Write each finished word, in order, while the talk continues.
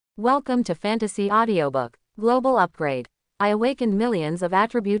Welcome to Fantasy Audiobook. Global Upgrade. I awakened millions of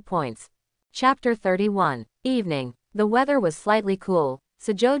attribute points. Chapter 31. Evening. The weather was slightly cool,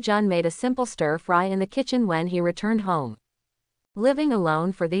 so Joe-jun made a simple stir-fry in the kitchen when he returned home. Living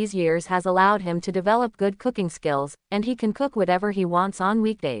alone for these years has allowed him to develop good cooking skills, and he can cook whatever he wants on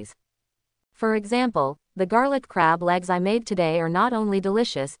weekdays. For example, the garlic crab legs I made today are not only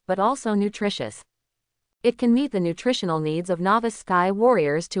delicious, but also nutritious. It can meet the nutritional needs of novice sky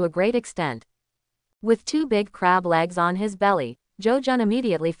warriors to a great extent. With 2 big crab legs on his belly, Joe-jun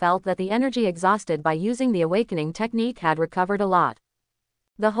immediately felt that the energy exhausted by using the awakening technique had recovered a lot.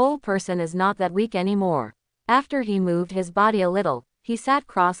 The whole person is not that weak anymore. After he moved his body a little, he sat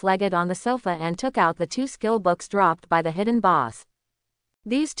cross-legged on the sofa and took out the 2 skill books dropped by the hidden boss.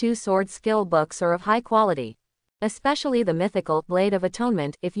 These 2 sword skill books are of high quality. Especially the mythical Blade of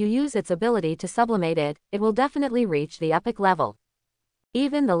Atonement. If you use its ability to sublimate it, it will definitely reach the epic level.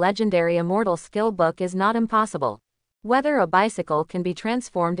 Even the legendary Immortal skill book is not impossible. Whether a bicycle can be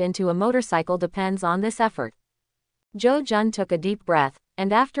transformed into a motorcycle depends on this effort. Joe-jun took a deep breath,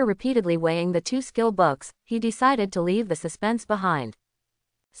 and after repeatedly weighing the 2 skill books, he decided to leave the suspense behind.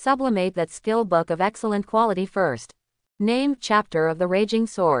 Sublimate that skill book of excellent quality first. Name: Chapter of the Raging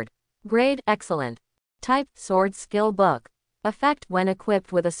Sword. Grade: Excellent. Type: Sword skill book. Effect: when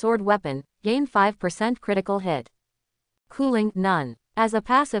equipped with a sword weapon, gain 5% critical hit. Cooling: none. As a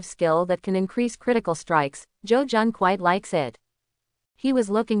passive skill that can increase critical strikes, Joe-jun quite likes it. He was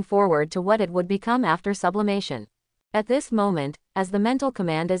looking forward to what it would become after sublimation. At this moment, as the mental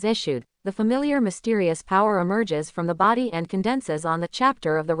command is issued, the familiar mysterious power emerges from the body and condenses on the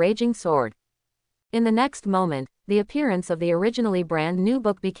chapter of the Raging Sword. In the next moment, the appearance of the originally brand new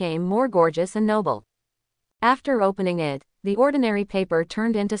book became more gorgeous and noble. After opening it, the ordinary paper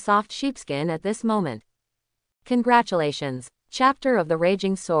turned into soft sheepskin at this moment. Congratulations! Chapter of the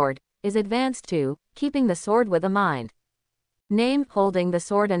Raging Sword is advanced to Keeping the Sword with a Mind. Name: Holding the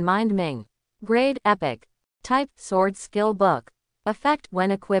Sword and Mind Ming. Grade: Epic. Type: Sword skill book. Effect: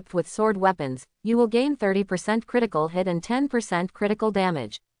 when equipped with sword weapons, you will gain 30% critical hit and 10% critical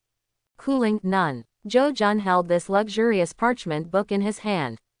damage. Cooling: none. Joe-jun held this luxurious parchment book in his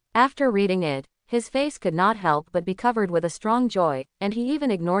hand. After reading it, his face could not help but be covered with a strong joy, and he even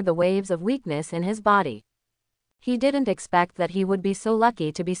ignored the waves of weakness in his body. He didn't expect that he would be so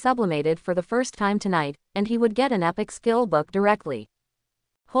lucky to be sublimated for the first time tonight, and he would get an epic skill book directly.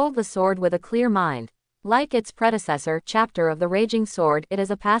 Hold the sword with a clear mind. Like its predecessor, Chapter of the Raging Sword, it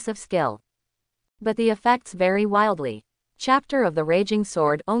is a passive skill. But the effects vary wildly. Chapter of the Raging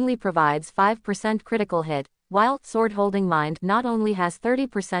Sword only provides 5% critical hit, while Sword Holding Mind not only has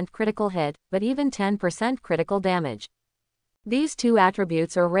 30% critical hit, but even 10% critical damage. These 2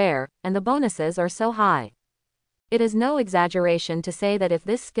 attributes are rare, and the bonuses are so high. It is no exaggeration to say that if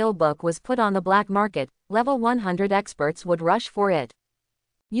this skill book was put on the black market, level 100 experts would rush for it.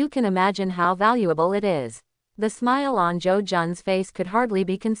 You can imagine how valuable it is. The smile on Joe-jun's face could hardly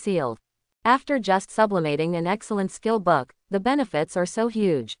be concealed. After just sublimating an excellent skill book, the benefits are so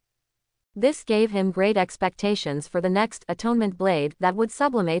huge. This gave him great expectations for the next Atonement Blade that would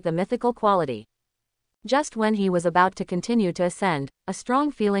sublimate the mythical quality. Just when he was about to continue to ascend, a strong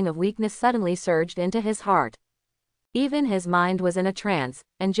feeling of weakness suddenly surged into his heart. Even his mind was in a trance,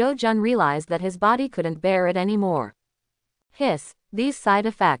 and Joe-jun realized that his body couldn't bear it anymore. Hiss, these side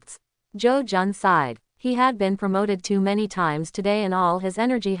effects. Joe-jun sighed. He had been promoted too many times today and all his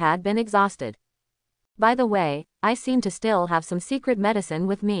energy had been exhausted. By the way, I seem to still have some secret medicine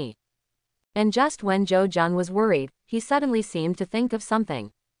with me. And just when Joe-jun was worried, he suddenly seemed to think of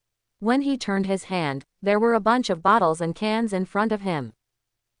something. When he turned his hand, there were a bunch of bottles and cans in front of him.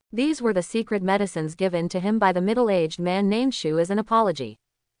 These were the secret medicines given to him by the middle-aged man named Shu as an apology.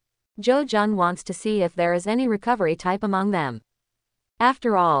 Joe-jun wants to see if there is any recovery type among them.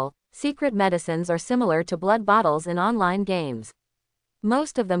 After all, secret medicines are similar to blood bottles in online games.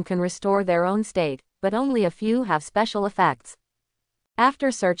 Most of them can restore their own state, but only a few have special effects.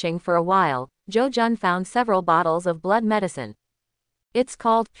 After searching for a while, Joe-jun found several bottles of blood medicine. It's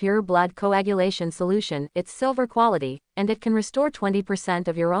called Pure Blood Coagulation Solution, it's silver quality, and it can restore 20%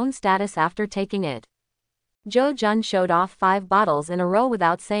 of your own status after taking it. Joe-jun showed off 5 bottles in a row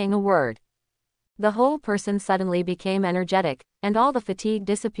without saying a word. The whole person suddenly became energetic, and all the fatigue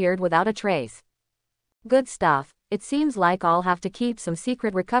disappeared without a trace. Good stuff. It seems like I'll have to keep some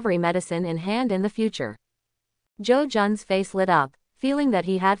secret recovery medicine in hand in the future. Joe-jun's face lit up, feeling that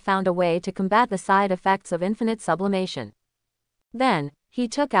he had found a way to combat the side effects of infinite sublimation. Then, he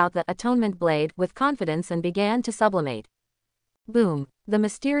took out the Atonement Blade with confidence and began to sublimate. Boom. The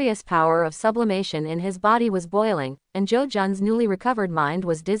mysterious power of sublimation in his body was boiling, and Joe Jun's newly recovered mind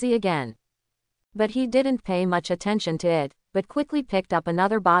was dizzy again. But he didn't pay much attention to it, but quickly picked up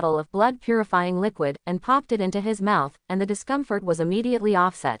another bottle of blood-purifying liquid and popped it into his mouth, and the discomfort was immediately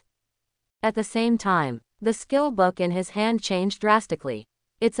offset. At the same time, the skill book in his hand changed drastically.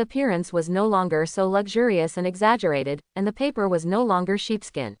 Its appearance was no longer so luxurious and exaggerated, and the paper was no longer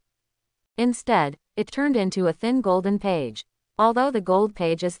sheepskin. Instead, it turned into a thin golden page. Although the gold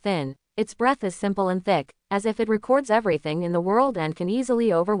page is thin, its breadth is simple and thick, as if it records everything in the world and can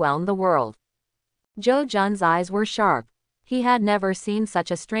easily overwhelm the world. Joe Jun's eyes were sharp. He had never seen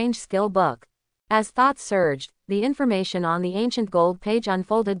such a strange skill book. As thoughts surged, the information on the ancient gold page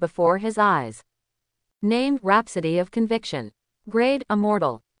unfolded before his eyes. Name: Rhapsody of Conviction. Grade: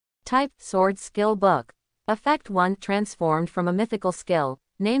 Immortal. Type: Sword Skill Book. Effect 1: Transformed from a mythical skill,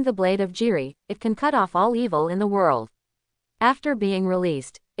 named the Blade of Jiri, it can cut off all evil in the world. After being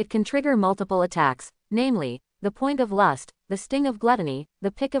released, it can trigger multiple attacks, namely, the Point of Lust, the Sting of Gluttony,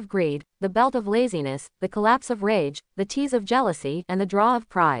 the Pick of Greed, the Belt of Laziness, the Collapse of Rage, the Tease of Jealousy, and the Draw of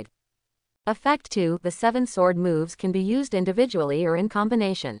Pride. Effect 2: The 7 sword moves can be used individually or in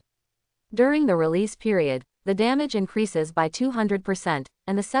combination. During the release period, the damage increases by 200%,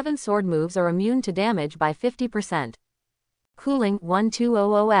 and the 7 sword moves are immune to damage by 50%. Cooling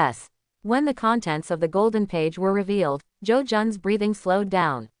 1200s. When the contents of the golden page were revealed, Joe Jun's breathing slowed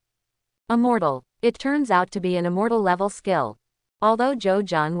down. Immortal. It turns out to be an immortal level skill. Although Joe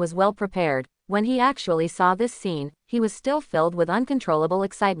Jun was well prepared, when he actually saw this scene, he was still filled with uncontrollable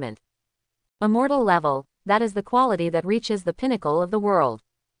excitement. Immortal level, that is the quality that reaches the pinnacle of the world.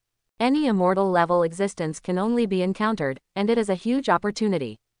 Any immortal level existence can only be encountered, and it is a huge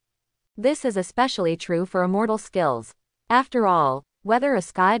opportunity. This is especially true for immortal skills. After all, whether a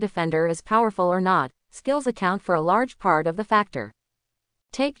sky defender is powerful or not, skills account for a large part of the factor.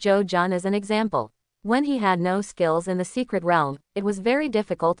 Take Joe Jun as an example. When he had no skills in the secret realm, it was very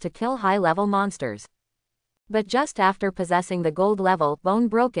difficult to kill high-level monsters. But just after possessing the gold level Bone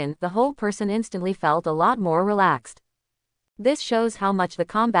Broken, the whole person instantly felt a lot more relaxed. This shows how much the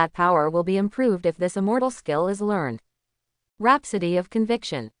combat power will be improved if this immortal skill is learned. Rhapsody of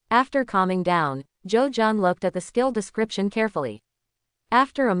Conviction. After calming down, Joe Jun looked at the skill description carefully.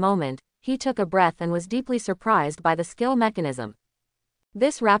 After a moment, he took a breath and was deeply surprised by the skill mechanism.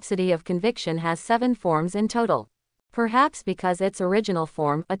 This Rhapsody of Conviction has 7 forms in total. Perhaps because its original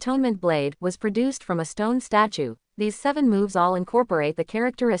form, Atonement Blade, was produced from a stone statue, these 7 moves all incorporate the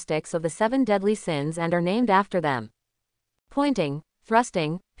characteristics of the 7 deadly sins and are named after them. Pointing,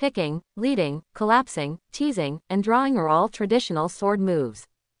 thrusting, picking, leading, collapsing, teasing, and drawing are all traditional sword moves.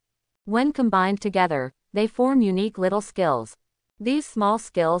 When combined together, they form unique little skills. These small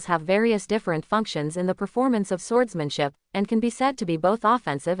skills have various different functions in the performance of swordsmanship, and can be said to be both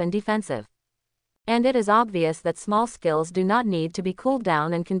offensive and defensive. And it is obvious that small skills do not need to be cooled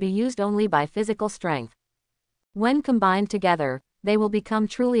down and can be used only by physical strength. When combined together, they will become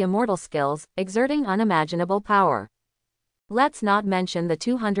truly immortal skills, exerting unimaginable power. Let's not mention the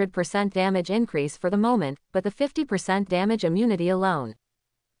 200% damage increase for the moment, but the 50% damage immunity alone.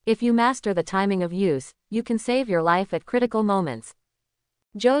 If you master the timing of use, you can save your life at critical moments.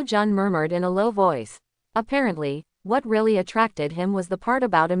 Joe Jun murmured in a low voice. Apparently, what really attracted him was the part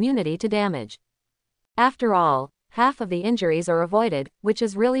about immunity to damage. After all, half of the injuries are avoided, which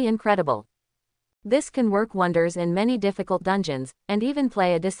is really incredible. This can work wonders in many difficult dungeons, and even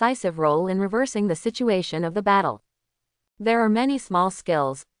play a decisive role in reversing the situation of the battle. There are many small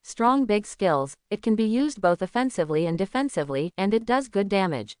skills, strong big skills, it can be used both offensively and defensively, and it does good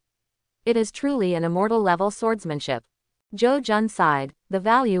damage. It is truly an immortal level swordsmanship. Joe Jun sighed, the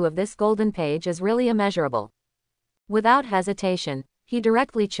value of this golden page is really immeasurable. Without hesitation, he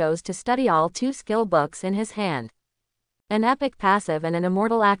directly chose to study all 2 skill books in his hand. An epic passive and an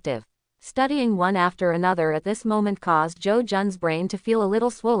immortal active. Studying one after another at this moment caused Joe Jun's brain to feel a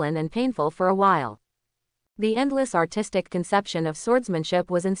little swollen and painful for a while. The endless artistic conception of swordsmanship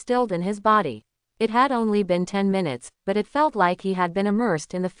was instilled in his body. It had only been 10 minutes, but it felt like he had been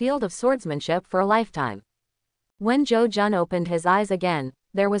immersed in the field of swordsmanship for a lifetime. When Joe Jun opened his eyes again,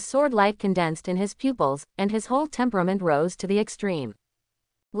 there was sword-light condensed in his pupils, and his whole temperament rose to the extreme.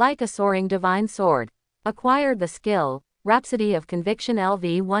 Like a soaring divine sword. Acquired the skill, Rhapsody of Conviction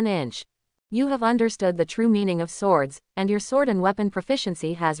LV 1 inch. You have understood the true meaning of swords, and your sword and weapon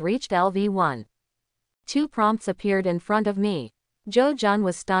proficiency has reached LV 1. 2 prompts appeared in front of me. Joe Jun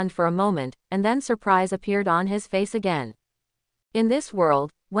was stunned for a moment, and then surprise appeared on his face again. In this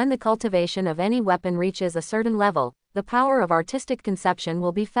world, when the cultivation of any weapon reaches a certain level, the power of artistic conception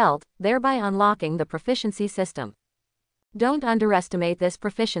will be felt, thereby unlocking the proficiency system. Don't underestimate this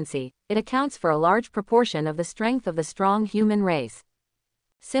proficiency, it accounts for a large proportion of the strength of the strong human race.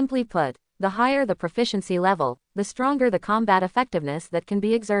 Simply put, the higher the proficiency level, the stronger the combat effectiveness that can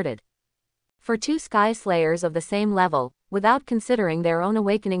be exerted. For two Sky Slayers of the same level, without considering their own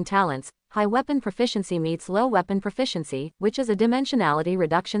awakening talents, high weapon proficiency meets low weapon proficiency, which is a dimensionality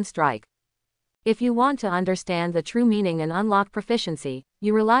reduction strike. If you want to understand the true meaning and unlock proficiency,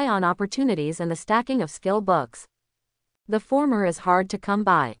 you rely on opportunities and the stacking of skill books. The former is hard to come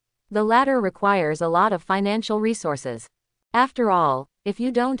by. The latter requires a lot of financial resources. After all, if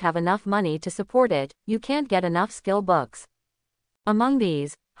you don't have enough money to support it, you can't get enough skill books. Among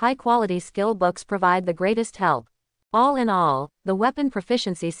these, high-quality skill books provide the greatest help. All in all, the weapon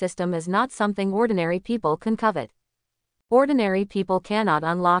proficiency system is not something ordinary people can covet. Ordinary people cannot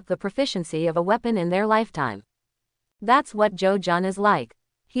unlock the proficiency of a weapon in their lifetime. That's what Joe Jun is like.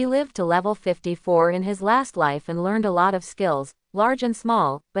 He lived to level 54 in his last life and learned a lot of skills, large and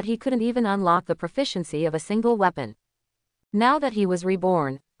small, but he couldn't even unlock the proficiency of a single weapon. Now that he was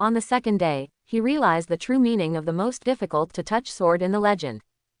reborn, on the second day, he realized the true meaning of the most difficult to touch sword in the legend.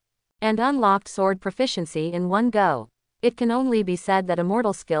 And unlocked sword proficiency in one go. It can only be said that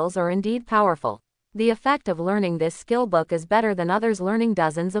immortal skills are indeed powerful. The effect of learning this skill book is better than others learning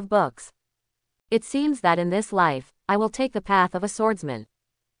dozens of books. It seems that in this life, I will take the path of a swordsman.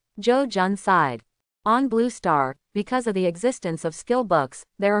 Joe Jun sighed. On Blue Star, because of the existence of skill books,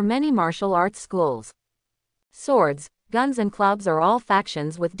 there are many martial arts schools. Swords, guns and clubs are all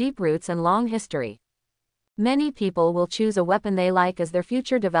factions with deep roots and long history. Many people will choose a weapon they like as their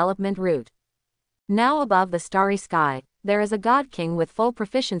future development route. Now above the starry sky, there is a god king with full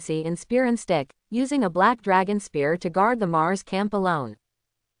proficiency in spear and stick, using a black dragon spear to guard the Mars camp alone.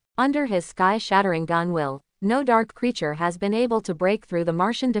 Under his sky-shattering gun will, no dark creature has been able to break through the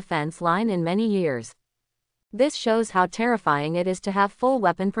Martian defense line in many years. This shows how terrifying it is to have full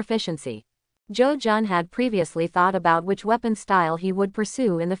weapon proficiency. Joe Jun had previously thought about which weapon style he would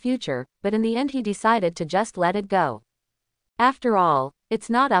pursue in the future, but in the end he decided to just let it go. After all, it's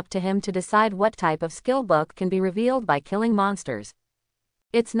not up to him to decide what type of skill book can be revealed by killing monsters.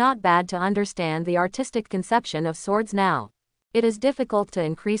 It's not bad to understand the artistic conception of swords now. It is difficult to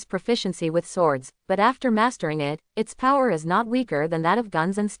increase proficiency with swords, but after mastering it, its power is not weaker than that of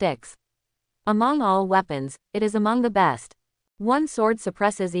guns and sticks. Among all weapons, it is among the best. One sword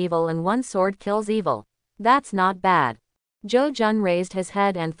suppresses evil and one sword kills evil. That's not bad. Joe Jun raised his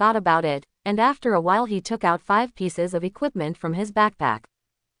head and thought about it, and after a while he took out 5 pieces of equipment from his backpack.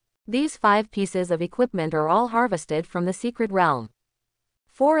 These 5 pieces of equipment are all harvested from the secret realm.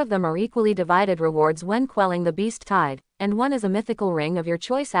 4 of them are equally divided rewards when quelling the beast tide, and 1 is a mythical ring of your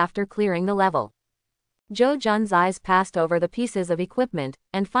choice after clearing the level. Joe Jun's eyes passed over the pieces of equipment,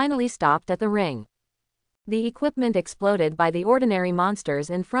 and finally stopped at the ring. The equipment exploded by the ordinary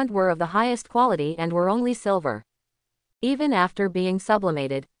monsters in front were of the highest quality and were only silver. Even after being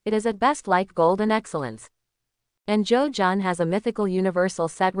sublimated, it is at best like gold in excellence. And Joe Jun has a mythical universal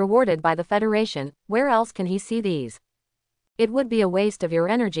set rewarded by the Federation. Where else can he see these? It would be a waste of your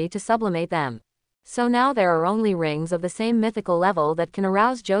energy to sublimate them. So now there are only rings of the same mythical level that can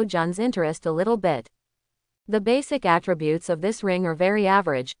arouse Joe Jun's interest a little bit. The basic attributes of this ring are very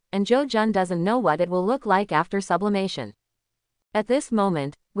average, and Joe Jun doesn't know what it will look like after sublimation. At this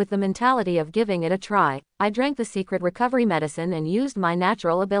moment, with the mentality of giving it a try, I drank the secret recovery medicine and used my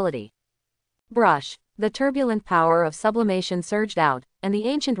natural ability. Brush. The turbulent power of sublimation surged out, and the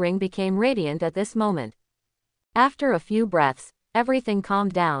ancient ring became radiant at this moment. After a few breaths, everything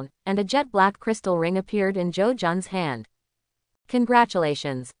calmed down, and a jet-black crystal ring appeared in Joe Jun's hand.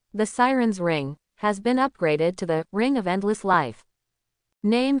 Congratulations! The Siren's Ring has been upgraded to the Ring of Endless Life.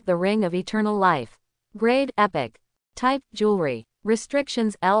 Name: the Ring of Eternal Life. Grade: Epic. Type: Jewelry.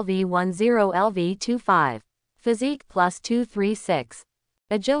 Restrictions: LV10 LV25. Physique +236.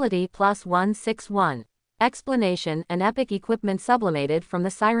 Agility +161. Explanation: an epic equipment sublimated from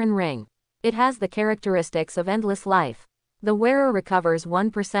the Siren Ring. It has the characteristics of endless life. The wearer recovers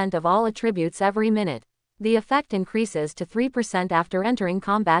 1% of all attributes every minute. The effect increases to 3% after entering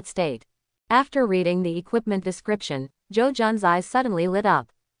combat state. After reading the equipment description, Joe Jun's eyes suddenly lit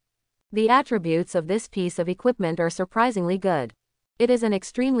up. The attributes of this piece of equipment are surprisingly good. It is an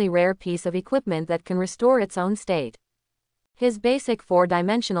extremely rare piece of equipment that can restore its own state. His basic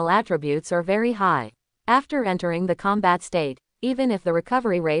 4-dimensional attributes are very high. After entering the combat state, even if the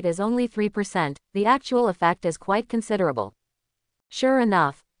recovery rate is only 3%, the actual effect is quite considerable. Sure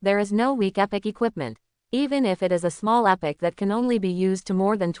enough, there is no weak epic equipment, even if it is a small epic that can only be used to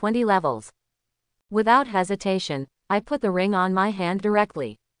more than 20 levels. Without hesitation, I put the ring on my hand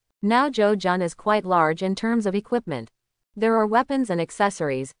directly. Now Joe Jun is quite large in terms of equipment. There are weapons and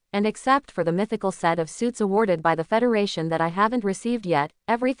accessories, and except for the mythical set of suits awarded by the Federation that I haven't received yet,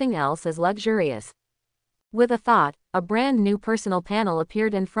 everything else is luxurious. With a thought, a brand new personal panel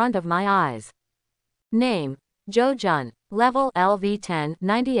appeared in front of my eyes. Name: Joe Jun. Level LV10,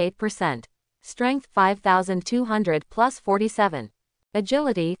 98%. Strength 5200 plus 47.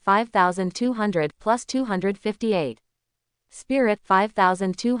 Agility 5200 plus 258. Spirit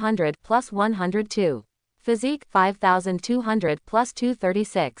 5200 plus 102. Physique 5200 plus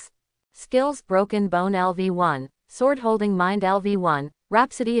 236. Skills: Broken Bone LV1, Sword Holding Mind LV1,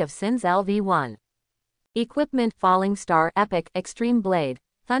 Rhapsody of Sins LV1. Equipment: Falling Star Epic, Extreme Blade,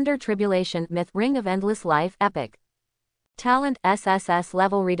 Thunder Tribulation, Myth, Ring of Endless Life Epic. Talent: SSS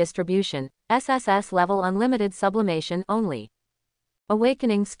level redistribution, SSS level unlimited sublimation only.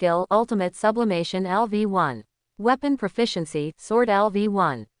 Awakening skill: Ultimate Sublimation LV1. Weapon proficiency: Sword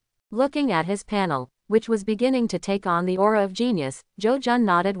LV1. Looking at his panel, which was beginning to take on the aura of genius, Joe Jun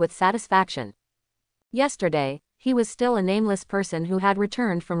nodded with satisfaction. Yesterday, he was still a nameless person who had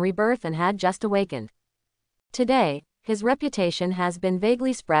returned from rebirth and had just awakened. Today, his reputation has been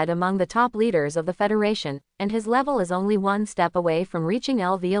vaguely spread among the top leaders of the Federation, and his level is only one step away from reaching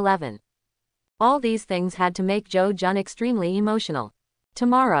LV11. All these things had to make Joe Jun extremely emotional.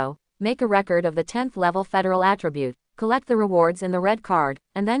 Tomorrow, make a record of the 10th level federal attribute, collect the rewards in the red card,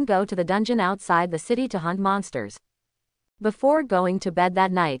 and then go to the dungeon outside the city to hunt monsters. Before going to bed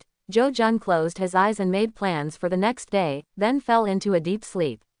that night, Joe Jun closed his eyes and made plans for the next day, then fell into a deep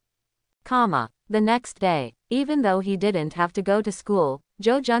sleep. The next day, even though he didn't have to go to school,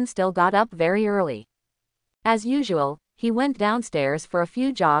 Joe Jun still got up very early. As usual, he went downstairs for a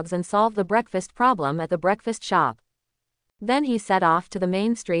few jogs and solved the breakfast problem at the breakfast shop. Then he set off to the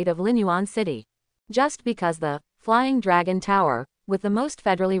main street of Linyuan City. Just because the Flying Dragon Tower, with the most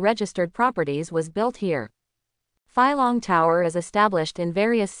federally registered properties, was built here. Phylong Tower is established in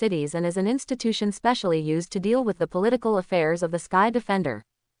various cities and is an institution specially used to deal with the political affairs of the Sky Defender.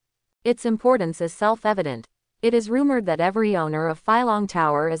 Its importance is self-evident. It is rumored that every owner of Phylong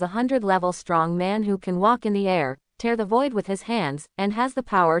Tower is a 100-level strong man who can walk in the air, tear the void with his hands, and has the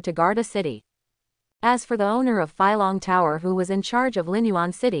power to guard a city. As for the owner of Phylong Tower, who was in charge of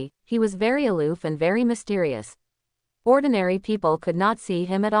Linyuan City, he was very aloof and very mysterious. Ordinary people could not see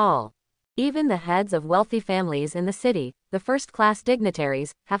him at all. Even the heads of wealthy families in the city, the first-class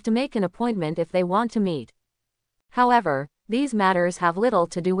dignitaries, have to make an appointment if they want to meet. However, these matters have little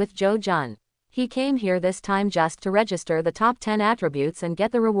to do with Joe Jun. He came here this time just to register the top 10 attributes and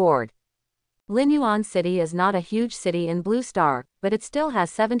get the reward. Linyuan City is not a huge city in Blue Star, but it still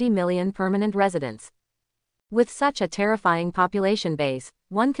has 70 million permanent residents. With such a terrifying population base,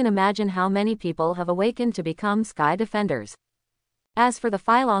 one can imagine how many people have awakened to become Sky Defenders. As for the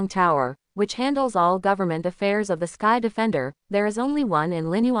Phylong Tower, which handles all government affairs of the Sky Defender, there is only one in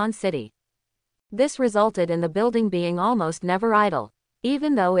Linyuan City. This resulted in the building being almost never idle.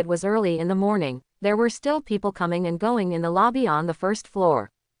 Even though it was early in the morning, there were still people coming and going in the lobby on the first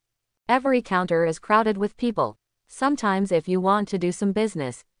floor. Every counter is crowded with people. Sometimes if you want to do some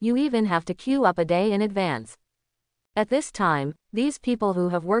business, you even have to queue up a day in advance. At this time, these people who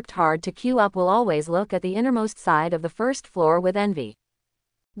have worked hard to queue up will always look at the innermost side of the first floor with envy.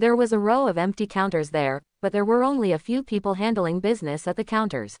 There was a row of empty counters there, but there were only a few people handling business at the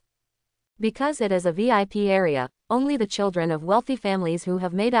counters. Because it is a VIP area, only the children of wealthy families who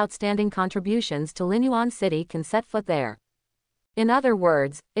have made outstanding contributions to Linyuan City can set foot there. In other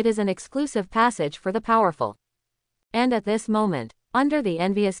words, it is an exclusive passage for the powerful. And at this moment, under the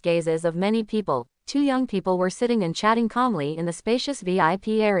envious gazes of many people, two young people were sitting and chatting calmly in the spacious VIP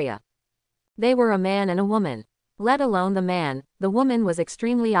area. They were a man and a woman. Let alone the man, the woman was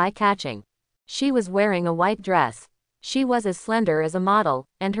extremely eye-catching. She was wearing a white dress. She was as slender as a model,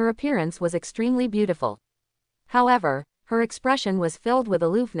 and her appearance was extremely beautiful. However, her expression was filled with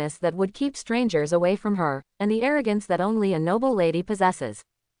aloofness that would keep strangers away from her, and the arrogance that only a noble lady possesses.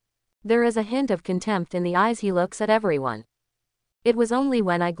 There is a hint of contempt in the eyes he looks at everyone. It was only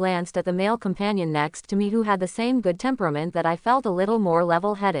when I glanced at the male companion next to me who had the same good temperament that I felt a little more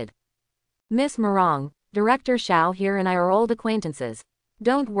level-headed. Miss Morong, Director Xiao here and I are old acquaintances.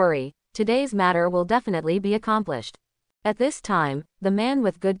 Don't worry, today's matter will definitely be accomplished. At this time, the man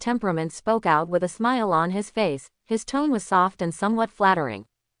with good temperament spoke out with a smile on his face. His tone was soft and somewhat flattering.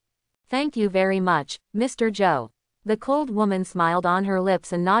 Thank you very much, Mr. Zhou. The cold woman smiled on her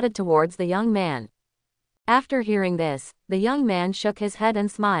lips and nodded towards the young man. After hearing this, the young man shook his head and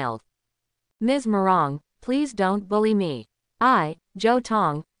smiled. Ms. Morong, please don't bully me. I, Zhou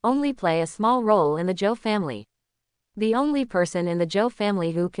Tong, only play a small role in the Zhou family. The only person in the Zhou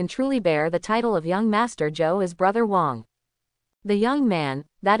family who can truly bear the title of young Master Zhou is Brother Wang. The young man,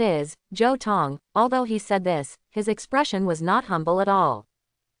 that is, Zhou Tong, although he said this, his expression was not humble at all.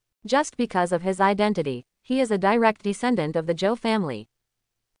 Just because of his identity, he is a direct descendant of the Zhou family.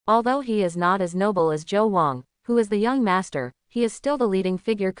 Although he is not as noble as Zhou Wang, who is the young master, he is still the leading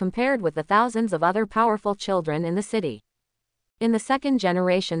figure compared with the thousands of other powerful children in the city. In the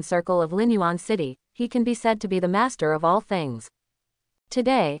second-generation circle of Linyuan City, he can be said to be the master of all things.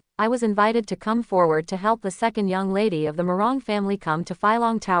 Today, I was invited to come forward to help the second young lady of the Morong family come to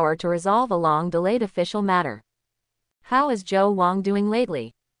Filong Tower to resolve a long-delayed official matter. How is Zhou Wang doing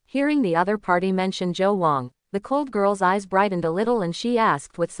lately? Hearing the other party mention Zhou Wang, the cold girl's eyes brightened a little and she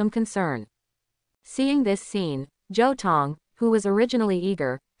asked with some concern. Seeing this scene, Zhou Tong, who was originally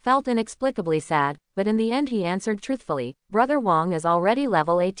eager, felt inexplicably sad, but in the end he answered truthfully, Brother Wang is already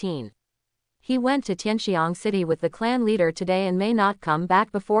level 18. He went to Tianxiang City with the clan leader today and may not come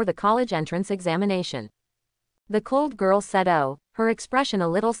back before the college entrance examination. The cold girl said, oh, her expression a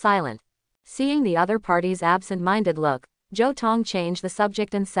little silent. Seeing the other party's absent-minded look, Zhou Tong changed the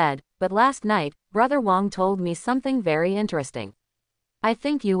subject and said, but last night, Brother Wang told me something very interesting. I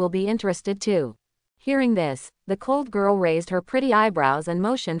think you will be interested too. Hearing this, the cold girl raised her pretty eyebrows and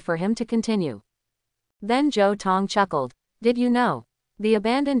motioned for him to continue. Then Zhou Tong chuckled. Did you know? The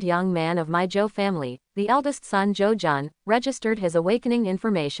abandoned young man of my Zhou family, the eldest son Zhou Jun, registered his awakening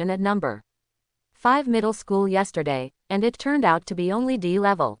information at number 5 middle school yesterday, and it turned out to be only D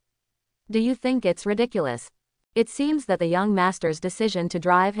level. Do you think it's ridiculous? It seems that the young master's decision to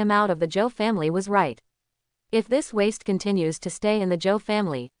drive him out of the Zhou family was right. If this waste continues to stay in the Zhou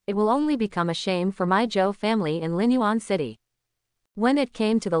family, it will only become a shame for my Zhou family in Linyuan City. When it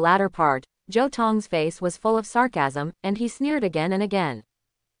came to the latter part, Zhou Tong's face was full of sarcasm, and he sneered again and again.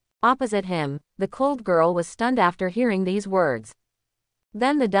 Opposite him, the cold girl was stunned after hearing these words.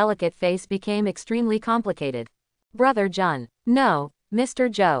 Then the delicate face became extremely complicated. Brother Jun. No, Mr.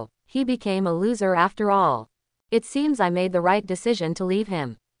 Zhou, he became a loser after all. It seems I made the right decision to leave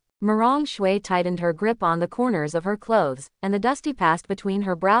him. Morong Shui tightened her grip on the corners of her clothes, and the dusty past between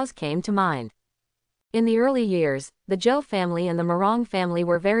her brows came to mind. In the early years, the Zhou family and the Morong family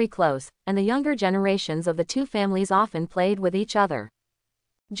were very close, and the younger generations of the two families often played with each other.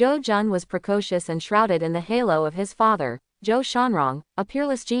 Zhou Jun was precocious and shrouded in the halo of his father, Zhou Shanrong, a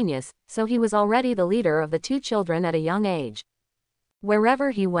peerless genius, so he was already the leader of the two children at a young age.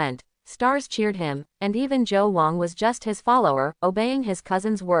 Wherever he went, stars cheered him, and even Zhou Wang was just his follower, obeying his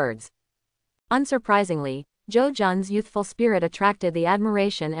cousin's words. Unsurprisingly, Zhou Jun's youthful spirit attracted the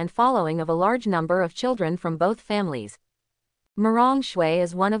admiration and following of a large number of children from both families. Morong Shui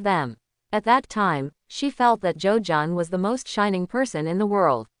is one of them. At that time, she felt that Zhou Jun was the most shining person in the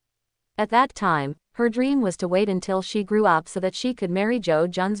world. At that time, her dream was to wait until she grew up so that she could marry Zhou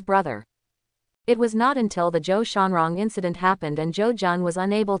Jun's brother. It was not until the Zhou Shanrong incident happened and Zhou Jun was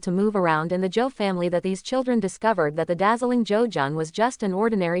unable to move around in the Zhou family that these children discovered that the dazzling Zhou Jun was just an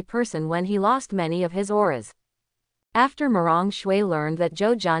ordinary person when he lost many of his auras. After Morong Shui learned that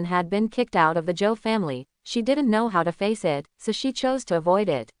Zhou Jun had been kicked out of the Zhou family, she didn't know how to face it, so she chose to avoid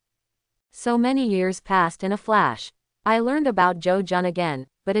it. So many years passed in a flash. I learned about Zhou Jun again,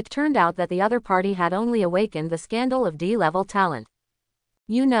 but it turned out that the other party had only awakened the scandal of D-level talent.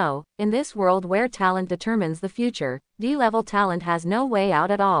 You know, in this world where talent determines the future, D-level talent has no way out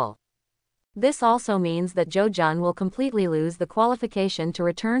at all. This also means that Zhou Jun will completely lose the qualification to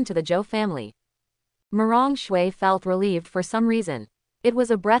return to the Zhou family. Morong Shui felt relieved for some reason. It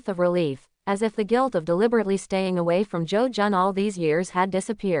was a breath of relief, as if the guilt of deliberately staying away from Zhou Jun all these years had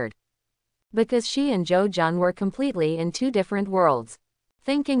disappeared. Because she and Zhou Jun were completely in two different worlds.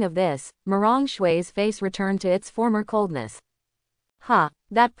 Thinking of this, Morong Shui's face returned to its former coldness.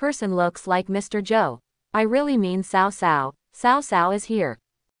 That person looks like Mr. Zhou. I really mean Cao Cao. Cao Cao is here.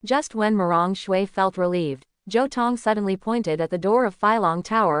 Just when Morong Shui felt relieved, Zhou Tong suddenly pointed at the door of Filong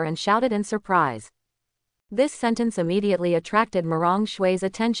Tower and shouted in surprise. This sentence immediately attracted Morong Shui's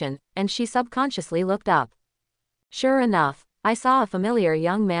attention, and she subconsciously looked up. Sure enough, I saw a familiar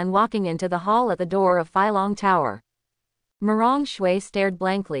young man walking into the hall at the door of Filong Tower. Morong Shui stared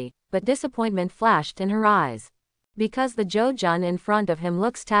blankly, but disappointment flashed in her eyes. Because the Zhou Jun in front of him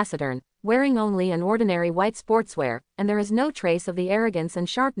looks taciturn, wearing only an ordinary white sportswear, and there is no trace of the arrogance and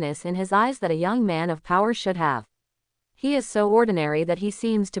sharpness in his eyes that a young man of power should have. He is so ordinary that he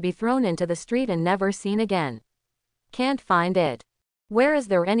seems to be thrown into the street and never seen again. Can't find it. Where is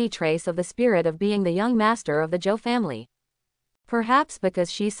there any trace of the spirit of being the young master of the Zhou family? Perhaps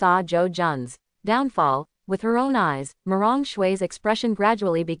because she saw Zhou Jun's downfall with her own eyes, Morong Shui's expression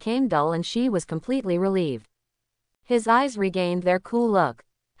gradually became dull and she was completely relieved. His eyes regained their cool look.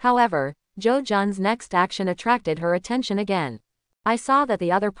 However, Zhou Jun's next action attracted her attention again. I saw that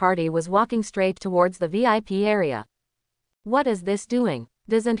the other party was walking straight towards the VIP area. What is this doing?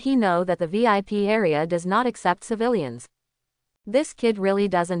 Doesn't he know that the VIP area does not accept civilians? This kid really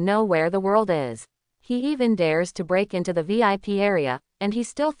doesn't know where the world is. He even dares to break into the VIP area, and he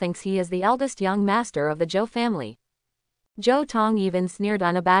still thinks he is the eldest young master of the Zhou family. Zhou Tong even sneered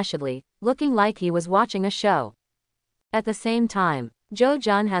unabashedly, looking like he was watching a show. At the same time, Zhou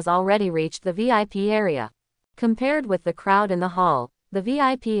Jun has already reached the VIP area. Compared with the crowd in the hall, the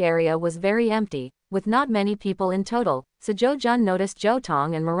VIP area was very empty, with not many people in total, so Zhou Jun noticed Zhou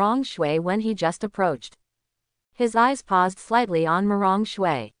Tong and Merong Shui when he just approached. His eyes paused slightly on Merong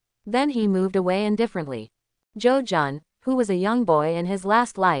Shui. Then he moved away indifferently. Zhou Jun, who was a young boy in his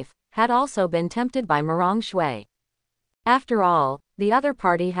last life, had also been tempted by Merong Shui. After all, the other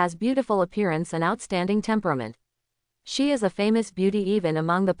party has beautiful appearance and outstanding temperament. She is a famous beauty even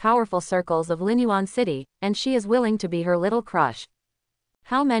among the powerful circles of Linyuan City, and she is willing to be her little crush.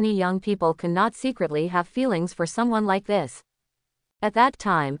 How many young people cannot secretly have feelings for someone like this? At that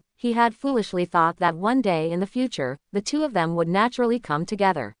time, he had foolishly thought that one day in the future, the two of them would naturally come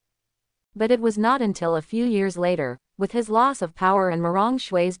together. But it was not until a few years later, with his loss of power and Merong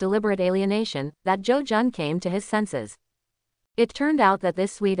Shui's deliberate alienation, that Zhou Jun came to his senses. It turned out that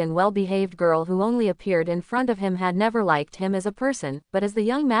this sweet and well-behaved girl who only appeared in front of him had never liked him as a person, but as the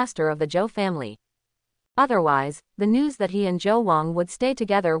young master of the Zhou family. Otherwise, the news that he and Zhou Wang would stay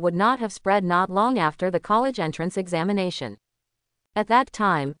together would not have spread not long after the college entrance examination. At that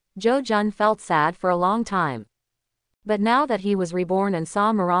time, Zhou Jun felt sad for a long time. But now that he was reborn and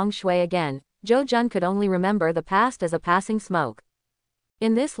saw Merong Shui again, Zhou Jun could only remember the past as a passing smoke.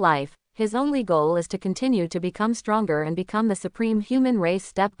 In this life, his only goal is to continue to become stronger and become the supreme human race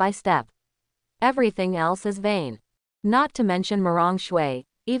step by step. Everything else is vain. Not to mention Merong Shui,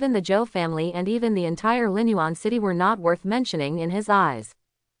 even the Zhou family and even the entire Linyuan city were not worth mentioning in his eyes.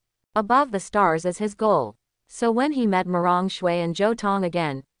 Above the stars is his goal. So when he met Merong Shui and Zhou Tong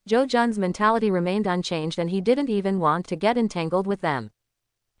again, Zhou Jun's mentality remained unchanged and he didn't even want to get entangled with them.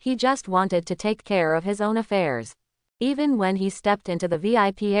 He just wanted to take care of his own affairs. Even when he stepped into the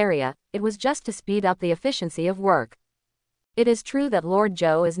VIP area, it was just to speed up the efficiency of work. It is true that Lord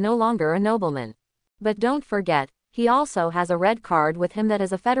Zhou is no longer a nobleman. But don't forget, he also has a red card with him that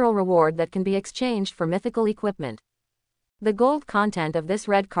is a federal reward that can be exchanged for mythical equipment. The gold content of this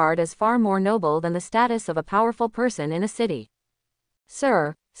red card is far more noble than the status of a powerful person in a city.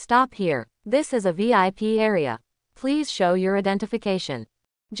 Sir, stop here. This is a VIP area. Please show your identification.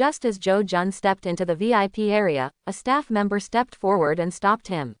 Just as Zhou Jun stepped into the VIP area, a staff member stepped forward and stopped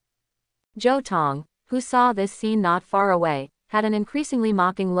him. Zhou Tong, who saw this scene not far away, had an increasingly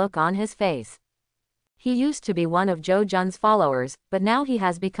mocking look on his face. He used to be one of Zhou Jun's followers, but now he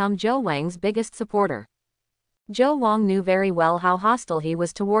has become Zhou Wang's biggest supporter. Zhou Wang knew very well how hostile he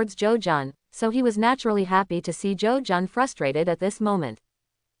was towards Zhou Jun, so he was naturally happy to see Zhou Jun frustrated at this moment.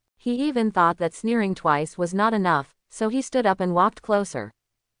 He even thought that sneering twice was not enough, so he stood up and walked closer.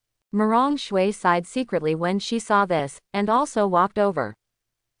 Merong Shui sighed secretly when she saw this, and also walked over.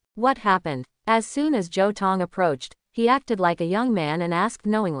 What happened? As soon as Zhou Tong approached, he acted like a young man and asked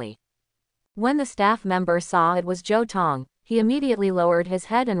knowingly. When the staff member saw it was Zhou Tong, he immediately lowered his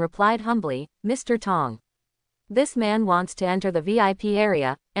head and replied humbly, Mr. Tong. This man wants to enter the VIP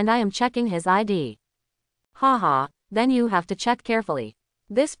area, and I am checking his ID. Haha, then you have to check carefully.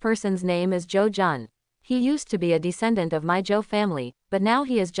 This person's name is Zhou Jun. He used to be a descendant of my Zhou family, but now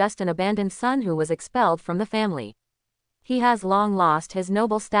he is just an abandoned son who was expelled from the family. He has long lost his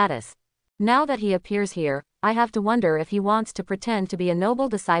noble status. Now that he appears here, I have to wonder if he wants to pretend to be a noble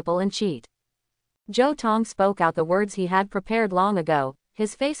disciple and cheat. Zhou Tong spoke out the words he had prepared long ago,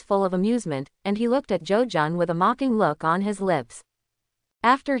 his face full of amusement, and he looked at Zhou Jun with a mocking look on his lips.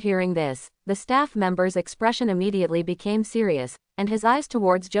 After hearing this, the staff member's expression immediately became serious, and his eyes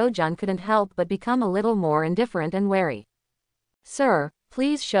towards Zhou Jun couldn't help but become a little more indifferent and wary. Sir,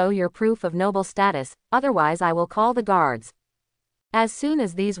 please show your proof of noble status, otherwise I will call the guards. As soon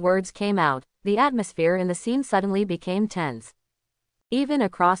as these words came out, the atmosphere in the scene suddenly became tense. Even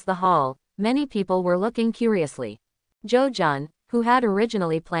across the hall, many people were looking curiously. Zhou Jun, who had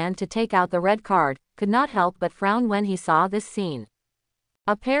originally planned to take out the red card, could not help but frown when he saw this scene.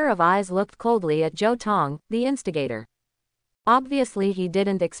 A pair of eyes looked coldly at Zhou Tong, the instigator. Obviously he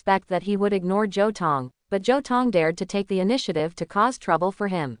didn't expect that he would ignore Zhou Tong, but Zhou Tong dared to take the initiative to cause trouble for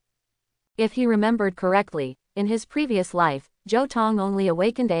him. If he remembered correctly, in his previous life, Zhou Tong only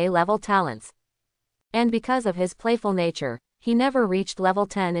awakened A-level talents. And because of his playful nature, he never reached level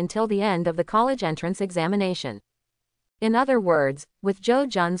 10 until the end of the college entrance examination. In other words, with Zhou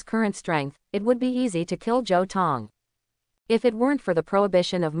Jun's current strength, it would be easy to kill Zhou Tong. If it weren't for the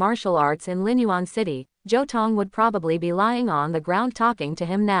prohibition of martial arts in Linyuan City, Zhou Tong would probably be lying on the ground talking to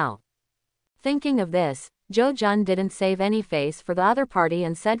him now. Thinking of this, Zhou Jun didn't save any face for the other party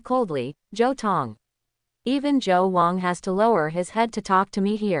and said coldly, "Zhou Tong. Even Zhou Wang has to lower his head to talk to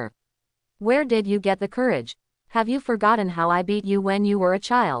me here. Where did you get the courage? Have you forgotten how I beat you when you were a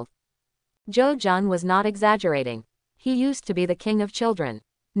child?" Zhou Jun was not exaggerating. He used to be the king of children.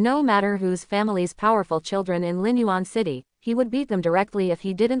 No matter whose family's powerful children in Linyuan City, he would beat them directly if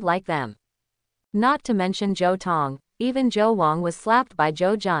he didn't like them. Not to mention Zhou Tong, even Zhou Wang was slapped by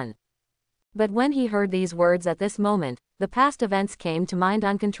Zhou Jun. But when he heard these words at this moment, the past events came to mind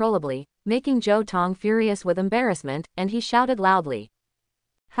uncontrollably, making Zhou Tong furious with embarrassment, and he shouted loudly.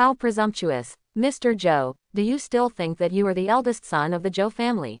 "How presumptuous! Mr. Zhou, do you still think that you are the eldest son of the Zhou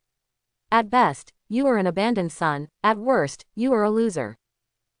family? At best, you are an abandoned son, at worst, you are a loser.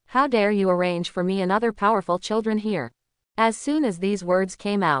 How dare you arrange for me and other powerful children here?" As soon as these words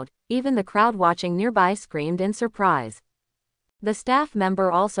came out, even the crowd watching nearby screamed in surprise. The staff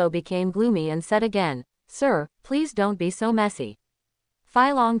member also became gloomy and said again, "Sir, please don't be so messy.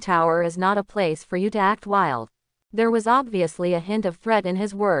 Phylong Tower is not a place for you to act wild." There was obviously a hint of threat in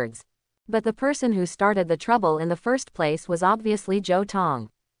his words. But the person who started the trouble in the first place was obviously Zhou Tong.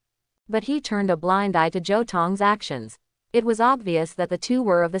 But he turned a blind eye to Zhou Tong's actions. It was obvious that the two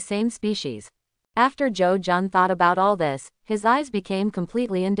were of the same species. After Zhou Jun thought about all this, his eyes became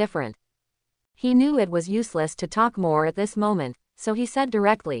completely indifferent. He knew it was useless to talk more at this moment, so he said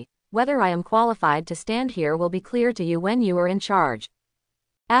directly, "Whether I am qualified to stand here will be clear to you when you are in charge.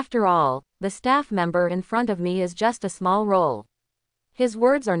 After all, the staff member in front of me is just a small role. His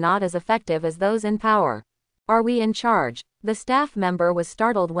words are not as effective as those in power. Are we in charge?" The staff member was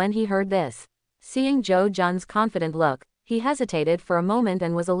startled when he heard this. Seeing Zhou Jun's confident look, he hesitated for a moment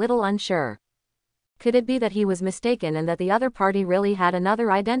and was a little unsure. Could it be that he was mistaken and that the other party really had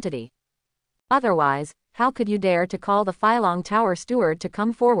another identity? Otherwise, how could you dare to call the Phylong Tower steward to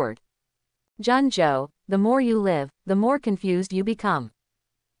come forward? Jun Zhou, the more you live, the more confused you become.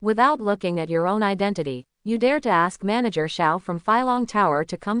 Without looking at your own identity, you dare to ask Manager Xiao from Phylong Tower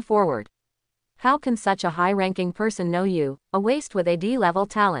to come forward. How can such a high-ranking person know you, a waste with a D-level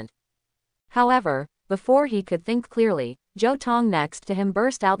talent? However, before he could think clearly, Zhou Tong next to him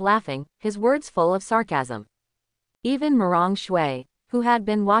burst out laughing, his words full of sarcasm. Even Mirong Shui, who had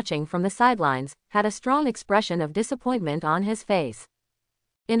been watching from the sidelines, had a strong expression of disappointment on his face.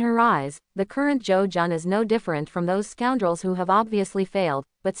 In her eyes, the current Zhou Jun is no different from those scoundrels who have obviously failed,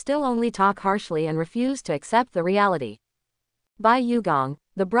 but still only talk harshly and refuse to accept the reality. Bai Yugong,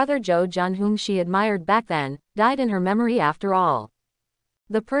 the brother Zhou Jun whom she admired back then, died in her memory after all.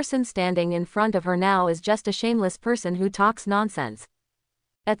 The person standing in front of her now is just a shameless person who talks nonsense.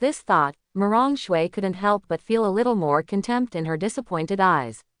 At this thought, Mirong Shui couldn't help but feel a little more contempt in her disappointed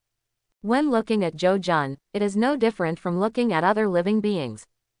eyes. When looking at Zhou Jun, it is no different from looking at other living beings.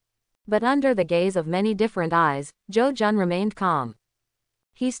 But under the gaze of many different eyes, Zhou Jun remained calm.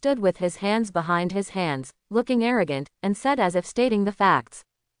 He stood with his hands behind his hands, looking arrogant, and said as if stating the facts.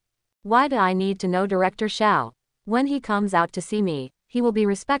 "Why do I need to know Director Xiao? When he comes out to see me, he will be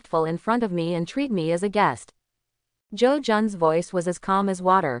respectful in front of me and treat me as a guest." Zhou Jun's voice was as calm as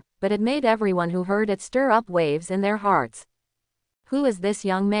water, but it made everyone who heard it stir up waves in their hearts. Who is this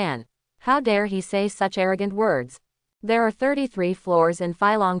young man? How dare he say such arrogant words? There are 33 floors in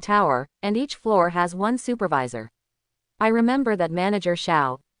Phylong Tower, and each floor has one supervisor. I remember that Manager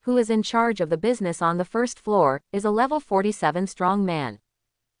Xiao, who is in charge of the business on the first floor, is a level 47 strong man.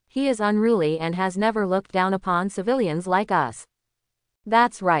 He is unruly and has never looked down upon civilians like us.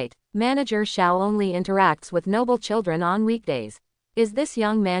 That's right, Manager Xiao only interacts with noble children on weekdays. Is this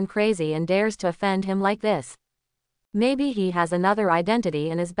young man crazy and dares to offend him like this? Maybe he has another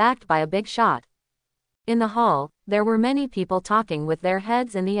identity and is backed by a big shot. In the hall, there were many people talking with their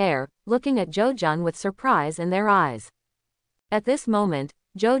heads in the air, looking at Zhou Jun with surprise in their eyes. At this moment,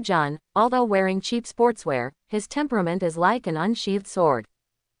 Zhou Jun, although wearing cheap sportswear, his temperament is like an unsheathed sword.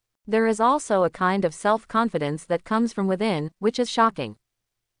 There is also a kind of self-confidence that comes from within, which is shocking.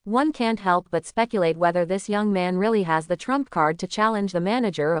 One can't help but speculate whether this young man really has the trump card to challenge the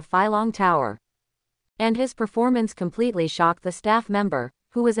manager of Phylong Tower. And his performance completely shocked the staff member,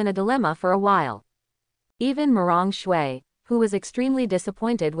 who was in a dilemma for a while. Even Mirong Shui, who was extremely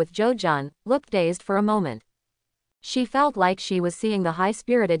disappointed with Zhou Jun, looked dazed for a moment. She felt like she was seeing the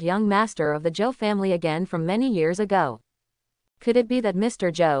high-spirited young master of the Zhou family again from many years ago. Could it be that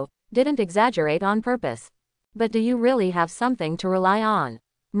Mr. Zhou didn't exaggerate on purpose? But do you really have something to rely on?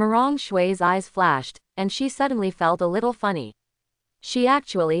 Mirong Shui's eyes flashed, and she suddenly felt a little funny. She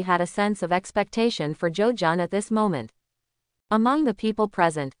actually had a sense of expectation for Zhou Jun at this moment. Among the people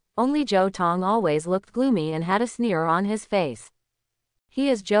present, only Zhou Tong always looked gloomy and had a sneer on his face. He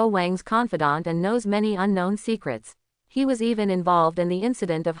is Zhou Wang's confidant and knows many unknown secrets. He was even involved in the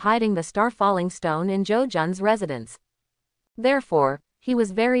incident of hiding the star-falling stone in Zhou Jun's residence. Therefore, he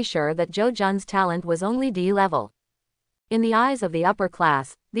was very sure that Zhou Jun's talent was only D level. In the eyes of the upper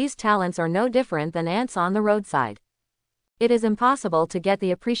class, these talents are no different than ants on the roadside. It is impossible to get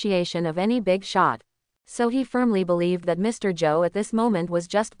the appreciation of any big shot. So he firmly believed that Mr. Zhou at this moment was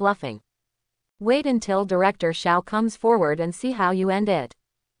just bluffing. Wait until Director Xiao comes forward and see how you end it.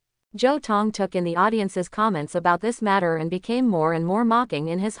 Zhou Tong took in the audience's comments about this matter and became more and more mocking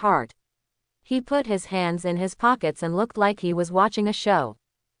in his heart. He put his hands in his pockets and looked like he was watching a show.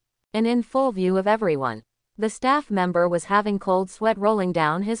 And in full view of everyone, the staff member was having cold sweat rolling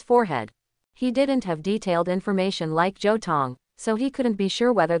down his forehead. He didn't have detailed information like Zhou Tong, so he couldn't be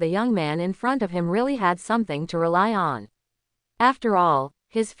sure whether the young man in front of him really had something to rely on. After all,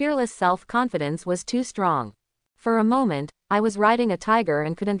 his fearless self-confidence was too strong. For a moment, I was riding a tiger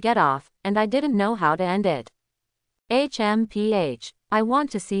and couldn't get off, and I didn't know how to end it. HMPH. I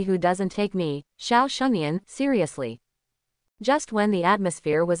want to see who doesn't take me, Xiao Shengnian, seriously. Just when the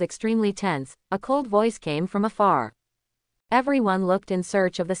atmosphere was extremely tense, a cold voice came from afar. Everyone looked in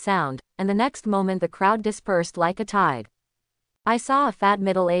search of the sound, and the next moment the crowd dispersed like a tide. I saw a fat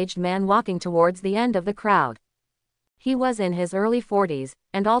middle-aged man walking towards the end of the crowd. He was in his early 40s,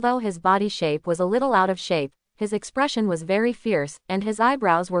 and although his body shape was a little out of shape, his expression was very fierce, and his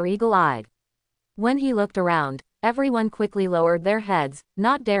eyebrows were eagle-eyed. When he looked around, everyone quickly lowered their heads,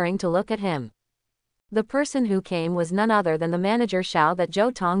 not daring to look at him. The person who came was none other than the manager Xiao that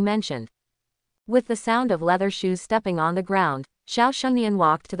Zhou Tong mentioned. With the sound of leather shoes stepping on the ground, Xiao Shengnian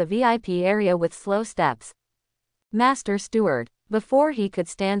walked to the VIP area with slow steps. Master Steward. Before he could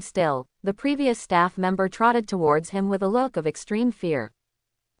stand still, the previous staff member trotted towards him with a look of extreme fear.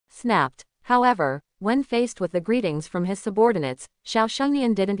 Snapped. However, when faced with the greetings from his subordinates, Xiao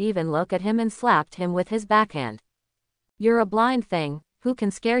Shengnian didn't even look at him and slapped him with his backhand. You're a blind thing, who can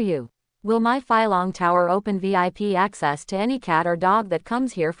scare you? Will my Filong Tower open VIP access to any cat or dog that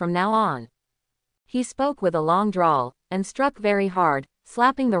comes here from now on? He spoke with a long drawl, and struck very hard,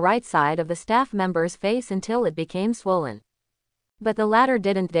 slapping the right side of the staff member's face until it became swollen. But the latter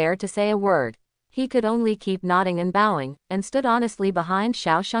didn't dare to say a word. He could only keep nodding and bowing, and stood honestly behind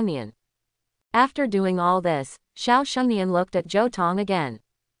Xiao Shengnian. After doing all this, Xiao Shengnian looked at Zhou Tong again.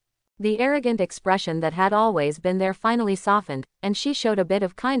 The arrogant expression that had always been there finally softened, and she showed a bit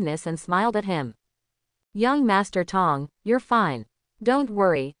of kindness and smiled at him. Young Master Tong, you're fine. Don't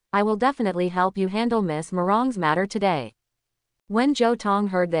worry, I will definitely help you handle Miss Morong's matter today. When Zhou Tong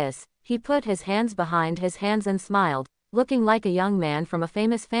heard this, he put his hands behind his hands and smiled, looking like a young man from a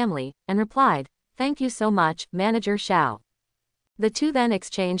famous family, and replied, "Thank you so much, Manager Xiao." The two then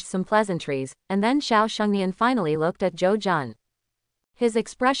exchanged some pleasantries, and then Xiao Shengnian finally looked at Zhou Jun. His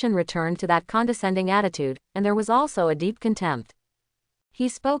expression returned to that condescending attitude, and there was also a deep contempt. He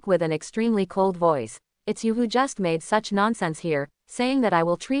spoke with an extremely cold voice. It's you who just made such nonsense here, saying that I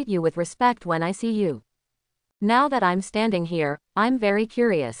will treat you with respect when I see you. Now that I'm standing here, I'm very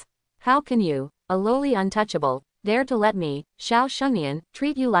curious. How can you, a lowly untouchable, dare to let me, Xiao Shengnian,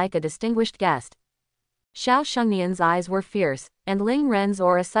 treat you like a distinguished guest? Xiao Shengnian's eyes were fierce, and Ling Ren's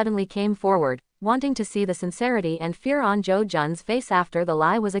aura suddenly came forward, wanting to see the sincerity and fear on Zhou Jun's face after the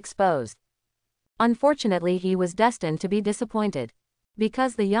lie was exposed. Unfortunately, he was destined to be disappointed.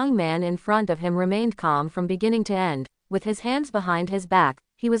 Because the young man in front of him remained calm from beginning to end, with his hands behind his back,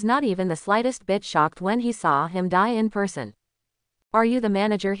 he was not even the slightest bit shocked when he saw him die in person. Are you the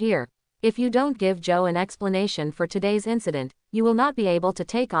manager here? If you don't give Zhou an explanation for today's incident, you will not be able to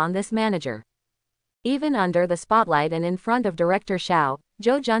take on this manager. Even under the spotlight and in front of Director Xiao,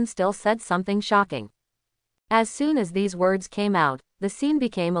 Zhou Jun still said something shocking. As soon as these words came out, the scene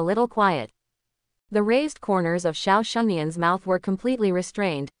became a little quiet. The raised corners of Xiao Shengnian's mouth were completely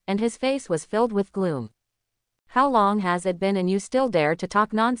restrained, and his face was filled with gloom. How long has it been and you still dare to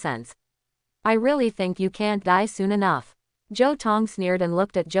talk nonsense? I really think you can't die soon enough. Zhou Tong sneered and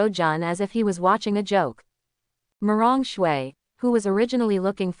looked at Zhou Jun as if he was watching a joke. Morong Shui, who was originally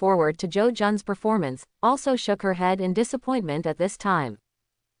looking forward to Zhou Jun's performance, also shook her head in disappointment at this time.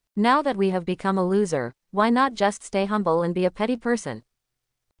 Now that we have become a loser, why not just stay humble and be a petty person?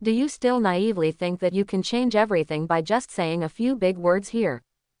 Do you still naively think that you can change everything by just saying a few big words here?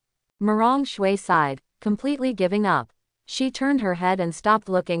 Morong Shui sighed, completely giving up. She turned her head and stopped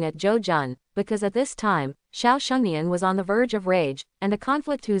looking at Zhou Jun, because at this time, Xiao Shengnian was on the verge of rage, and a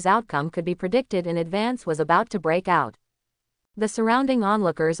conflict whose outcome could be predicted in advance was about to break out. The surrounding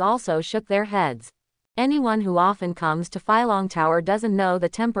onlookers also shook their heads. Anyone who often comes to Phylong Tower doesn't know the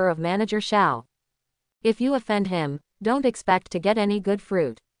temper of Manager Xiao. If you offend him, don't expect to get any good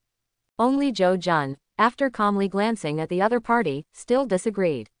fruit. Only Zhou Jun, after calmly glancing at the other party, still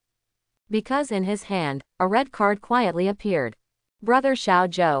disagreed. Because in his hand, a red card quietly appeared. Brother Xiao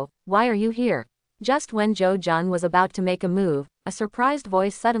Zhou, why are you here? Just when Zhou Jun was about to make a move, a surprised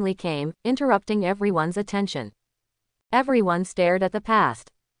voice suddenly came, interrupting everyone's attention. Everyone stared at the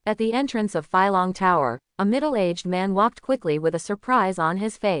past. At the entrance of Phylong Tower, a middle-aged man walked quickly with a surprise on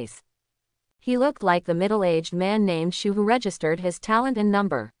his face. He looked like the middle-aged man named Shu who registered his talent in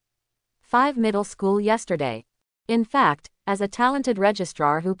number 5 middle school yesterday. In fact, as a talented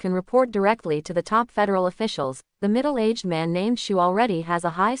registrar who can report directly to the top federal officials, the middle-aged man named Shu already has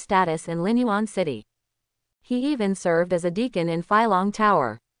a high status in Linyuan City. He even served as a deacon in Phylong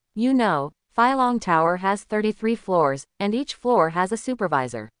Tower. You know, Phylong Tower has 33 floors, and each floor has a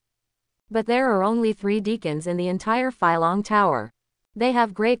supervisor. But there are only 3 deacons in the entire Phylong Tower. They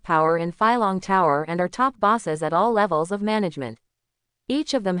have great power in Phylong Tower and are top bosses at all levels of management.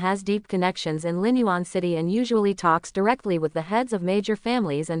 Each of them has deep connections in Linyuan City and usually talks directly with the heads of major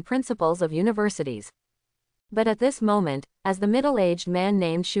families and principals of universities. But at this moment, as the middle-aged man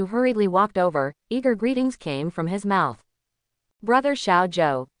named Shu hurriedly walked over, eager greetings came from his mouth. Brother Xiao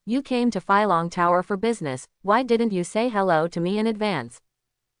Zhou, you came to Phylong Tower for business, why didn't you say hello to me in advance?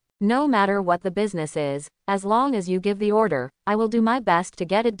 No matter what the business is, as long as you give the order, I will do my best to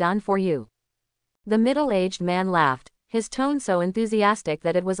get it done for you. The middle-aged man laughed, his tone so enthusiastic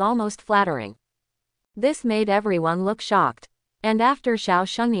that it was almost flattering. This made everyone look shocked. And after Xiao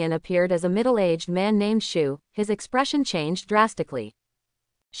Shengnian appeared as a middle-aged man named Shu, his expression changed drastically.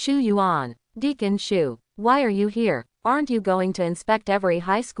 Shu Yuan, Deacon Shu, why are you here? Aren't you going to inspect every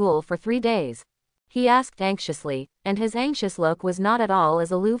high school for 3 days? He asked anxiously, and his anxious look was not at all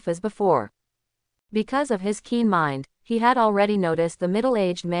as aloof as before. Because of his keen mind, he had already noticed the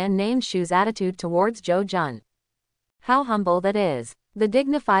middle-aged man named Shu's attitude towards Zhou Jun. How humble that is. The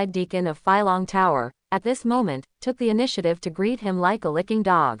dignified deacon of Phylong Tower, at this moment, took the initiative to greet him like a licking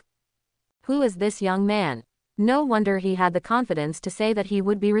dog. Who is this young man? No wonder he had the confidence to say that he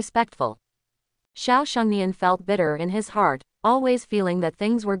would be respectful. Xiao Shengnian felt bitter in his heart, always feeling that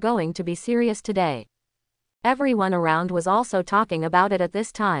things were going to be serious today. Everyone around was also talking about it at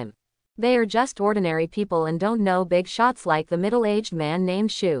this time. They are just ordinary people and don't know big shots like the middle-aged man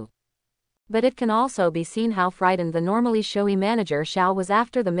named Shu. But it can also be seen how frightened the normally showy manager Xiao was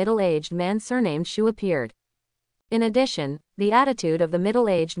after the middle-aged man surnamed Shu appeared. In addition, the attitude of the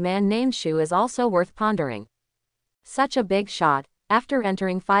middle-aged man named Shu is also worth pondering. Such a big shot, after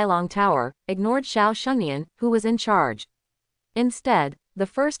entering Phylong Tower, ignored Xiao Shengnian, who was in charge. Instead, the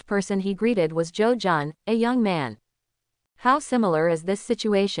first person he greeted was Zhou Jun, a young man. How similar is this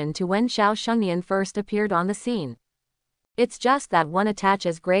situation to when Xiao Shengnian first appeared on the scene? It's just that one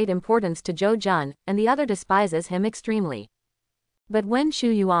attaches great importance to Zhou Jun, and the other despises him extremely. But when Shu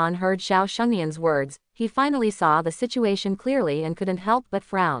Yuan heard Xiao Shengnian's words, he finally saw the situation clearly and couldn't help but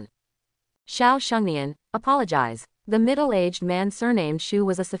frown. Xiao Shengnian, apologize. The middle-aged man surnamed Shu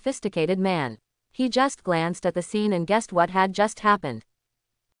was a sophisticated man. He just glanced at the scene and guessed what had just happened.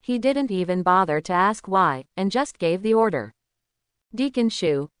 He didn't even bother to ask why, and just gave the order. Deacon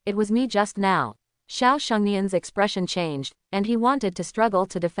Shu, it was me just now. Xiao Shengnian's expression changed, and he wanted to struggle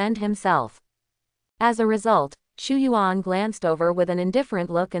to defend himself. As a result, Shu Yuan glanced over with an indifferent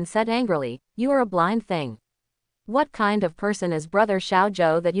look and said angrily, "You are a blind thing. What kind of person is Brother Xiao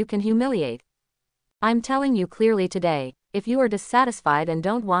Zhou that you can humiliate? I'm telling you clearly today, if you are dissatisfied and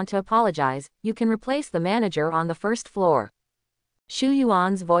don't want to apologize, you can replace the manager on the first floor." Shu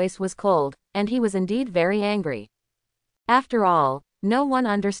Yuan's voice was cold, and he was indeed very angry. After all, no one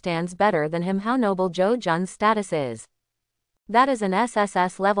understands better than him how noble Zhou Jun's status is. That is an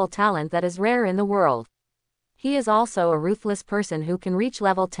SSS-level talent that is rare in the world. He is also a ruthless person who can reach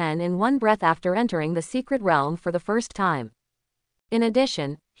level 10 in one breath after entering the secret realm for the first time. In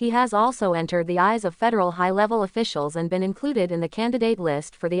addition, he has also entered the eyes of federal high-level officials and been included in the candidate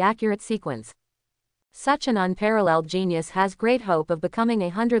list for the accurate sequence. Such an unparalleled genius has great hope of becoming a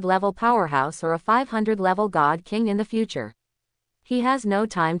 100-level powerhouse or a 500-level god king in the future. He has no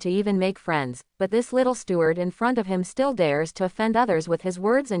time to even make friends, but this little steward in front of him still dares to offend others with his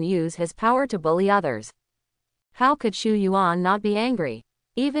words and use his power to bully others. How could Shu Yuan not be angry?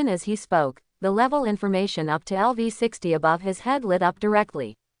 Even as he spoke, the level information up to LV60 above his head lit up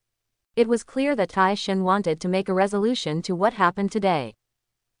directly. It was clear that Tai Shen wanted to make a resolution to what happened today.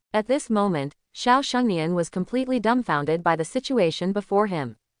 At this moment, Xiao Shengnian was completely dumbfounded by the situation before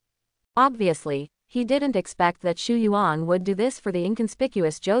him. Obviously, he didn't expect that Shu Yuan would do this for the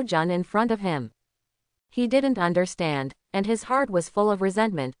inconspicuous Zhou Jun in front of him. He didn't understand, and his heart was full of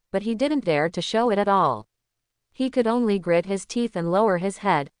resentment, but he didn't dare to show it at all. He could only grit his teeth and lower his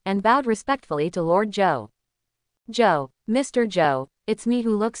head, and bowed respectfully to Lord Joe. Joe, Mr. Joe, it's me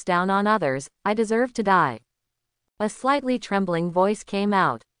who looks down on others, I deserve to die. A slightly trembling voice came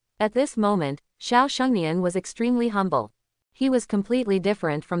out. At this moment, Xiao Shengnian was extremely humble. He was completely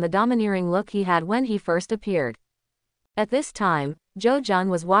different from the domineering look he had when he first appeared. At this time, Zhou Jun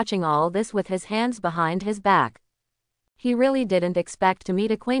was watching all this with his hands behind his back. He really didn't expect to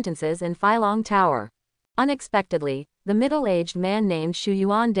meet acquaintances in Feilong Tower. Unexpectedly, the middle-aged man named Xu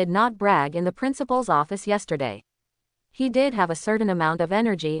Yuan did not brag in the principal's office yesterday. He did have a certain amount of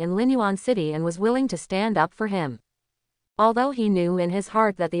energy in Linyuan City and was willing to stand up for him. Although he knew in his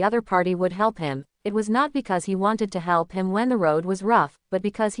heart that the other party would help him, it was not because he wanted to help him when the road was rough, but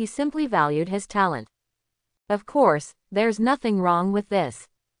because he simply valued his talent. Of course, there's nothing wrong with this.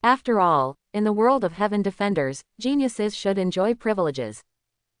 After all, in the world of heaven defenders, geniuses should enjoy privileges.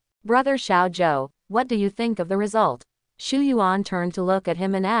 Brother Xiao Zhou, what do you think of the result? Xu Yuan turned to look at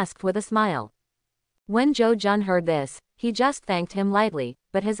him and asked with a smile. When Zhou Jun heard this, he just thanked him lightly,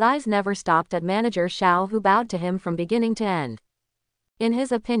 but his eyes never stopped at Manager Xiao, who bowed to him from beginning to end. In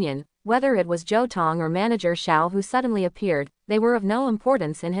his opinion, whether it was Zhou Tong or Manager Xiao who suddenly appeared, they were of no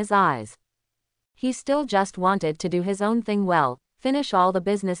importance in his eyes. He still just wanted to do his own thing well, finish all the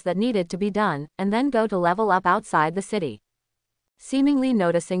business that needed to be done, and then go to level up outside the city. Seemingly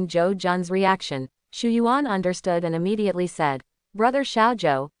noticing Zhou Jun's reaction, Xu Yuan understood and immediately said, Brother Xiao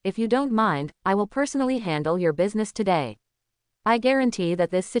Zhou, if you don't mind, I will personally handle your business today. I guarantee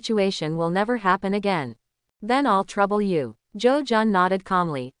that this situation will never happen again. Then I'll trouble you. Zhou Jun nodded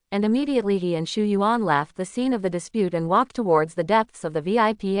calmly, and immediately he and Xu Yuan left the scene of the dispute and walked towards the depths of the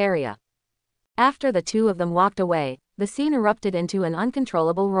VIP area. After the two of them walked away, the scene erupted into an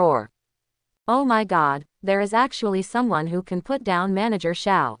uncontrollable roar. Oh my god, there is actually someone who can put down Manager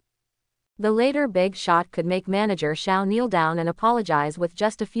Xiao. The later big shot could make Manager Xiao kneel down and apologize with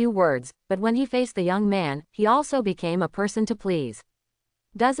just a few words, but when he faced the young man, he also became a person to please.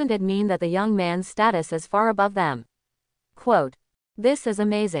 Doesn't it mean that the young man's status is far above them? Quote, this is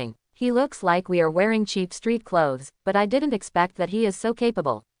amazing. He looks like we are wearing cheap street clothes, but I didn't expect that he is so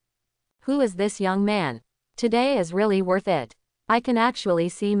capable. Who is this young man? Today is really worth it. I can actually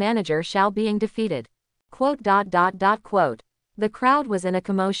see Manager Xiao being defeated. Quote. The crowd was in a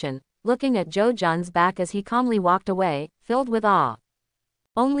commotion, looking at Zhou Jun's back as he calmly walked away, filled with awe.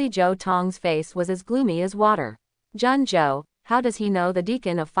 Only Zhou Tong's face was as gloomy as water. Jun Zhou, how does he know the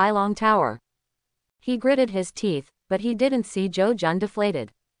deacon of Feilong Tower? He gritted his teeth, but he didn't see Zhou Jun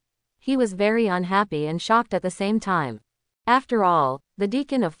deflated. He was very unhappy and shocked at the same time. After all, the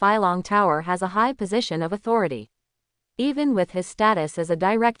deacon of Feilong Tower has a high position of authority. Even with his status as a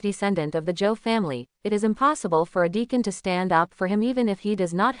direct descendant of the Zhou family, it is impossible for a deacon to stand up for him even if he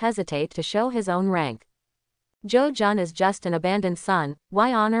does not hesitate to show his own rank. Zhou Jun is just an abandoned son,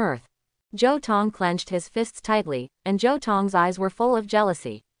 why on earth? Zhou Tong clenched his fists tightly, and Zhou Tong's eyes were full of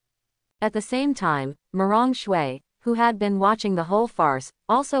jealousy. At the same time, Mirong Shui, who had been watching the whole farce,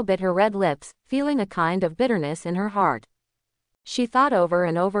 also bit her red lips, feeling a kind of bitterness in her heart. She thought over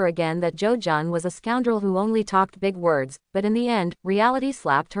and over again that Zhou Jun was a scoundrel who only talked big words, but in the end, reality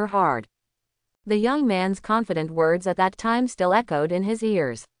slapped her hard. The young man's confident words at that time still echoed in his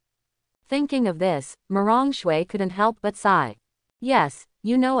ears. Thinking of this, Mirong Shui couldn't help but sigh. Yes,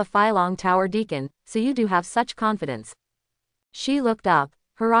 you know a Feilong Tower deacon, so you do have such confidence. She looked up,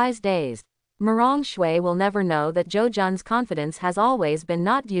 her eyes dazed. Mirong Shui will never know that Zhou Jun's confidence has always been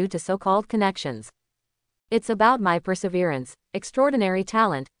not due to so-called connections. It's about my perseverance, extraordinary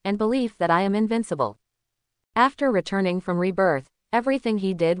talent, and belief that I am invincible. After returning from rebirth, everything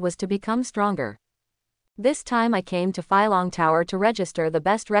he did was to become stronger. This time I came to Feilong Tower to register the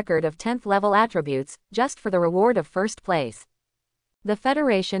best record of 10th level attributes, just for the reward of first place. The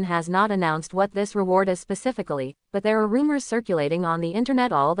Federation has not announced what this reward is specifically, but there are rumors circulating on the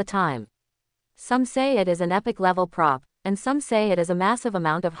internet all the time. Some say it is an epic level prop, and some say it is a massive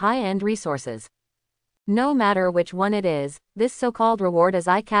amount of high-end resources. No matter which one it is, this so-called reward is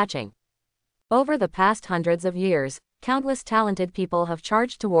eye-catching. Over the past hundreds of years, countless talented people have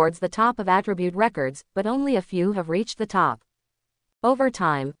charged towards the top of attribute records, but only a few have reached the top. Over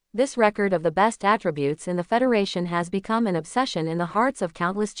time, this record of the best attributes in the Federation has become an obsession in the hearts of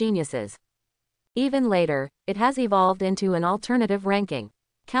countless geniuses. Even later, it has evolved into an alternative ranking.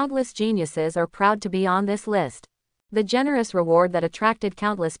 Countless geniuses are proud to be on this list. The generous reward that attracted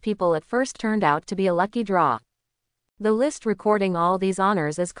countless people at first turned out to be a lucky draw. The list recording all these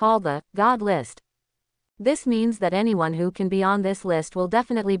honors is called the God List. This means that anyone who can be on this list will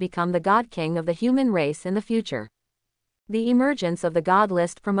definitely become the God King of the human race in the future. The emergence of the God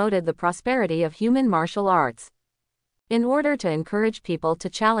list promoted the prosperity of human martial arts. In order to encourage people to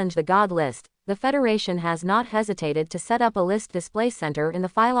challenge the God list, the Federation has not hesitated to set up a list display center in the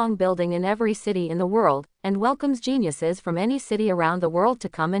Phylong building in every city in the world, and welcomes geniuses from any city around the world to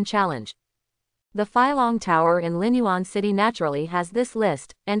come and challenge. The Phylong Tower in Linyuan City naturally has this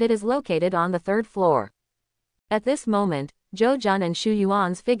list, and it is located on the 3rd floor. At this moment, Zhou Jun and Xu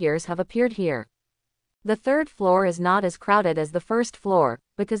Yuan's figures have appeared here. The 3rd floor is not as crowded as the 1st floor,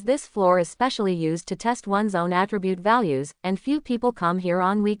 because this floor is specially used to test one's own attribute values, and few people come here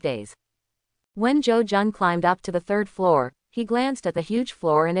on weekdays. When Zhou Jun climbed up to the 3rd floor, he glanced at the huge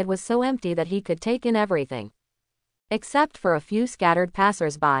floor and it was so empty that he could take in everything. Except for a few scattered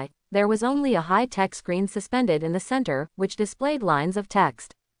passers-by, there was only a high-tech screen suspended in the center, which displayed lines of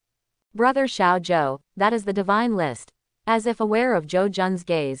text. Brother Xiao Zhou, that is the divine list. As if aware of Zhou Jun's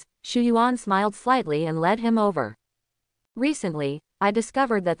gaze, Xu Yuan smiled slightly and led him over. Recently, I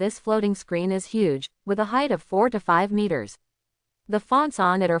discovered that this floating screen is huge, with a height of 4 to 5 meters. The fonts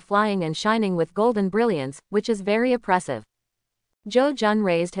on it are flying and shining with golden brilliance, which is very oppressive. Zhou Jun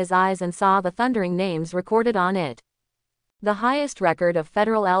raised his eyes and saw the thundering names recorded on it. The highest record of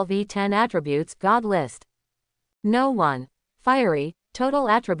Federal LV10 attributes, God list. No 1. Fiery, total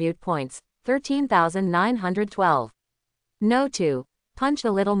attribute points, 13,912. No 2. Punch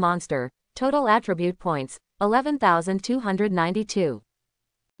the Little Monster, total attribute points, 11,292.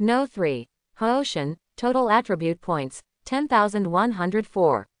 No 3. Haoshan, total attribute points,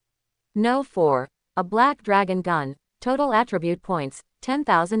 10,104. No 4. A Black Dragon Gun, total attribute points,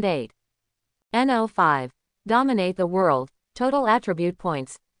 10,008. No 5. Dominate the World, total attribute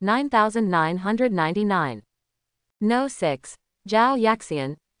points, 9,999. No 6. Zhao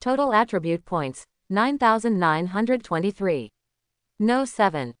Yaxian, total attribute points, 9,923. No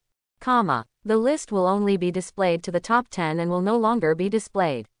 7. The list will only be displayed to the top 10 and will no longer be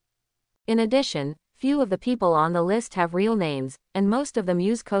displayed. In addition, few of the people on the list have real names, and most of them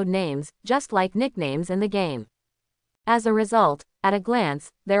use code names, just like nicknames in the game. As a result, at a glance,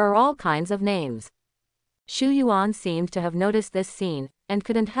 there are all kinds of names. Xu Yuan seemed to have noticed this scene, and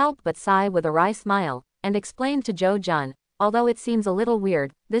couldn't help but sigh with a wry smile, and explained to Zhou Jun, although it seems a little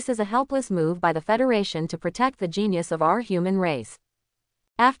weird, this is a helpless move by the Federation to protect the genius of our human race.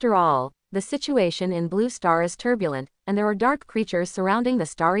 After all, the situation in Blue Star is turbulent, and there are dark creatures surrounding the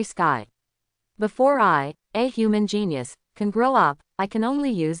starry sky. Before I, a human genius, can grow up, I can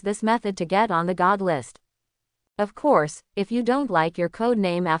only use this method to get on the God list. Of course, if you don't like your code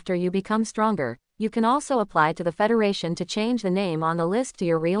name after you become stronger, you can also apply to the Federation to change the name on the list to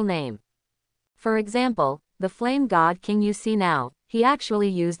your real name. For example, the Flame God King you see now, he actually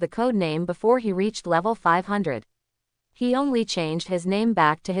used the code name before he reached level 500. He only changed his name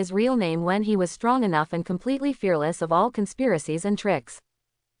back to his real name when he was strong enough and completely fearless of all conspiracies and tricks.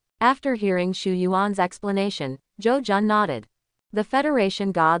 After hearing Xu Yuan's explanation, Zhou Jun nodded. The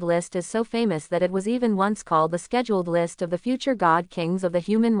Federation God list is so famous that it was even once called the scheduled list of the future God Kings of the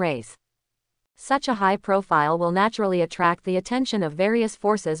human race. Such a high profile will naturally attract the attention of various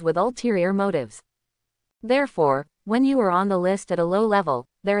forces with ulterior motives. Therefore, when you are on the list at a low level,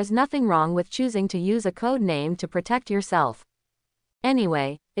 there is nothing wrong with choosing to use a code name to protect yourself.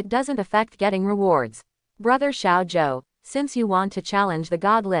 Anyway, it doesn't affect getting rewards. Brother Xiao Zhou, since you want to challenge the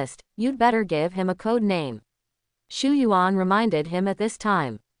God list, you'd better give him a code name. Xu Yuan reminded him at this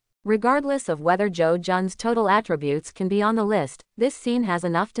time. Regardless of whether Zhou Jun's total attributes can be on the list, this scene has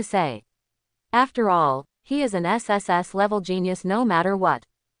enough to say. After all, he is an SSS level genius no matter what.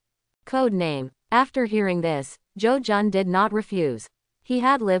 Code name. After hearing this, Zhou Jun did not refuse. He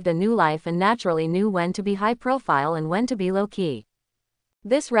had lived a new life and naturally knew when to be high profile and when to be low key.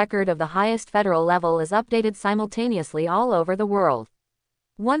 This record of the highest federal level is updated simultaneously all over the world.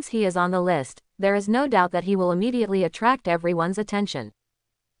 Once he is on the list, there is no doubt that he will immediately attract everyone's attention.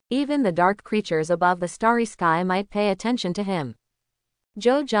 Even the dark creatures above the starry sky might pay attention to him.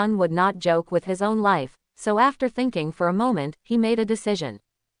 Zhou Jun would not joke with his own life, so after thinking for a moment, he made a decision.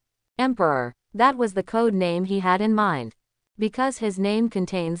 Emperor. That was the code name he had in mind. Because his name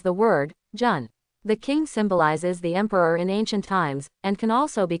contains the word, Jun. The king symbolizes the emperor in ancient times, and can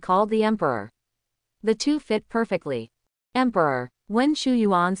also be called the emperor. The two fit perfectly. Emperor. When Xu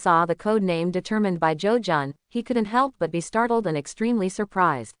Yuan saw the code name determined by Zhou Jun, he couldn't help but be startled and extremely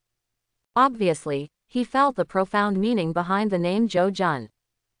surprised. Obviously, he felt the profound meaning behind the name Zhou Jun.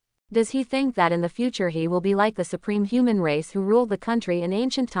 Does he think that in the future he will be like the supreme human race who ruled the country in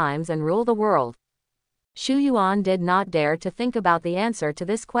ancient times and rule the world? Xu Yuan did not dare to think about the answer to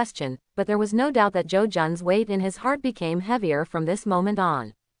this question, but there was no doubt that Zhou Jun's weight in his heart became heavier from this moment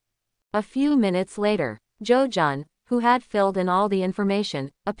on. A few minutes later, Zhou Jun, who had filled in all the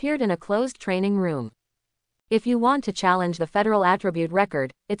information, appeared in a closed training room. If you want to challenge the federal attribute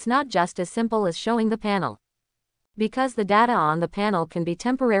record, it's not just as simple as showing the panel. Because the data on the panel can be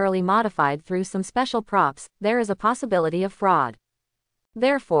temporarily modified through some special props, there is a possibility of fraud.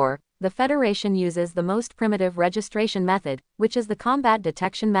 Therefore, the Federation uses the most primitive registration method, which is the combat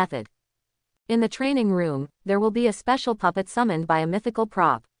detection method. In the training room, there will be a special puppet summoned by a mythical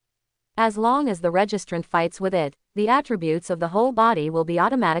prop. As long as the registrant fights with it, the attributes of the whole body will be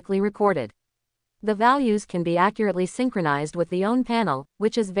automatically recorded. The values can be accurately synchronized with the own panel,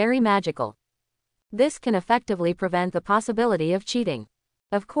 which is very magical. This can effectively prevent the possibility of cheating.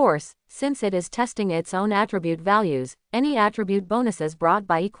 Of course, since it is testing its own attribute values, any attribute bonuses brought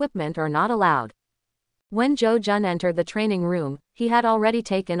by equipment are not allowed. When Zhou Jun entered the training room, he had already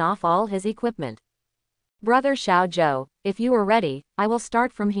taken off all his equipment. "Brother Xiao Zhou, if you are ready, I will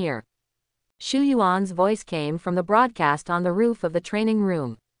start from here." Xu Yuan's voice came from the broadcast on the roof of the training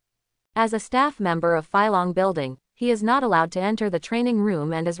room. As a staff member of Filong Building, he is not allowed to enter the training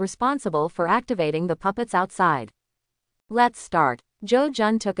room and is responsible for activating the puppets outside. "Let's start." Zhou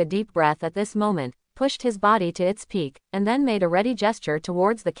Jun took a deep breath at this moment, pushed his body to its peak, and then made a ready gesture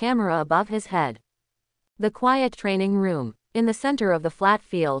towards the camera above his head. The quiet training room. In the center of the flat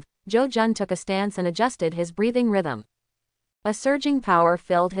field, Zhou Jun took a stance and adjusted his breathing rhythm. A surging power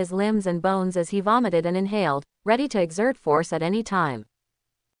filled his limbs and bones as he vomited and inhaled, ready to exert force at any time.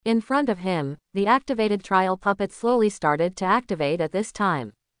 In front of him, the activated trial puppet slowly started to activate at this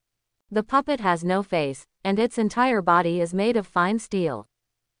time. The puppet has no face, and its entire body is made of fine steel.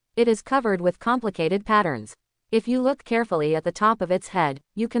 It is covered with complicated patterns. If you look carefully at the top of its head,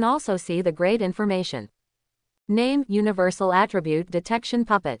 you can also see the grade information. Name: Universal Attribute Detection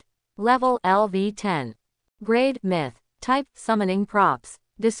Puppet. Level: LV10. Grade: Myth. Type: Summoning Props.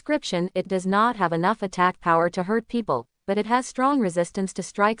 Description: It does not have enough attack power to hurt people, but it has strong resistance to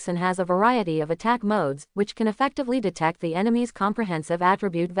strikes and has a variety of attack modes, which can effectively detect the enemy's comprehensive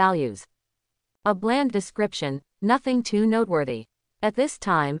attribute values. A bland description, nothing too noteworthy. At this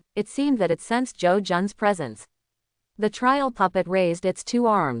time, it seemed that it sensed Zhou Jun's presence. The trial puppet raised its two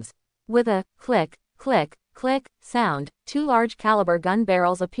arms. With a click, click, click sound, two large caliber gun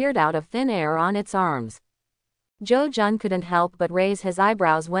barrels appeared out of thin air on its arms. Zhou Jun couldn't help but raise his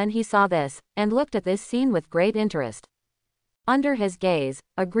eyebrows when he saw this, and looked at this scene with great interest. Under his gaze,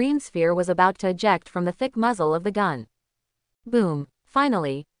 a green sphere was about to eject from the thick muzzle of the gun. Boom!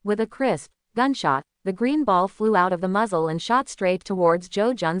 Finally, with a crisp gunshot, the green ball flew out of the muzzle and shot straight towards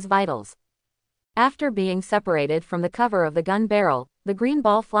Zhou Jun's vitals. After being separated from the cover of the gun barrel, the green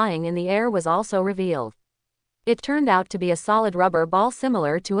ball flying in the air was also revealed. It turned out to be a solid rubber ball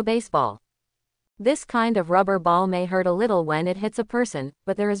similar to a baseball. This kind of rubber ball may hurt a little when it hits a person,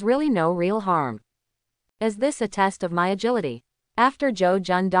 but there is really no real harm. Is this a test of my agility? After Zhou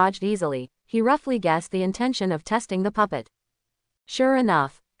Jun dodged easily, he roughly guessed the intention of testing the puppet. Sure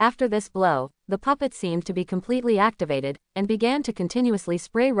enough, after this blow, the puppet seemed to be completely activated, and began to continuously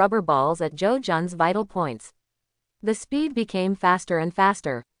spray rubber balls at Zhou Jun's vital points. The speed became faster and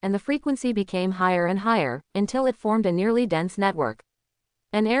faster, and the frequency became higher and higher, until it formed a nearly dense network.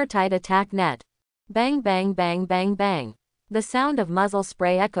 An airtight attack net. Bang bang bang bang bang. The sound of muzzle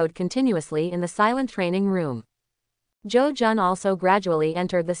spray echoed continuously in the silent training room. Zhou Jun also gradually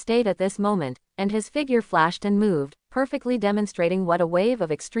entered the state at this moment, and his figure flashed and moved, perfectly demonstrating what a wave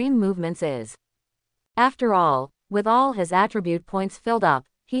of extreme movements is. After all, with all his attribute points filled up,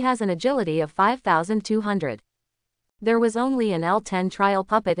 he has an agility of 5,200. There was only an L10 trial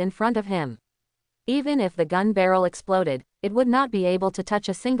puppet in front of him. Even if the gun barrel exploded, it would not be able to touch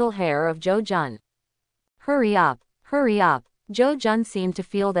a single hair of Zhou Jun. Hurry up! Hurry up! Zhou Jun seemed to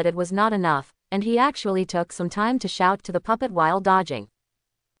feel that it was not enough, and he actually took some time to shout to the puppet while dodging.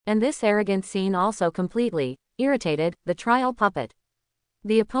 And this arrogant scene also completely irritated the trial puppet.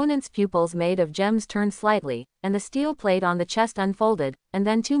 The opponent's pupils made of gems turned slightly, and the steel plate on the chest unfolded, and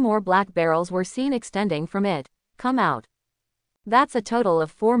then two more black barrels were seen extending from it. Come out. That's a total of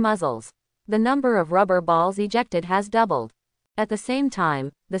 4 muzzles. The number of rubber balls ejected has doubled. At the same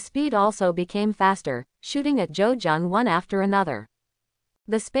time, the speed also became faster, shooting at Zhou Jun one after another.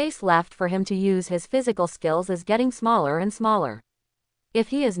 The space left for him to use his physical skills is getting smaller and smaller. If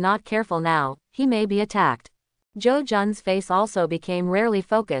he is not careful now, he may be attacked. Zhou Jun's face also became rarely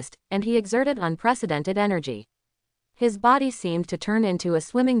focused, and he exerted unprecedented energy. His body seemed to turn into a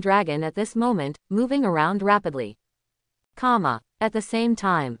swimming dragon at this moment, moving around rapidly. At the same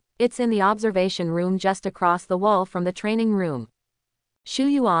time, It's in the observation room just across the wall from the training room.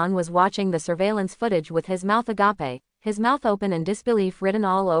 Xu Yuan was watching the surveillance footage with his mouth agape, his mouth open and disbelief written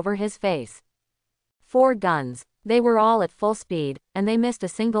all over his face. 4 guns. They were all at full speed, and they missed a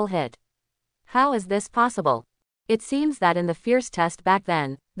single hit. How is this possible? It seems that in the fierce test back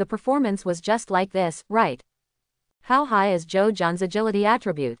then, the performance was just like this, right? How high is Zhou Jun's agility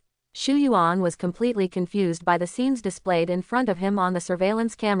attribute? Xu Yuan was completely confused by the scenes displayed in front of him on the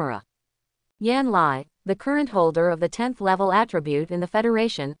surveillance camera. Yan Lai, the current holder of the 10th level attribute in the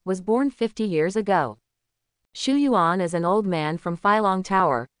Federation, was born 50 years ago. Xu Yuan is an old man from Filong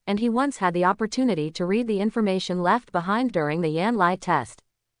Tower, and he once had the opportunity to read the information left behind during the Yan Lai test.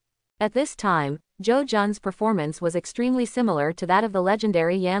 At this time, Zhou Jun's performance was extremely similar to that of the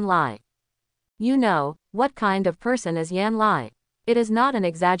legendary Yan Lai. You know, what kind of person is Yan Lai? It is not an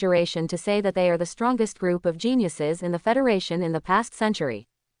exaggeration to say that they are the strongest group of geniuses in the Federation in the past century.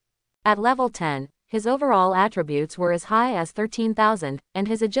 At level 10, his overall attributes were as high as 13,000, and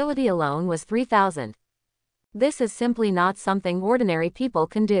his agility alone was 3,000. This is simply not something ordinary people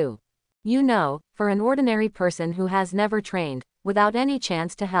can do. You know, for an ordinary person who has never trained, without any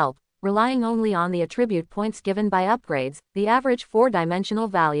chance to help, relying only on the attribute points given by upgrades, the average 4-dimensional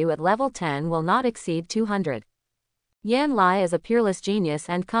value at level 10 will not exceed 200. Yan Lai is a peerless genius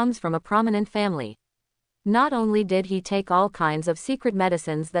and comes from a prominent family. Not only did he take all kinds of secret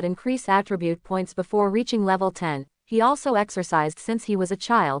medicines that increase attribute points before reaching level 10, he also exercised since he was a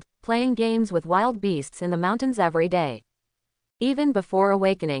child, playing games with wild beasts in the mountains every day. Even before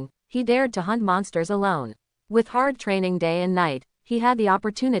awakening, he dared to hunt monsters alone. With hard training day and night, he had the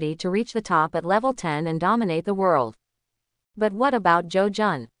opportunity to reach the top at level 10 and dominate the world. But what about Zhou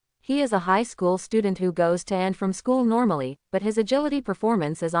Jun? He is a high school student who goes to and from school normally, but his agility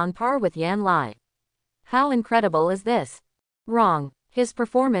performance is on par with Yan Lai. How incredible is this? Wrong. His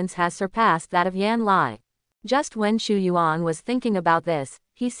performance has surpassed that of Yan Lai. Just when Xu Yuan was thinking about this,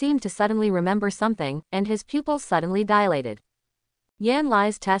 he seemed to suddenly remember something, and his pupils suddenly dilated. Yan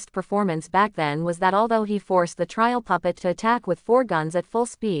Lai's test performance back then was that although he forced the trial puppet to attack with 4 guns at full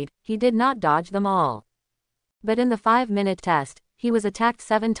speed, he did not dodge them all. But in the 5-minute test, he was attacked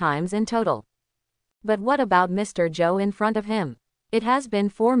 7 times in total. But what about Mr. Zhou in front of him? It has been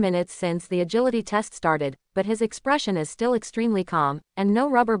 4 minutes since the agility test started, but his expression is still extremely calm, and no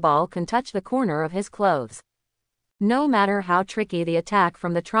rubber ball can touch the corner of his clothes. No matter how tricky the attack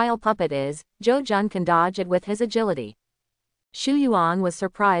from the trial puppet is, Zhou Jun can dodge it with his agility. Xu Yuan was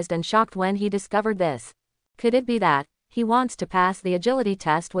surprised and shocked when he discovered this. Could it be that he wants to pass the agility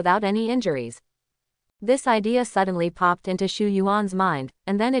test without any injuries? This idea suddenly popped into Xu Yuan's mind,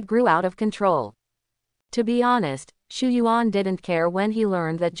 and then it grew out of control. To be honest, Xu Yuan didn't care when he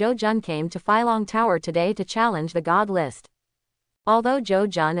learned that Zhou Jun came to Filong Tower today to challenge the God list. Although Zhou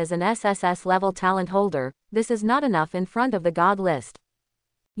Jun is an SSS level talent holder, this is not enough in front of the God list.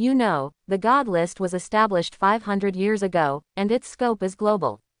 You know, the God list was established 500 years ago, and its scope is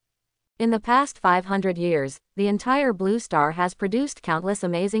global. In the past 500 years, the entire Blue Star has produced countless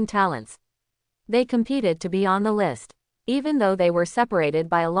amazing talents. They competed to be on the list. Even though they were separated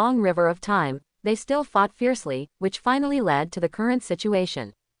by a long river of time, they still fought fiercely, which finally led to the current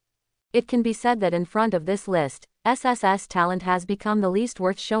situation. It can be said that in front of this list, SSS talent has become the least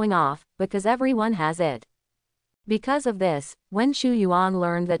worth showing off, because everyone has it. Because of this, when Xu Yuan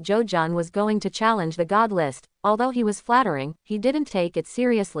learned that Zhou Jun was going to challenge the God list, although he was flattering, he didn't take it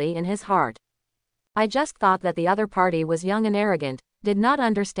seriously in his heart. I just thought that the other party was young and arrogant, did not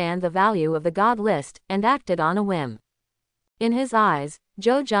understand the value of the God list, and acted on a whim. In his eyes,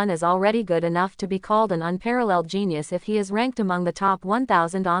 Zhou Jun is already good enough to be called an unparalleled genius if he is ranked among the top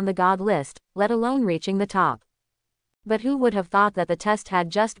 1,000 on the God list, let alone reaching the top. But who would have thought that the test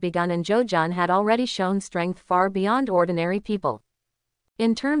had just begun and Zhou Jun had already shown strength far beyond ordinary people?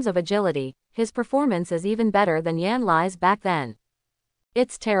 In terms of agility, his performance is even better than Yan Lai's back then.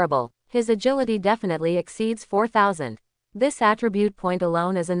 It's terrible. His agility definitely exceeds 4,000. This attribute point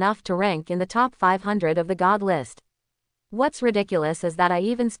alone is enough to rank in the top 500 of the God list. What's ridiculous is that I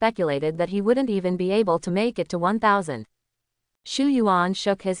even speculated that he wouldn't even be able to make it to 1,000. Xu Yuan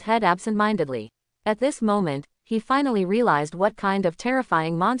shook his head absent-mindedly. At this moment, he finally realized what kind of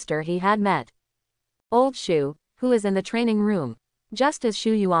terrifying monster he had met. Old Xu, who is in the training room. Just as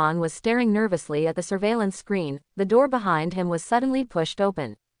Xu Yuan was staring nervously at the surveillance screen, the door behind him was suddenly pushed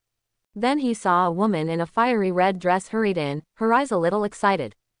open. Then he saw a woman in a fiery red dress hurried in, her eyes a little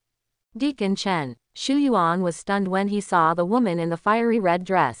excited. Deacon Chen. Xu Yuan was stunned when he saw the woman in the fiery red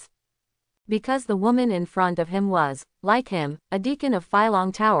dress. Because the woman in front of him was, like him, a deacon of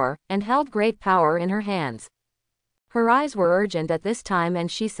Filong Tower, and held great power in her hands. Her eyes were urgent at this time and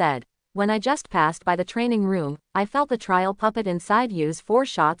she said, "When I just passed by the training room, I felt the trial puppet inside use 4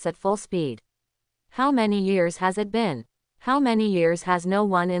 shots at full speed. How many years has it been? How many years has no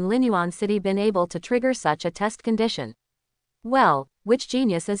one in Linyuan City been able to trigger such a test condition? Well, which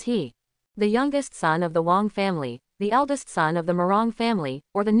genius is he? The youngest son of the Wang family, the eldest son of the Morong family,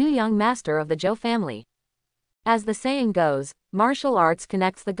 or the new young master of the Zhou family?" As the saying goes, martial arts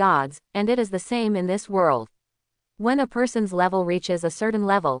connects the gods, and it is the same in this world. When a person's level reaches a certain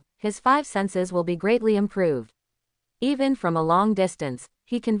level, his 5 senses will be greatly improved. Even from a long distance,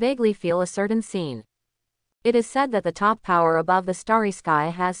 he can vaguely feel a certain scene. It is said that the top power above the starry sky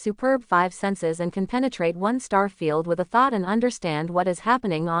has superb 5 senses and can penetrate one star field with a thought and understand what is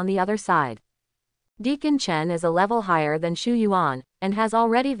happening on the other side. Deacon Chen is a level higher than Xu Yuan, and has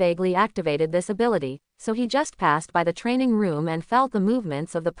already vaguely activated this ability, so he just passed by the training room and felt the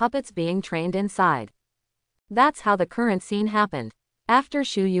movements of the puppets being trained inside. That's how the current scene happened. After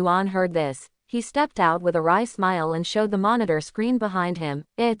Xu Yuan heard this, he stepped out with a wry smile and showed the monitor screen behind him.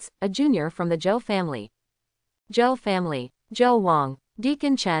 "It's a junior from the Zhou family." Zhou family. Zhou Wang.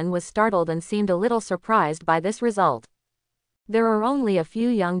 Deacon Chen was startled and seemed a little surprised by this result. There are only a few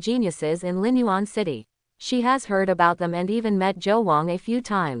young geniuses in Linyuan City. She has heard about them and even met Zhou Wang a few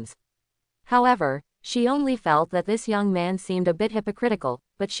times. However, she only felt that this young man seemed a bit hypocritical,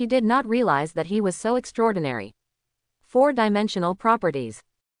 but she did not realize that he was so extraordinary. 4-dimensional properties.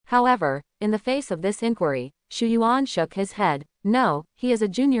 However, in the face of this inquiry, Xu Yuan shook his head. "No, he is a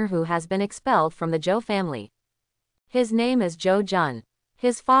junior who has been expelled from the Zhou family. His name is Zhou Jun.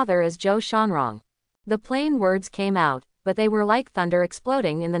 His father is Zhou Shanrong." The plain words came out, but they were like thunder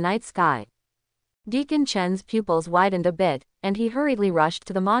exploding in the night sky. Deacon Chen's pupils widened a bit, and he hurriedly rushed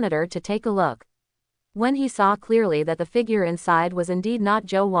to the monitor to take a look. When he saw clearly that the figure inside was indeed not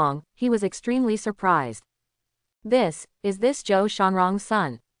Zhou Wang, he was extremely surprised. Is this Zhou Shanrong's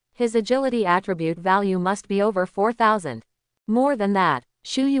son? His agility attribute value must be over 4,000. More than that,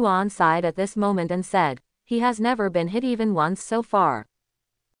 Xu Yuan sighed at this moment and said, "He has never been hit even once so far.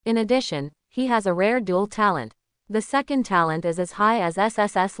 In addition, he has a rare dual talent. The second talent is as high as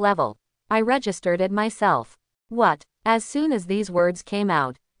SSS level. I registered it myself." What? As soon as these words came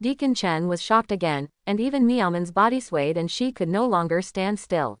out, Deacon Chen was shocked again, and even Miaomin's body swayed and she could no longer stand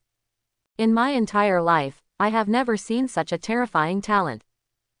still. "In my entire life, I have never seen such a terrifying talent.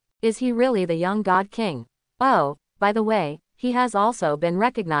 Is he really the young God King? Oh, by the way, he has also been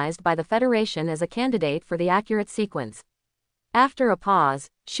recognized by the Federation as a candidate for the accurate sequence." After a pause,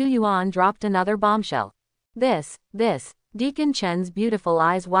 Xu Yuan dropped another bombshell. This. Deacon Chen's beautiful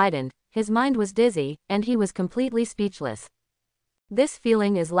eyes widened, his mind was dizzy, and he was completely speechless. This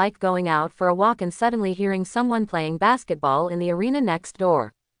feeling is like going out for a walk and suddenly hearing someone playing basketball in the arena next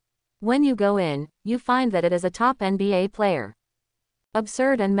door. When you go in, you find that it is a top NBA player.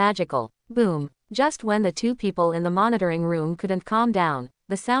 Absurd and magical. Boom. Just when the 2 people in the monitoring room couldn't calm down,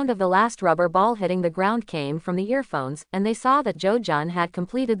 the sound of the last rubber ball hitting the ground came from the earphones, and they saw that Zhou Jun had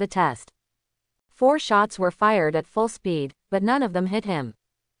completed the test. 4 shots were fired at full speed, but none of them hit him.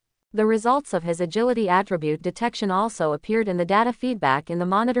 The results of his agility attribute detection also appeared in the data feedback in the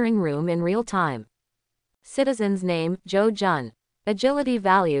monitoring room in real time. Citizen's name, Zhou Jun. Agility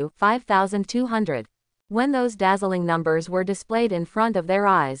value, 5,200. When those dazzling numbers were displayed in front of their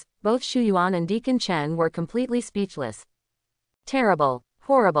eyes, both Xu Yuan and Deacon Chen were completely speechless. Terrible.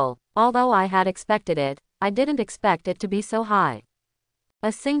 Horrible. Although I had expected it, I didn't expect it to be so high.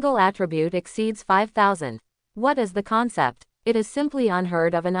 A single attribute exceeds 5,000. What is the concept? It is simply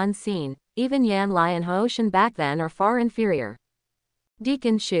unheard of and unseen. Even Yan Lai and Hooshan back then are far inferior.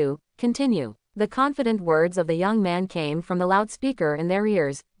 Deacon Xu, continue. The confident words of the young man came from the loudspeaker in their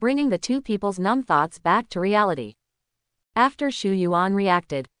ears, bringing the 2 people's numb thoughts back to reality. After Xu Yuan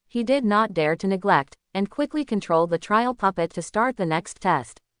reacted, he did not dare to neglect, and quickly controlled the trial puppet to start the next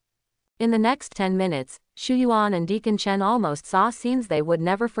test. In the next 10 minutes, Xu Yuan and Deacon Chen almost saw scenes they would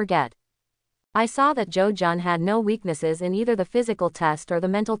never forget. I saw that Zhou Jun had no weaknesses in either the physical test or the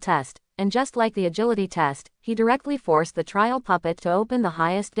mental test, and just like the agility test, he directly forced the trial puppet to open the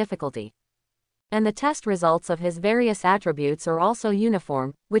highest difficulty. And the test results of his various attributes are also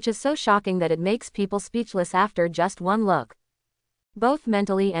uniform, which is so shocking that it makes people speechless after just one look. Both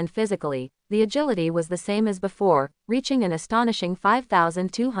mentally and physically, the agility was the same as before, reaching an astonishing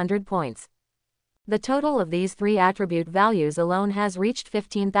 5,200 points. The total of these 3 attribute values alone has reached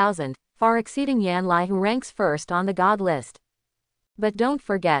 15,000, far exceeding Yan Lai, who ranks first on the god list. But don't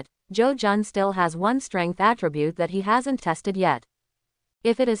forget, Zhou Jun still has one strength attribute that he hasn't tested yet.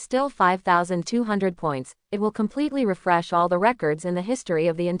 If it is still 5,200 points, it will completely refresh all the records in the history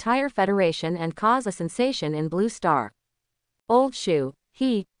of the entire Federation and cause a sensation in Blue Star. Old Shu,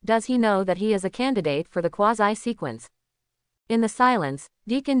 does he know that he is a candidate for the quasi-sequence? In the silence,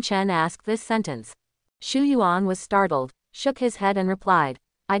 Deacon Chen asked this sentence. Shu Yuan was startled, shook his head and replied,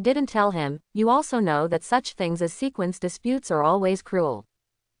 I didn't tell him. You also know that such things as sequence disputes are always cruel.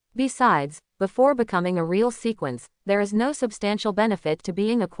 Besides, before becoming a real sequence, there is no substantial benefit to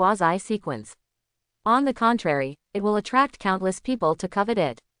being a quasi-sequence. On the contrary, it will attract countless people to covet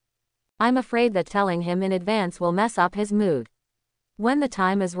it. I'm afraid that telling him in advance will mess up his mood. When the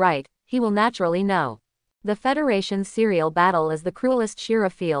time is right, he will naturally know. The Federation's serial battle is the cruelest Shira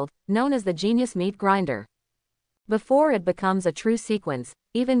field, known as the genius meat grinder. Before it becomes a true sequence,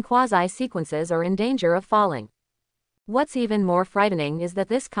 even quasi-sequences are in danger of falling. What's even more frightening is that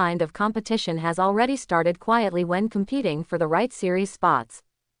this kind of competition has already started quietly when competing for the right series spots.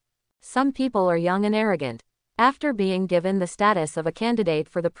 Some people are young and arrogant. After being given the status of a candidate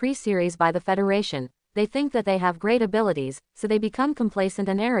for the pre-series by the Federation, they think that they have great abilities, so they become complacent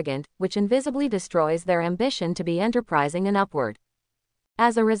and arrogant, which invisibly destroys their ambition to be enterprising and upward.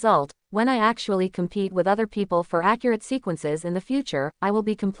 As a result, when I actually compete with other people for accurate sequences in the future, I will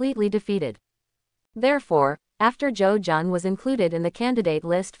be completely defeated. Therefore, after Zhou Jun was included in the candidate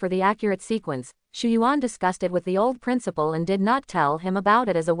list for the accurate sequence, Shu Yuan discussed it with the old principal and did not tell him about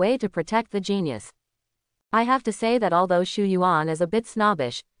it as a way to protect the genius. I have to say that although Shu Yuan is a bit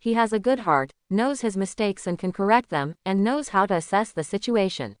snobbish, he has a good heart, knows his mistakes and can correct them, and knows how to assess the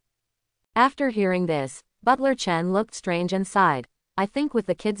situation. After hearing this, Butler Chen looked strange and sighed. I think with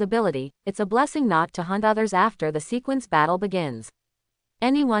the kid's ability, it's a blessing not to hunt others after the sequence battle begins.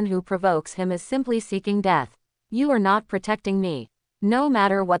 Anyone who provokes him is simply seeking death. You are not protecting me. No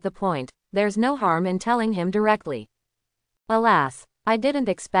matter what the point, there's no harm in telling him directly. Alas, I didn't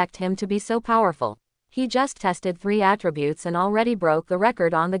expect him to be so powerful. He just tested 3 attributes and already broke the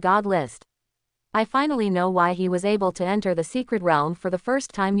record on the God list. I finally know why he was able to enter the secret realm for the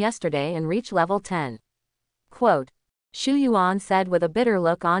first time yesterday and reach level 10. Quote, Shu Yuan said with a bitter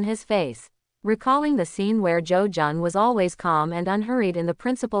look on his face. Recalling the scene where Zhou Jun was always calm and unhurried in the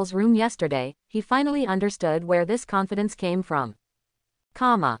principal's room yesterday, he finally understood where this confidence came from.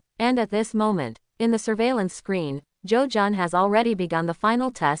 And at this moment, in the surveillance screen, Zhou Jun has already begun the final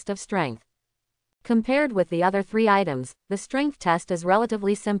test of strength. Compared with the other 3 items, the strength test is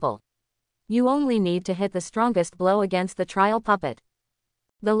relatively simple. You only need to hit the strongest blow against the trial puppet.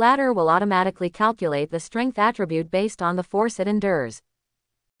 The latter will automatically calculate the strength attribute based on the force it endures.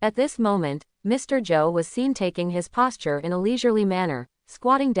 At this moment, Mr. Zhou was seen taking his posture in a leisurely manner,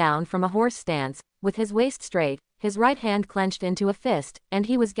 squatting down from a horse stance, with his waist straight, his right hand clenched into a fist, and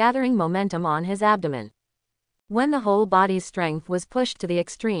he was gathering momentum on his abdomen. When the whole body's strength was pushed to the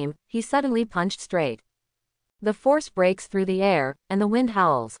extreme, he suddenly punched straight. The force breaks through the air, and the wind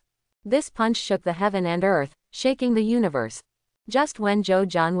howls. This punch shook the heaven and earth, shaking the universe. Just when Zhou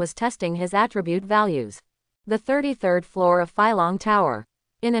Jun was testing his attribute values. The 33rd floor of Filong Tower.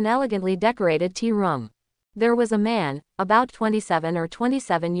 In an elegantly decorated tea room. There was a man, about 27 or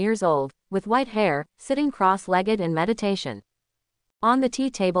 27 years old, with white hair, sitting cross-legged in meditation. On the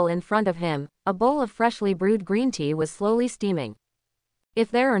tea table in front of him, a bowl of freshly brewed green tea was slowly steaming. If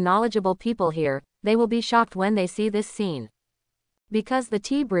there are knowledgeable people here, they will be shocked when they see this scene. Because the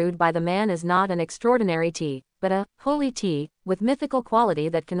tea brewed by the man is not an extraordinary tea, but a holy tea, with mythical quality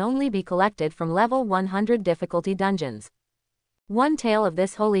that can only be collected from level 100 difficulty dungeons. One tael of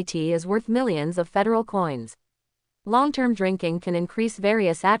this holy tea is worth millions of federal coins. Long-term drinking can increase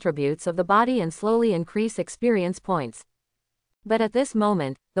various attributes of the body and slowly increase experience points. But at this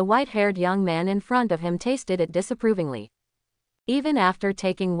moment, the white-haired young man in front of him tasted it disapprovingly. Even after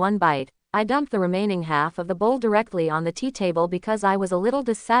taking one bite, I dumped the remaining half of the bowl directly on the tea table because I was a little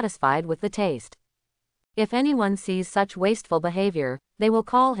dissatisfied with the taste. If anyone sees such wasteful behavior, they will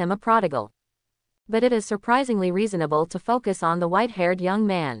call him a prodigal. But it is surprisingly reasonable to focus on the white-haired young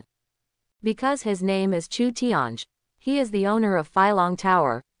man. Because his name is Chu Tianj. He is the owner of Filong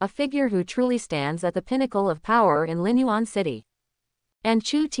Tower, a figure who truly stands at the pinnacle of power in Linyuan City. And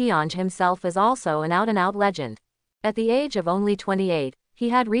Chu Tianj himself is also an out-and-out legend. At the age of only 28, he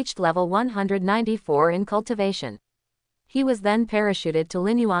had reached level 194 in cultivation. He was then parachuted to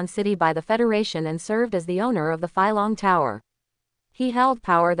Linyuan City by the Federation and served as the owner of the Filong Tower. He held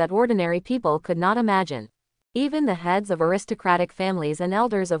power that ordinary people could not imagine. Even the heads of aristocratic families and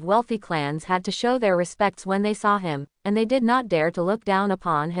elders of wealthy clans had to show their respects when they saw him, and they did not dare to look down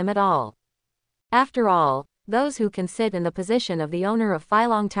upon him at all. After all, those who can sit in the position of the owner of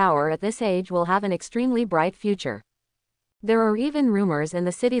Filong Tower at this age will have an extremely bright future. There are even rumors in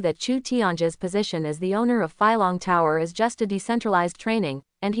the city that Chu Tianj's position as the owner of Phylong Tower is just a decentralized training,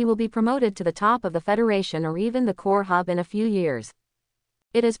 and he will be promoted to the top of the Federation or even the core hub in a few years.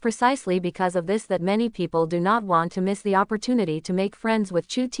 It is precisely because of this that many people do not want to miss the opportunity to make friends with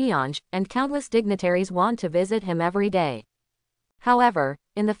Chu Tianj, and countless dignitaries want to visit him every day. However,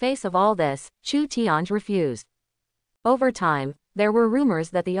 in the face of all this, Chu Tianj refused. Over time, there were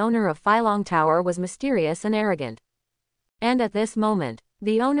rumors that the owner of Phylong Tower was mysterious and arrogant. And at this moment,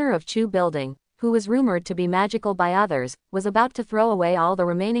 the owner of Chu Building, who was rumored to be magical by others, was about to throw away all the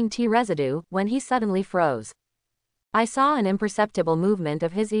remaining tea residue when he suddenly froze. I saw an imperceptible movement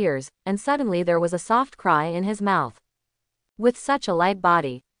of his ears, and suddenly there was a soft cry in his mouth. With such a light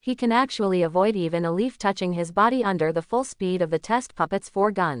body, he can actually avoid even a leaf touching his body under the full speed of the test puppet's 4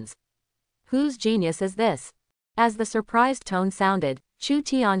 guns. Whose genius is this? As the surprised tone sounded, Chu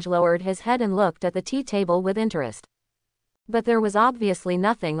Tianj lowered his head and looked at the tea table with interest. But there was obviously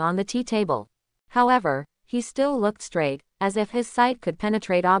nothing on the tea table. However, he still looked straight, as if his sight could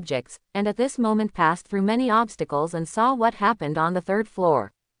penetrate objects, and at this moment passed through many obstacles and saw what happened on the 3rd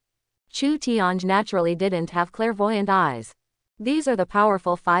floor. Chu Tianj naturally didn't have clairvoyant eyes. These are the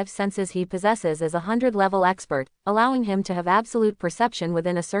powerful 5 senses he possesses as a 100-level expert, allowing him to have absolute perception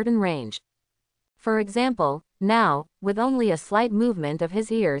within a certain range. For example, now, with only a slight movement of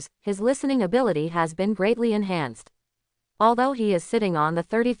his ears, his listening ability has been greatly enhanced. Although he is sitting on the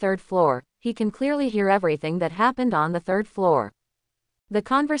 33rd floor, he can clearly hear everything that happened on the 3rd floor. The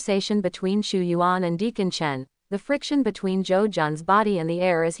conversation between Xu Yuan and Deacon Chen, the friction between Zhou Jun's body and the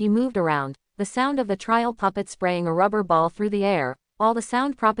air as he moved around, the sound of the trial puppet spraying a rubber ball through the air, all the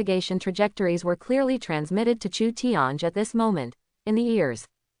sound propagation trajectories were clearly transmitted to Chu Tianj at this moment, in the ears.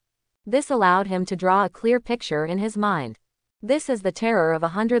 This allowed him to draw a clear picture in his mind. This is the terror of a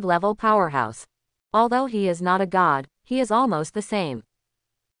 100-level powerhouse. Although he is not a god, he is almost the same.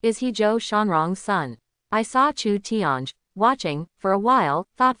 Is he Zhou Shanrong's son? I saw Chu Tianj, watching, for a while,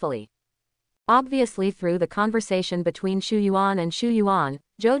 thoughtfully. Obviously through the conversation between Xu Yuan and Xu Yuan,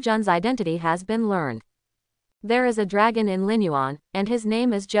 Zhou Jun's identity has been learned. There is a dragon in Linyuan, and his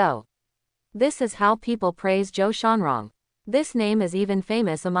name is Zhou. This is how people praise Zhou Shanrong. This name is even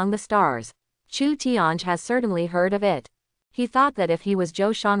famous among the stars. Chu Tianj has certainly heard of it. He thought that if he was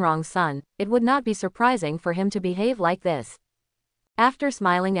Zhou Shanrong's son, it would not be surprising for him to behave like this. After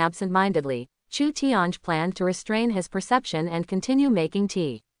smiling absent-mindedly, Chu Tianj planned to restrain his perception and continue making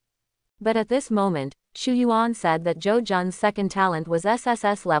tea. But at this moment, Xu Yuan said that Zhou Jun's second talent was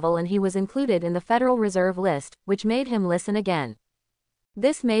SSS level and he was included in the Federal Reserve list, which made him listen again.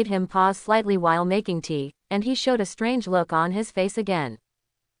 This made him pause slightly while making tea, and he showed a strange look on his face again.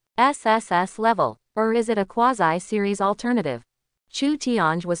 SSS level, or is it a quasi-series alternative? Chu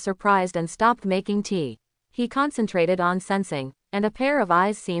Tianj was surprised and stopped making tea. He concentrated on sensing, and a pair of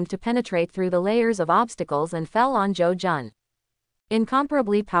eyes seemed to penetrate through the layers of obstacles and fell on Zhou Jun.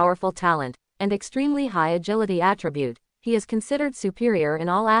 Incomparably powerful talent, and extremely high agility attribute, he is considered superior in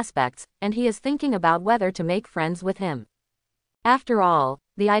all aspects, and he is thinking about whether to make friends with him. After all,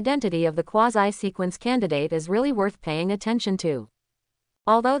 the identity of the quasi-sequence candidate is really worth paying attention to.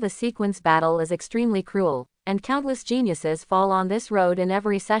 Although the sequence battle is extremely cruel, and countless geniuses fall on this road in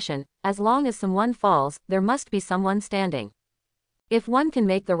every session, as long as someone falls, there must be someone standing. If one can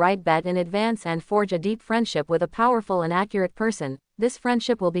make the right bet in advance and forge a deep friendship with a powerful and accurate person, this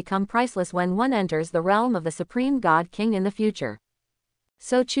friendship will become priceless when one enters the realm of the Supreme God King in the future.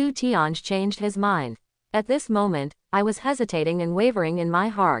 So Chu Tianj changed his mind. At this moment, I was hesitating and wavering in my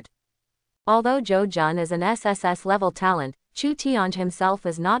heart. Although Zhou Jun is an SSS level talent, Chu Tianj himself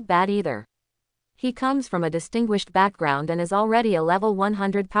is not bad either. He comes from a distinguished background and is already a level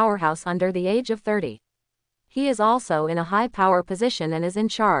 100 powerhouse under the age of 30. He is also in a high power position and is in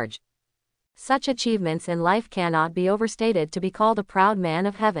charge. Such achievements in life cannot be overstated to be called a proud man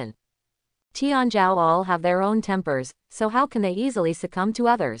of heaven. Tianzhao all have their own tempers, so how can they easily succumb to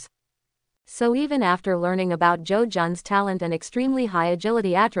others? So even after learning about Zhou Jun's talent and extremely high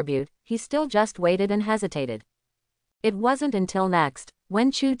agility attribute, he still just waited and hesitated. It wasn't until next,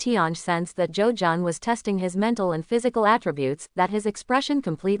 when Chu Tianj sensed that Zhou Jun was testing his mental and physical attributes, that his expression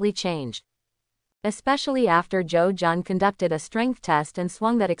completely changed. Especially after Zhou Jun conducted a strength test and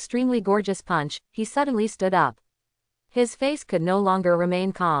swung that extremely gorgeous punch, he suddenly stood up. His face could no longer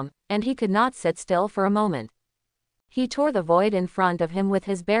remain calm, and he could not sit still for a moment. He tore the void in front of him with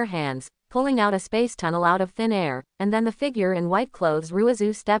his bare hands, pulling out a space tunnel out of thin air, and then the figure in white clothes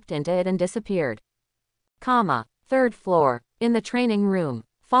Ruizu stepped into it and disappeared. 3rd floor. In the training room.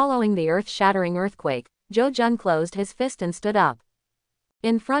 Following the earth-shattering earthquake, Zhou Jun closed his fist and stood up.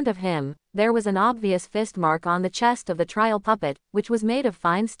 In front of him, there was an obvious fist mark on the chest of the trial puppet, which was made of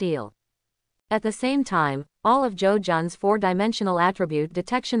fine steel. At the same time, all of Joe Jun's four-dimensional attribute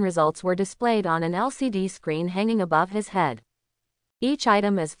detection results were displayed on an LCD screen hanging above his head. Each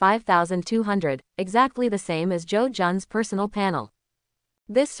item is 5,200, exactly the same as Joe Jun's personal panel.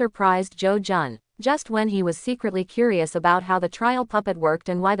 This surprised Joe Jun, just when he was secretly curious about how the trial puppet worked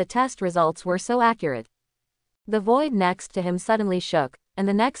and why the test results were so accurate. The void next to him suddenly shook, and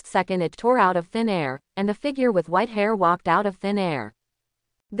the next second it tore out of thin air, and a figure with white hair walked out of thin air.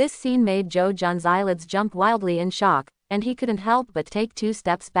 This scene made Joe Jun's eyelids jump wildly in shock, and he couldn't help but take 2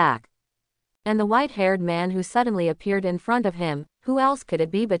 steps back. And the white-haired man who suddenly appeared in front of him, who else could it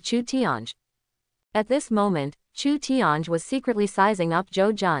be but Chu Tianj? At this moment, Chu Tianj was secretly sizing up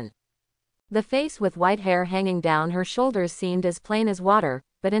Joe Jun. The face with white hair hanging down her shoulders seemed as plain as water,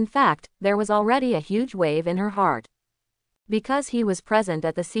 but in fact, there was already a huge wave in her heart. Because he was present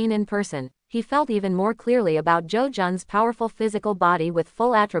at the scene in person, he felt even more clearly about Joe Jun's powerful physical body with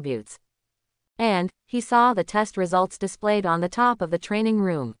full attributes. And he saw the test results displayed on the top of the training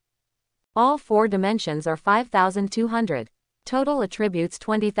room. All 4 dimensions are 5,200. Total attributes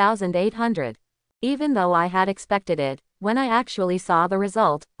 20,800. Even though I had expected it, when I actually saw the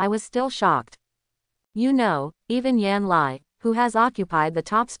result, I was still shocked. You know, even Yan Lai, who has occupied the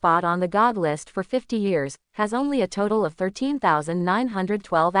top spot on the God list for 50 years, has only a total of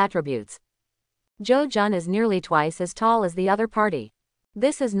 13,912 attributes. Joe Jun is nearly twice as tall as the other party.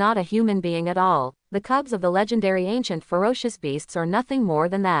 This is not a human being at all, the cubs of the legendary ancient ferocious beasts are nothing more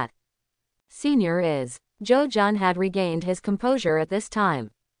than that. Senior is. Joe Jun had regained his composure at this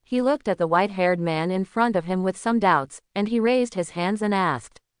time. He looked at the white-haired man in front of him with some doubts, and he raised his hands and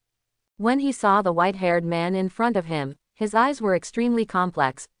asked. When he saw the white-haired man in front of him, his eyes were extremely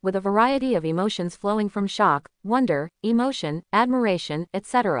complex, with a variety of emotions flowing from shock, wonder, emotion, admiration,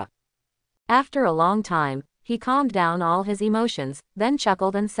 etc. After a long time, he calmed down all his emotions, then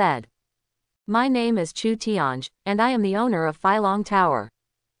chuckled and said, "My name is Chu Tianj, and I am the owner of Phylong Tower.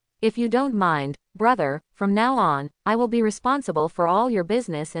 If you don't mind, brother, from now on, I will be responsible for all your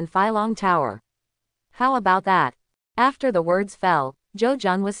business in Phylong Tower. How about that?" After the words fell, Joe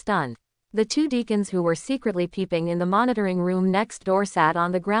Jun was stunned. The 2 deacons who were secretly peeping in the monitoring room next door sat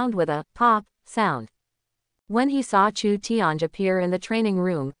on the ground with a pop sound. When he saw Chu Tianj appear in the training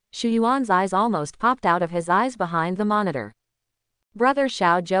room, Shu Yuan's eyes almost popped out of his eyes behind the monitor. Brother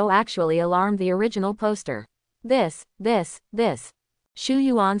Xiao Zhou actually alarmed the original poster. This. Shu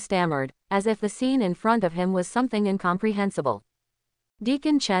Yuan stammered, as if the scene in front of him was something incomprehensible.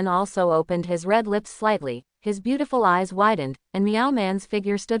 Deacon Chen also opened his red lips slightly, his beautiful eyes widened, and Meow Man's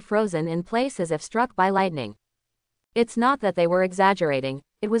figure stood frozen in place as if struck by lightning. It's not that they were exaggerating,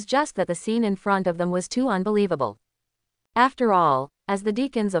 it was just that the scene in front of them was too unbelievable. After all, as the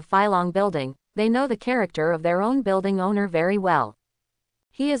deacons of Phylong Building, they know the character of their own building owner very well.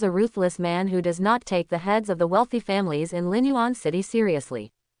 He is a ruthless man who does not take the heads of the wealthy families in Linyuan City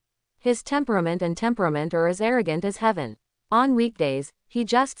seriously. His temperament are as arrogant as heaven. On weekdays, he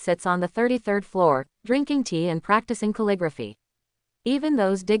just sits on the 33rd floor, drinking tea and practicing calligraphy. Even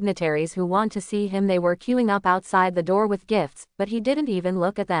those dignitaries who want to see him, they were queuing up outside the door with gifts, but he didn't even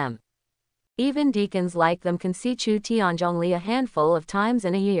look at them. Even deacons like them can see Chu Tianj only a handful of times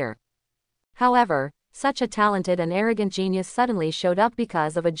in a year. However, such a talented and arrogant genius suddenly showed up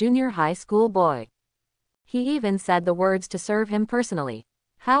because of a junior high school boy. He even said the words to serve him personally.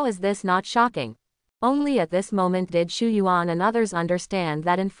 How is this not shocking? Only at this moment did Shu Yuan and others understand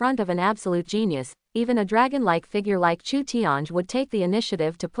that in front of an absolute genius, even a dragon-like figure like Chu Tianj would take the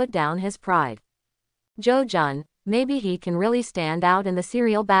initiative to put down his pride. Joe Jun, maybe he can really stand out in the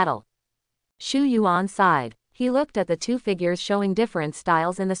serial battle. Shu Yuan sighed. He looked at the 2 figures showing different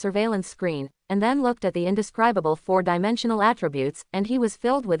styles in the surveillance screen, and then looked at the indescribable 4-dimensional attributes, and he was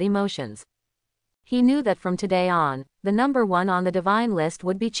filled with emotions. He knew that from today on, the number 1 on the divine list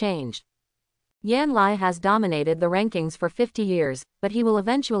would be changed. Yan Lai has dominated the rankings for 50 years, but he will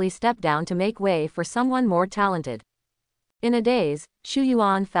eventually step down to make way for someone more talented. In a daze, Shu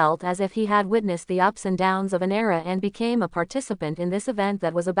Yuan felt as if he had witnessed the ups and downs of an era and became a participant in this event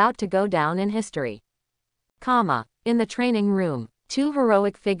that was about to go down in history. In the training room, 2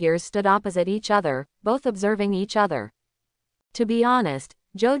 heroic figures stood opposite each other, both observing each other. To be honest,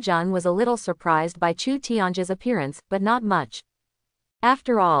 Joe Jun was a little surprised by Chu Tianj's appearance, but not much.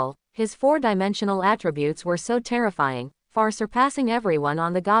 After all, his 4-dimensional attributes were so terrifying, far surpassing everyone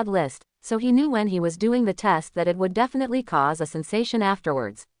on the God list, so he knew when he was doing the test that it would definitely cause a sensation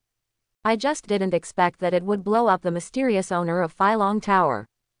afterwards. I just didn't expect that it would blow up the mysterious owner of Phylong Tower.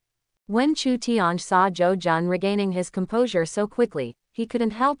 When Chu Tianj saw Joe Jun regaining his composure so quickly, he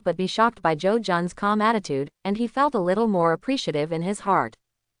couldn't help but be shocked by Joe Jun's calm attitude, and he felt a little more appreciative in his heart.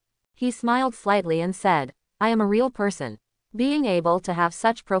 He smiled slightly and said, "I am a real person. Being able to have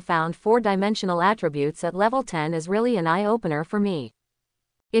such profound four-dimensional attributes at level 10 is really an eye-opener for me.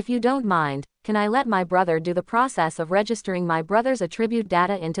 If you don't mind, can I let my brother do the process of registering my brother's attribute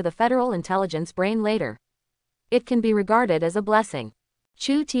data into the Federal Intelligence Brain later? It can be regarded as a blessing."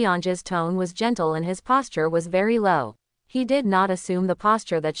 Chu Tianj's tone was gentle and his posture was very low. He did not assume the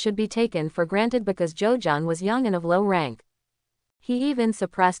posture that should be taken for granted because Zhou Jun was young and of low rank. He even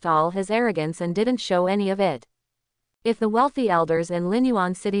suppressed all his arrogance and didn't show any of it. If the wealthy elders in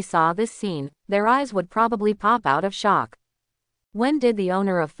Linyuan City saw this scene, their eyes would probably pop out of shock. When did the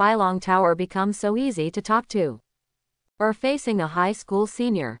owner of Filong Tower become so easy to talk to? Or facing a high school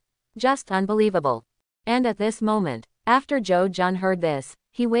senior? Just unbelievable. And at this moment, after Zhou Jun heard this,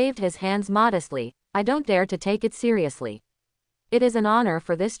 he waved his hands modestly. "I don't dare to take it seriously. It is an honor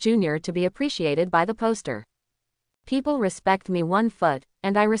for this junior to be appreciated by the poster. People respect me 1 foot,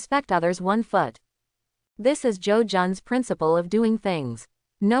 and I respect others 1 foot. This is Zhou Jun's principle of doing things.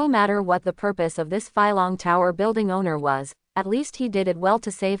 No matter what the purpose of this Filong Tower building owner was, at least he did it well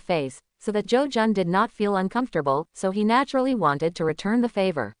to save face, so that Zhou Jun did not feel uncomfortable, so he naturally wanted to return the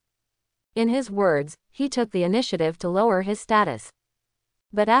favor. In his words, he took the initiative to lower his status.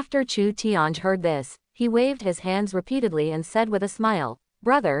 But after Chu Tianj heard this, he waved his hands repeatedly and said with a smile,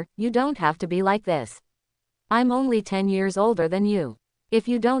 "Brother, you don't have to be like this. I'm only 10 years older than you. If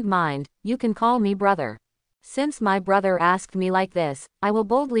you don't mind, you can call me brother. Since my brother asked me like this, I will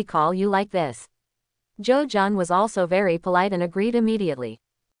boldly call you like this." Zhou Jun was also very polite and agreed immediately.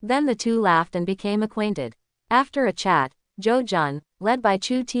 Then the two laughed and became acquainted. After a chat, Zhou Jun, led by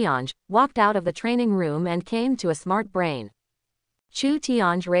Chu Tianj, walked out of the training room and came to a smart brain. Chu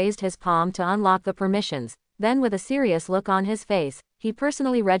Tianj raised his palm to unlock the permissions, then with a serious look on his face, he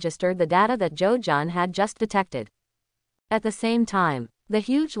personally registered the data that Zhou Jun had just detected. At the same time, the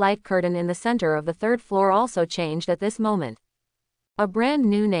huge light curtain in the center of the 3rd floor also changed at this moment. A brand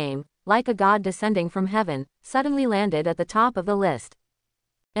new name, like a god descending from heaven, suddenly landed at the top of the list.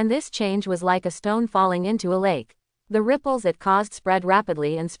 And this change was like a stone falling into a lake. The ripples it caused spread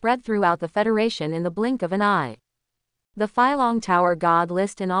rapidly and spread throughout the Federation in the blink of an eye. The Filong Tower God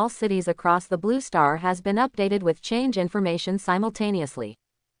list in all cities across the Blue Star has been updated with change information simultaneously.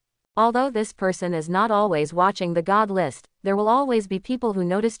 Although this person is not always watching the God list, there will always be people who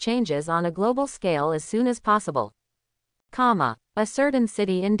notice changes on a global scale as soon as possible. A certain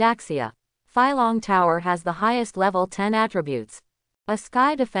city in Daxia. Filong Tower has the highest level 10 attributes. A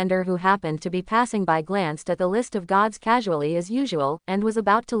sky defender who happened to be passing by glanced at the list of gods casually as usual, and was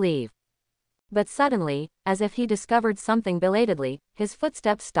about to leave. But suddenly, as if he discovered something belatedly, his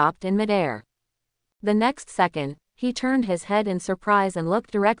footsteps stopped in midair. The next second, he turned his head in surprise and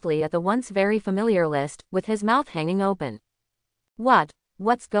looked directly at the once very familiar list, with his mouth hanging open.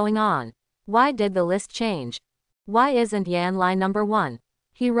 What's going on? Why did the list change? Why isn't Yan Lai number 1?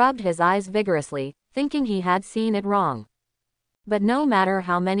 He rubbed his eyes vigorously, thinking he had seen it wrong. But no matter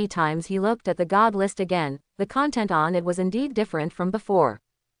how many times he looked at the God list again, the content on it was indeed different from before.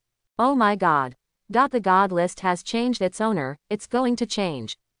 Oh my God. The God list has changed its owner, it's going to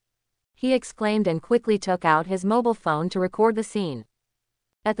change. He exclaimed and quickly took out his mobile phone to record the scene.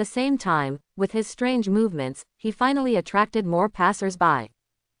 At the same time, with his strange movements, he finally attracted more passers-by.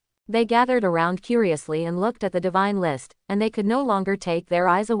 They gathered around curiously and looked at the divine list, and they could no longer take their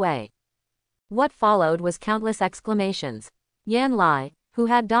eyes away. What followed was countless exclamations. Yan Lai, who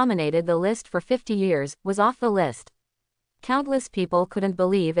had dominated the list for 50 years, was off the list. Countless people couldn't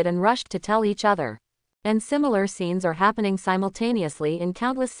believe it and rushed to tell each other. And similar scenes are happening simultaneously in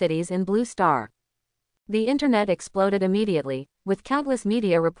countless cities in Blue Star. The internet exploded immediately, with countless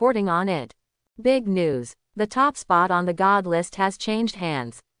media reporting on it. Big news. The top spot on the God list has changed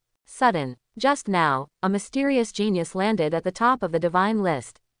hands. Just now, a mysterious genius landed at the top of the divine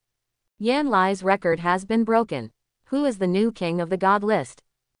list. Yan Lai's record has been broken. Who is the new king of the God list?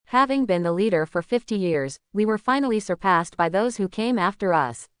 Having been the leader for 50 years, we were finally surpassed by those who came after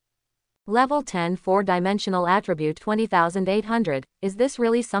us. Level 10 4-dimensional attribute 20,800, is this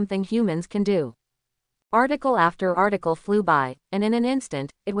really something humans can do? Article after article flew by, and in an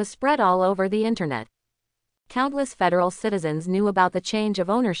instant, it was spread all over the internet. Countless federal citizens knew about the change of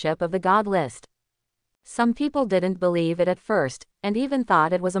ownership of the God list. Some people didn't believe it at first, and even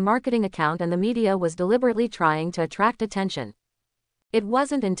thought it was a marketing account and the media was deliberately trying to attract attention. It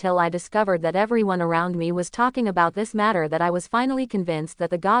wasn't until I discovered that everyone around me was talking about this matter that I was finally convinced that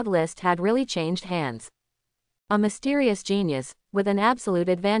the God list had really changed hands. A mysterious genius, with an absolute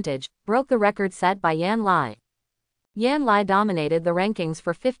advantage, broke the record set by Yan Lai. Yan Lai dominated the rankings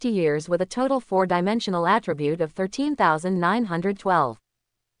for 50 years with a total 4-dimensional attribute of 13,912.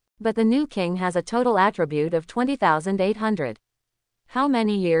 But the new king has a total attribute of 20,800. How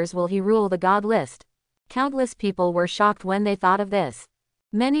many years will he rule the god list? Countless people were shocked when they thought of this.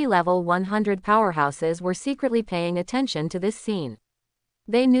 Many level 100 powerhouses were secretly paying attention to this scene.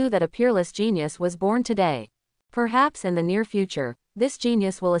 They knew that a peerless genius was born today. Perhaps in the near future, this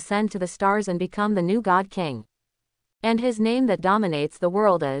genius will ascend to the stars and become the new god king. And his name that dominates the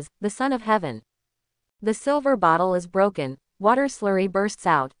world is the Son of Heaven. The silver bottle is broken, water slurry bursts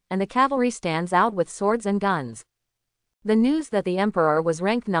out, and the cavalry stands out with swords and guns. The news that the emperor was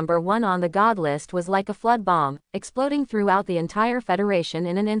ranked number 1 on the god list was like a flood bomb, exploding throughout the entire federation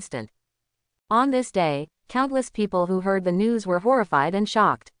in an instant. On this day, countless people who heard the news were horrified and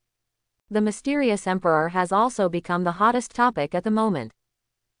shocked. The mysterious emperor has also become the hottest topic at the moment.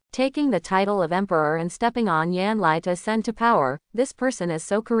 Taking the title of emperor and stepping on Yan Lai to ascend to power, this person is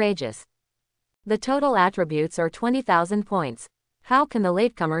so courageous. The total attributes are 20,000 points. How can the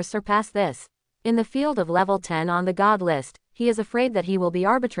latecomers surpass this? In the field of level 10 on the god list, he is afraid that he will be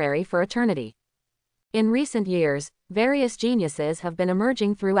arbitrary for eternity. In recent years, various geniuses have been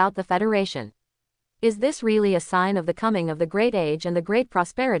emerging throughout the Federation. Is this really a sign of the coming of the great age and the great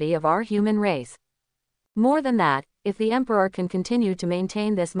prosperity of our human race? More than that, if the emperor can continue to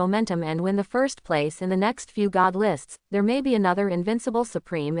maintain this momentum and win the first place in the next few god lists, there may be another invincible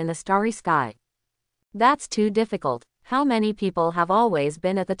supreme in the starry sky. That's too difficult. How many people have always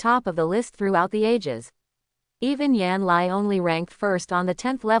been at the top of the list throughout the ages? Even Yan Lai only ranked first on the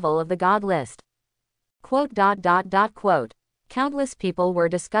 10th level of the god list. Quote. Countless people were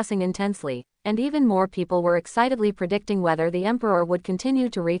discussing intensely, and even more people were excitedly predicting whether the emperor would continue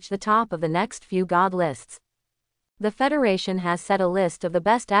to reach the top of the next few god lists. The Federation has set a list of the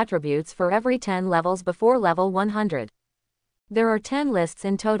best attributes for every 10 levels before level 100. There are 10 lists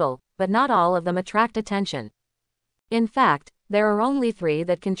in total, but not all of them attract attention. In fact, there are only 3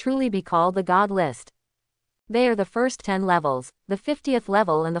 that can truly be called the god list. They are the first 10 levels, the 50th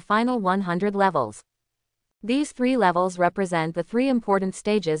level and the final 100 levels. These 3 levels represent the 3 important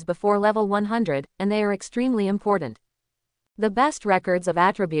stages before level 100, and they are extremely important. The best records of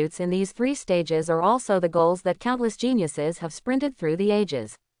attributes in these 3 stages are also the goals that countless geniuses have sprinted through the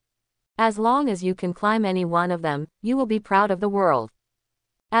ages. As long as you can climb any one of them, you will be proud of the world.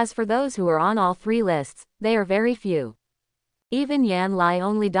 As for those who are on all 3 lists, they are very few. Even Yan Lai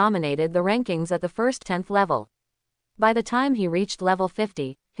only dominated the rankings at the first 10th level. By the time he reached level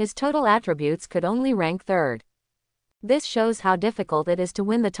 50, his total attributes could only rank 3rd. This shows how difficult it is to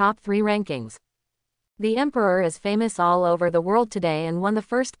win the top 3 rankings. The emperor is famous all over the world today and won the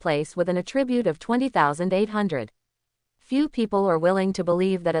first place with an attribute of 20,800. Few people are willing to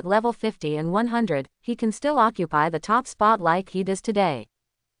believe that at level 50 and 100, he can still occupy the top spot like he does today.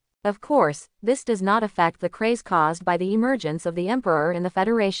 Of course, this does not affect the craze caused by the emergence of the emperor in the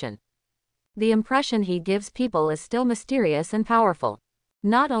Federation. The impression he gives people is still mysterious and powerful.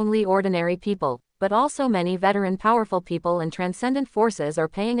 Not only ordinary people, but also many veteran powerful people and transcendent forces are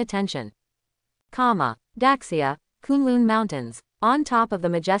paying attention. Daxia, Kunlun Mountains. On top of the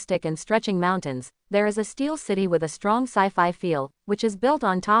majestic and stretching mountains, there is a steel city with a strong sci-fi feel, which is built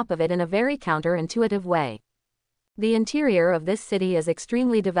on top of it in a very counter-intuitive way. The interior of this city is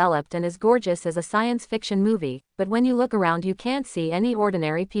extremely developed and as gorgeous as a science fiction movie, but when you look around you can't see any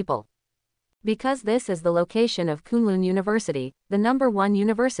ordinary people. Because this is the location of Kunlun University, the #1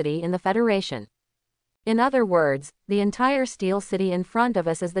 university in the Federation. In other words, the entire steel city in front of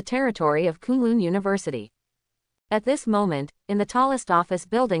us is the territory of Kunlun University. At this moment, in the tallest office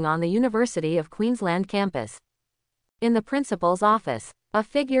building on the University of Queensland campus. In the principal's office, a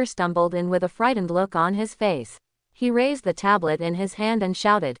figure stumbled in with a frightened look on his face. He raised the tablet in his hand and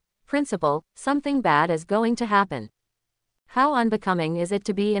shouted, "Principal, something bad is going to happen." How unbecoming is it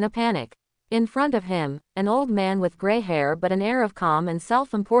to be in a panic? In front of him, an old man with gray hair but an air of calm and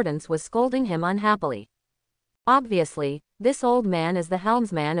self-importance was scolding him unhappily. Obviously, this old man is the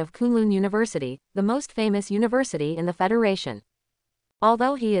helmsman of Kunlun University, the most famous university in the Federation.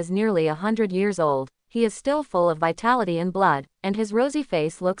 Although he is nearly 100 years old, he is still full of vitality and blood, and his rosy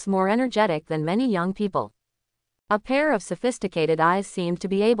face looks more energetic than many young people. A pair of sophisticated eyes seemed to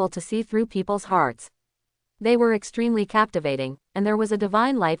be able to see through people's hearts. They were extremely captivating, and there was a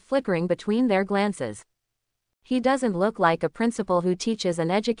divine light flickering between their glances. He doesn't look like a principal who teaches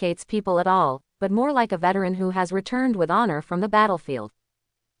and educates people at all, but more like a veteran who has returned with honor from the battlefield.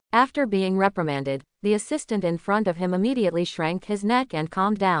 After being reprimanded, the assistant in front of him immediately shrank his neck and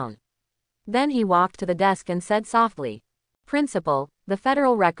calmed down. Then he walked to the desk and said softly, Principal, the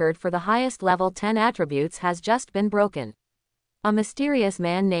federal record for the highest level 10 attributes has just been broken. A mysterious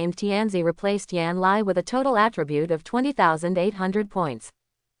man named Tianzi replaced Yan Lai with a total attribute of 20,800 points.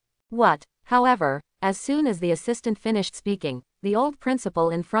 What? However, as soon as the assistant finished speaking, the old principal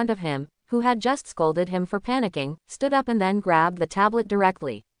in front of him, who had just scolded him for panicking, stood up and then grabbed the tablet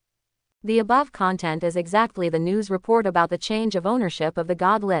directly. The above content is exactly the news report about the change of ownership of the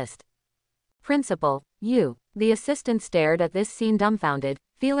God list. Principal, you. The assistant stared at this scene dumbfounded,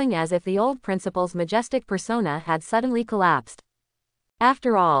 feeling as if the old principal's majestic persona had suddenly collapsed.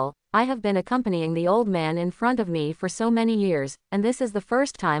 After all, I have been accompanying the old man in front of me for so many years, and this is the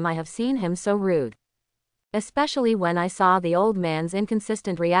first time I have seen him so rude. Especially when I saw the old man's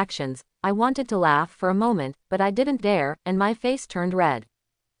inconsistent reactions, I wanted to laugh for a moment, but I didn't dare, and my face turned red.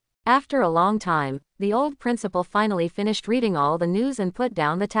 After a long time, the old principal finally finished reading all the news and put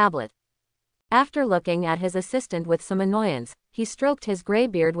down the tablet. After looking at his assistant with some annoyance, he stroked his gray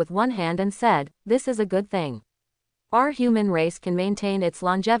beard with one hand and said, "This is a good thing. Our human race can maintain its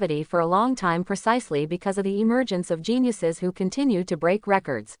longevity for a long time precisely because of the emergence of geniuses who continue to break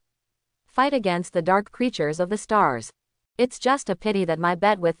records. Fight against the dark creatures of the stars. It's just a pity that my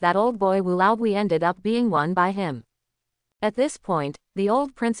bet with that old boy Wu Laogui ended up being won by him." At this point, the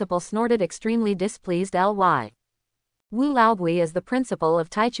old principal snorted extremely displeased. Wu Laogui is the principal of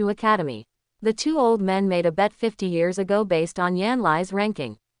Taichu Academy. The two old men made a bet 50 years ago based on Yan Lai's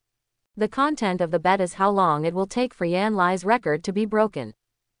ranking. The content of the bet is how long it will take for Yan Lai's record to be broken.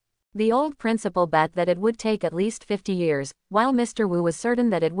 The old principal bet that it would take at least 50 years, while Mr. Wu was certain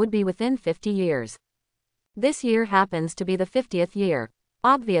that it would be within 50 years. This year happens to be the 50th year.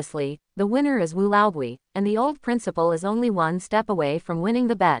 Obviously, the winner is Wu Laogui, and the old principal is only one step away from winning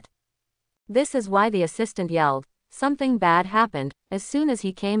the bet. This is why the assistant yelled, "Something bad happened," as soon as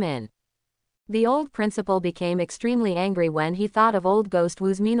he came in. The old principal became extremely angry when he thought of old Ghost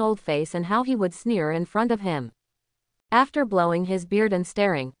Wu's mean old face and how he would sneer in front of him. After blowing his beard and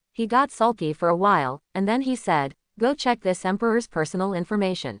staring, he got sulky for a while, and then he said, "Go check this emperor's personal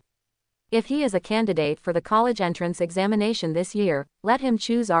information. If he is a candidate for the college entrance examination this year, let him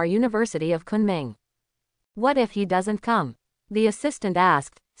choose our University of Kunming." "What if he doesn't come?" the assistant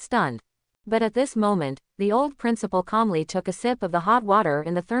asked, stunned. But at this moment, the old principal calmly took a sip of the hot water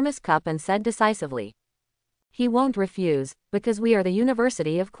in the thermos cup and said decisively, "He won't refuse, because we are the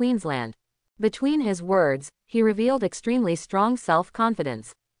University of Queensland." Between his words, he revealed extremely strong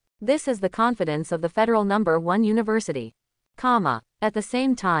self-confidence. This is the confidence of the federal #1 university. At the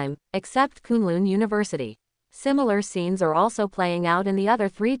same time, except Kunlun University. Similar scenes are also playing out in the other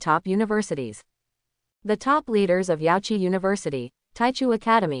three top universities. The top leaders of Yaoqi University, Taichu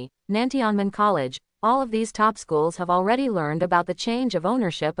Academy, Nantianmen College, all of these top schools have already learned about the change of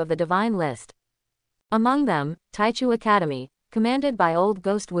ownership of the divine list. Among them, Taichu Academy, commanded by old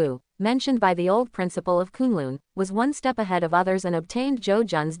Ghost Wu, mentioned by the old principal of Kunlun, was one step ahead of others and obtained Zhou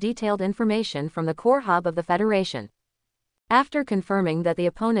Jun's detailed information from the core hub of the Federation. After confirming that the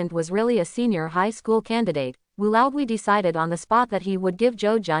opponent was really a senior high school candidate, Wu Laogui decided on the spot that he would give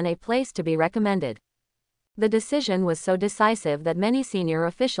Zhou Jun a place to be recommended. The decision was so decisive that many senior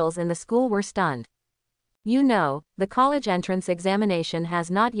officials in the school were stunned. You know, the college entrance examination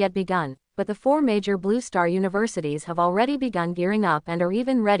has not yet begun, but the four major Blue Star universities have already begun gearing up and are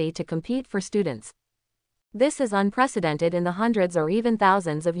even ready to compete for students. This is unprecedented in the hundreds or even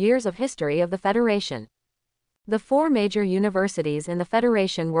thousands of years of history of the Federation. The four major universities in the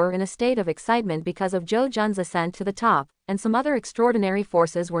Federation were in a state of excitement because of Zhou Jun's ascent to the top, and some other extraordinary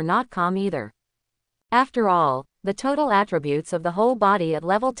forces were not calm either. After all, the total attributes of the whole body at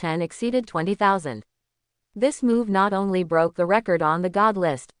level 10 exceeded 20,000. This move not only broke the record on the God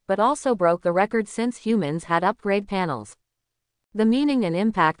list, but also broke the record since humans had upgrade panels. The meaning and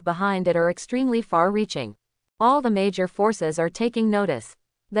impact behind it are extremely far-reaching. All the major forces are taking notice.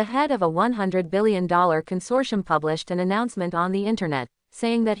 The head of a $100 billion consortium published an announcement on the internet,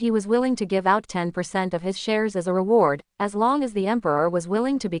 saying that he was willing to give out 10% of his shares as a reward, as long as the emperor was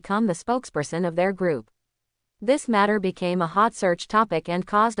willing to become the spokesperson of their group. This matter became a hot search topic and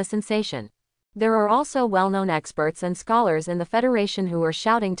caused a sensation. There are also well-known experts and scholars in the Federation who are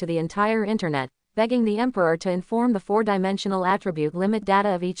shouting to the entire internet, begging the emperor to inform the four-dimensional attribute limit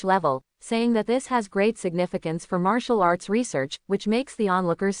data of each level, saying that this has great significance for martial arts research, which makes the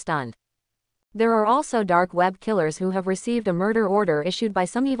onlookers stunned. There are also dark web killers who have received a murder order issued by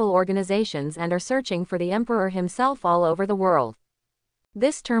some evil organizations and are searching for the emperor himself all over the world.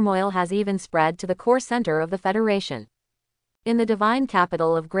 This turmoil has even spread to the core center of the Federation. In the divine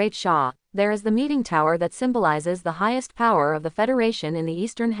capital of Great Sha, there is the meeting tower that symbolizes the highest power of the Federation in the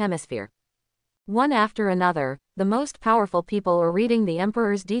Eastern Hemisphere. One after another, the most powerful people are reading the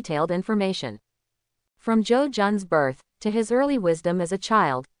emperor's detailed information. From Zhou Jun's birth, to his early wisdom as a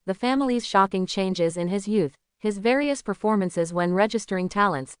child, the family's shocking changes in his youth, his various performances when registering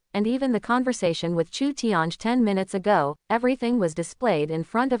talents, and even the conversation with Chu Tianj 10 minutes ago, everything was displayed in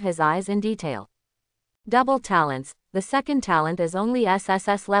front of his eyes in detail. Double talents, the second talent is only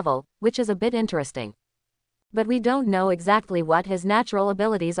SSS level, which is a bit interesting. But we don't know exactly what his natural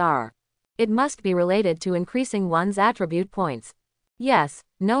abilities are. It must be related to increasing one's attribute points. Yes,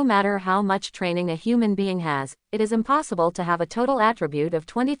 no matter how much training a human being has, it is impossible to have a total attribute of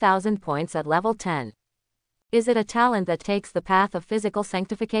 20,000 points at level 10. Is it a talent that takes the path of physical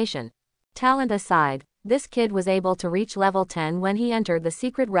sanctification? Talent aside, this kid was able to reach level 10 when he entered the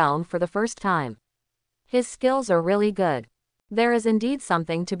secret realm for the first time. His skills are really good. There is indeed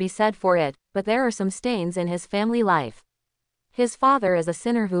something to be said for it, but there are some stains in his family life. His father is a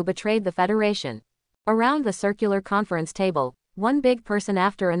sinner who betrayed the Federation. Around the circular conference table, one big person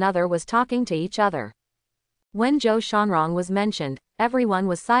after another was talking to each other. When Zhou Shanrong was mentioned, everyone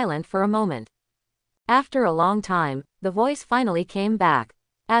was silent for a moment. After a long time, the voice finally came back.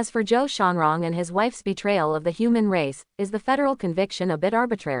 As for Zhou Shanrong and his wife's betrayal of the human race, is the federal conviction a bit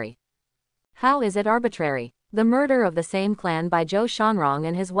arbitrary? How is it arbitrary? The murder of the same clan by Zhou Shanrong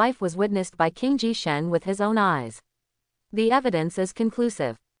and his wife was witnessed by King Jishen with his own eyes. The evidence is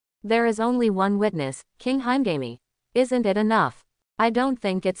conclusive. There is only one witness, King Heimgami. Isn't it enough? I don't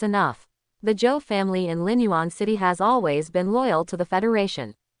think it's enough. The Zhou family in Linyuan City has always been loyal to the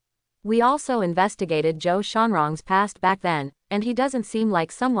Federation. We also investigated Zhou Shanrong's past back then, and he doesn't seem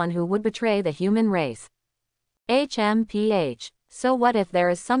like someone who would betray the human race. HMPH. So what if there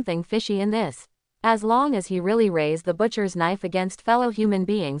is something fishy in this? As long as he really raised the butcher's knife against fellow human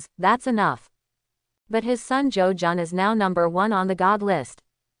beings, that's enough. But his son Zhou Jun is now number 1 on the god list.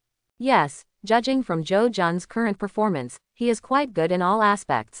 Yes, judging from Zhou Jun's current performance, he is quite good in all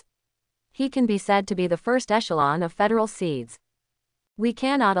aspects. He can be said to be the first echelon of federal seeds. We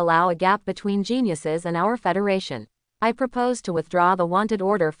cannot allow a gap between geniuses and our Federation. I propose to withdraw the wanted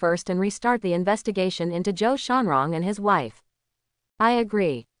order first and restart the investigation into Zhou Shanrong and his wife. I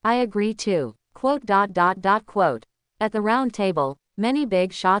agree too. Quote. At the round table, many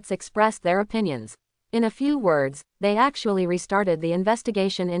big shots expressed their opinions. In a few words, they actually restarted the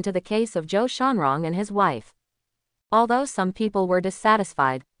investigation into the case of Zhou Shanrong and his wife. Although some people were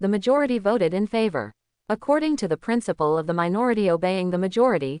dissatisfied, the majority voted in favor. According to the principle of the minority obeying the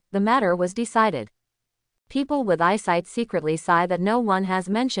majority, the matter was decided. People with eyesight secretly sigh that no one has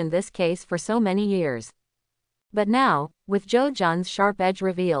mentioned this case for so many years. But now, with Zhou Jun's sharp edge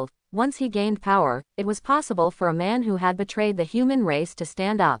revealed, once he gained power, it was possible for a man who had betrayed the human race to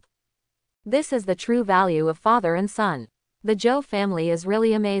stand up. This is the true value of father and son. The Zhou family is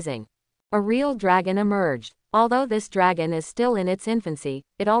really amazing. A real dragon emerged. Although this dragon is still in its infancy,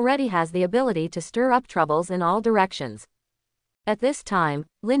 it already has the ability to stir up troubles in all directions. At this time,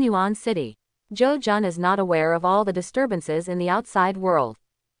 Linyuan City. Zhou Jun is not aware of all the disturbances in the outside world.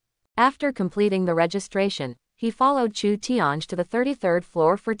 After completing the registration, he followed Chu Tianj to the 33rd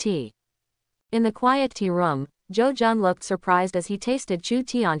floor for tea. In the quiet tea room, Zhou Jun looked surprised as he tasted Chu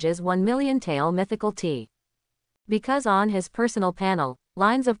Tianj's 1 million tael mythical tea. Because on his personal panel,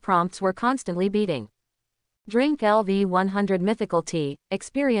 lines of prompts were constantly beating. Drink LV 100 mythical tea,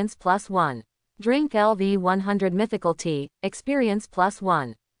 experience +1. Drink LV 100 mythical tea, experience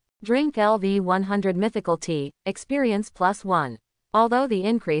 +1. Drink LV 100 mythical tea, experience +1. Although the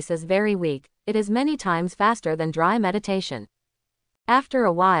increase is very weak, it is many times faster than dry meditation. After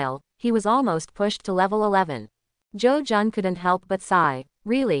a while, he was almost pushed to level 11. Zhou Jun couldn't help but sigh.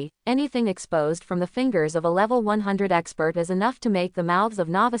 Really, anything exposed from the fingers of a level 100 expert is enough to make the mouths of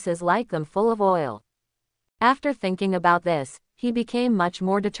novices like them full of oil. After thinking about this, he became much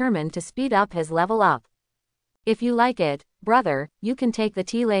more determined to speed up his level up. If you like it, brother, you can take the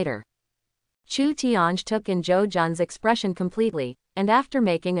tea later. Chu Tianj took in Zhou Jun's expression completely, and after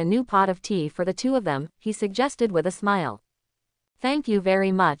making a new pot of tea for the two of them, he suggested with a smile. Thank you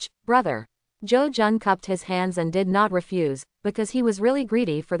very much, brother. Zhou Jun cupped his hands and did not refuse, because he was really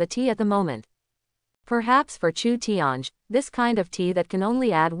greedy for the tea at the moment. Perhaps for Chu Tianj, this kind of tea that can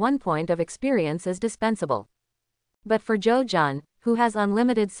only add 1 point of experience is dispensable. But for Zhou Jun, who has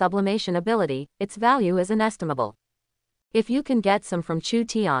unlimited sublimation ability, its value is inestimable. If you can get some from Chu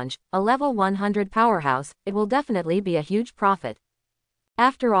Tianj, a level 100 powerhouse, it will definitely be a huge profit.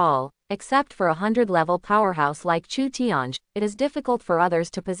 After all, except for a 100-level powerhouse like Chu Tianj, it is difficult for others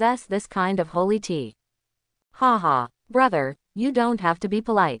to possess this kind of holy tea. Haha, brother, you don't have to be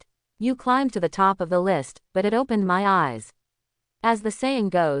polite. You climbed to the top of the list, but it opened my eyes. As the saying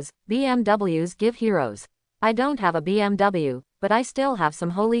goes, BMWs give heroes. I don't have a BMW, but I still have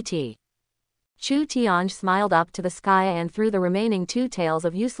some holy tea. Chu Tianj smiled up to the sky and threw the remaining 2 tails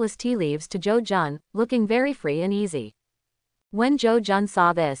of useless tea leaves to Zhou Jun, looking very free and easy. When Zhou Jun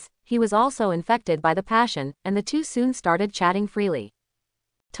saw this, he was also infected by the passion, and the two soon started chatting freely.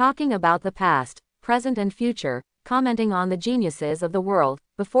 Talking about the past, present and future, commenting on the geniuses of the world.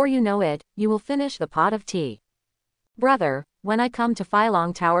 Before you know it, you will finish the pot of tea. Brother, when I come to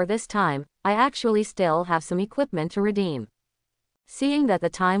Feilong Tower this time, I actually still have some equipment to redeem. Seeing that the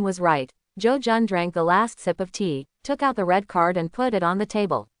time was right, Zhou Jun drank the last sip of tea, took out the red card and put it on the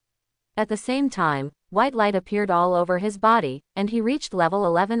table. At the same time, white light appeared all over his body, and he reached level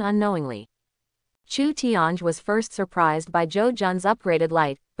 11 unknowingly. Chu Tianj was first surprised by Zhou Jun's upgraded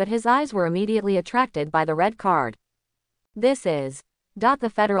light, but his eyes were immediately attracted by the red card. This is the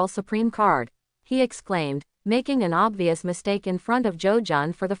Federal Supreme Card, he exclaimed, making an obvious mistake in front of Zhou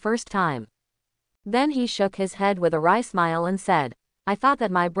Jun for the first time. Then he shook his head with a wry smile and said, I thought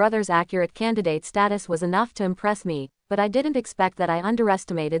that my brother's accurate candidate status was enough to impress me, but I didn't expect that. I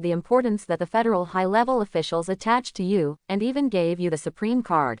underestimated the importance that the federal high-level officials attached to you, and even gave you the Supreme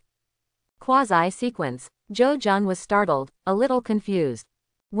Card. Quasi-sequence. Zhou Jun was startled, a little confused.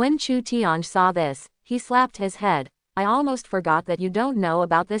 When Chu Tianj saw this, he slapped his head. I almost forgot that you don't know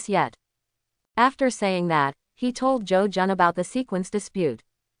about this yet. After saying that, he told Zhou Jun about the sequence dispute.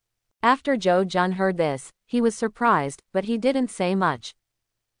 After Zhou Jun heard this, he was surprised, but he didn't say much.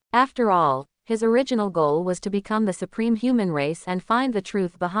 After all, his original goal was to become the supreme human race and find the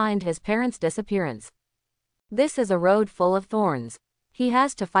truth behind his parents' disappearance. This is a road full of thorns. He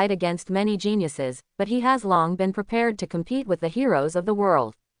has to fight against many geniuses, but he has long been prepared to compete with the heroes of the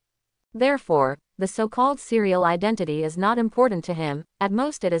world. Therefore, the so-called serial identity is not important to him, at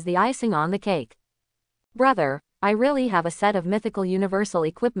most it is the icing on the cake. Brother, I really have a set of mythical universal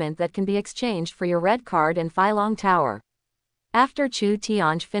equipment that can be exchanged for your red card in Feilong Tower. After Chu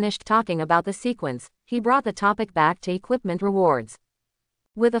Tianj finished talking about the sequence, he brought the topic back to equipment rewards.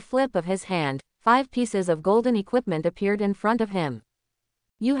 With a flip of his hand, 5 pieces of golden equipment appeared in front of him.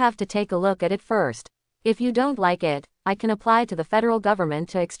 You have to take a look at it first. If you don't like it, I can apply to the federal government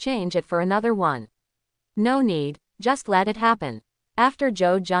to exchange it for another one. No need, just let it happen. After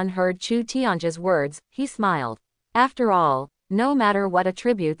Zhou Jun heard Chu Tianj's words, he smiled. After all, no matter what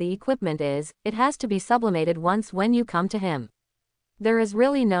attribute the equipment is, it has to be sublimated once when you come to him. There is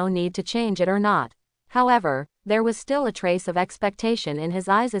really no need to change it or not. However, there was still a trace of expectation in his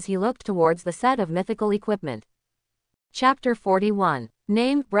eyes as he looked towards the set of mythical equipment. Chapter 41.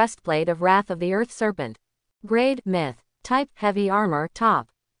 Name: Breastplate of Wrath of the Earth Serpent. Grade: Myth. Type: Heavy Armor. Top.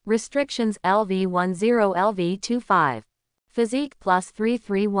 Restrictions: LV10 LV25. Physique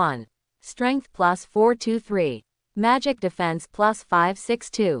 +331. Strength +423. Magic Defense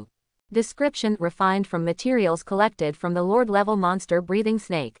 +562. Description: refined from materials collected from the Lord-level monster breathing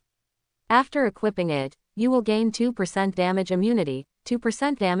snake. After equipping it, you will gain 2% damage immunity,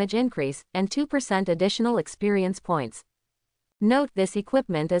 2% damage increase, and 2% additional experience points. Note: this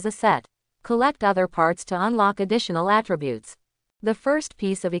equipment is a set. Collect other parts to unlock additional attributes. The first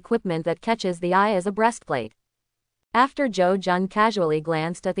piece of equipment that catches the eye is a breastplate. After Zhou Jun casually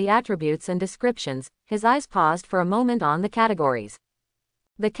glanced at the attributes and descriptions, his eyes paused for a moment on the categories.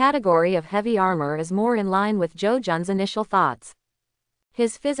 The category of heavy armor is more in line with Zhou Jun's initial thoughts.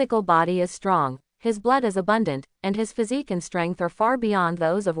 His physical body is strong, his blood is abundant, and his physique and strength are far beyond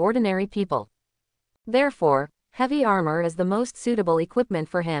those of ordinary people. Therefore, heavy armor is the most suitable equipment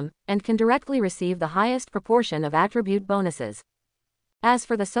for him, and can directly receive the highest proportion of attribute bonuses. As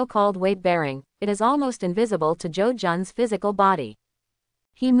for the so-called weight-bearing, it is almost invisible to Zhou Jun's physical body.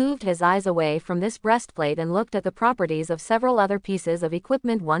 He moved his eyes away from this breastplate and looked at the properties of several other pieces of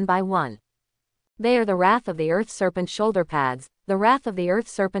equipment one by one. They are the Wrath of the Earth Serpent shoulder pads, the Wrath of the Earth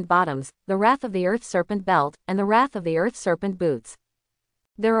Serpent bottoms, the Wrath of the Earth Serpent belt, and the Wrath of the Earth Serpent boots.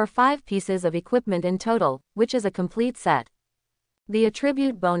 There are 5 pieces of equipment in total, which is a complete set. The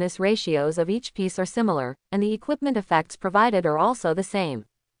attribute bonus ratios of each piece are similar, and the equipment effects provided are also the same.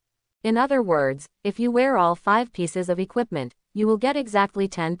 In other words, if you wear all 5 pieces of equipment, you will get exactly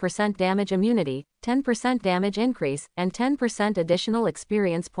 10% damage immunity, 10% damage increase, and 10% additional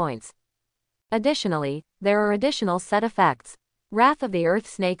experience points. Additionally, there are additional set effects. Wrath of the Earth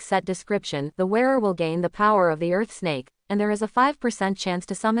Snake set description: the wearer will gain the power of the Earth Snake, and there is a 5% chance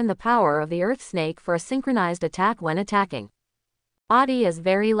to summon the power of the Earth Snake for a synchronized attack when attacking. Audi is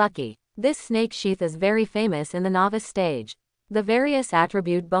very lucky. This snake sheath is very famous in the novice stage. The various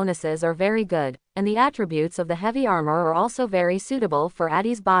attribute bonuses are very good, and the attributes of the heavy armor are also very suitable for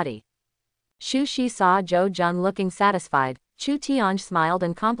Adi's body. Shu Shi saw Zhou Jun looking satisfied. Chu Tianj smiled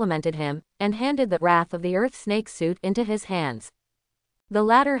and complimented him, and handed the Wrath of the Earth snake suit into his hands. The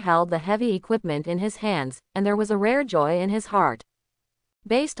latter held the heavy equipment in his hands, and there was a rare joy in his heart.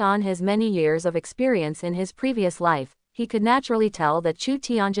 Based on his many years of experience in his previous life, he could naturally tell that Chu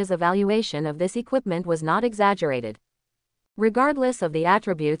Tianj's evaluation of this equipment was not exaggerated. Regardless of the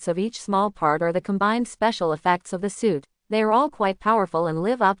attributes of each small part or the combined special effects of the suit, they are all quite powerful and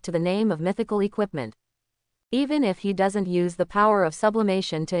live up to the name of mythical equipment. Even if he doesn't use the power of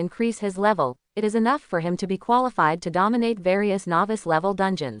sublimation to increase his level, it is enough for him to be qualified to dominate various novice-level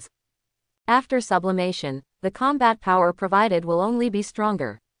dungeons. After sublimation, the combat power provided will only be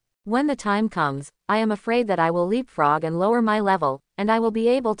stronger. When the time comes, I am afraid that I will leapfrog and lower my level, and I will be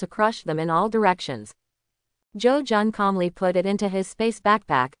able to crush them in all directions. Zhou Jun calmly put it into his space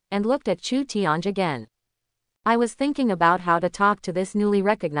backpack, and looked at Chu Tianj again. I was thinking about how to talk to this newly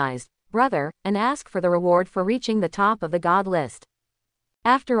recognized brother, and ask for the reward for reaching the top of the god list.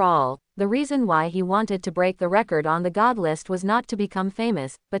 After all, the reason why he wanted to break the record on the god list was not to become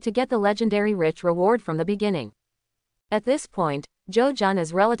famous, but to get the legendary rich reward from the beginning. At this point, Zhou Jun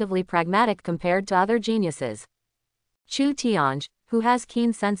is relatively pragmatic compared to other geniuses. Chu Tianj, who has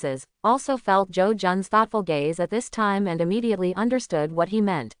keen senses, also felt Zhou Jun's thoughtful gaze at this time and immediately understood what he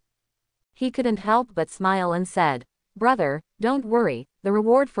meant. He couldn't help but smile and said, "Brother, don't worry, the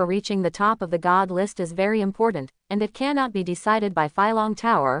reward for reaching the top of the god list is very important, and it cannot be decided by Phylong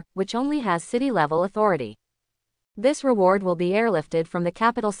Tower, which only has city-level authority. This reward will be airlifted from the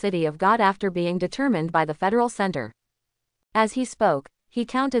capital city of God after being determined by the federal center." As he spoke, he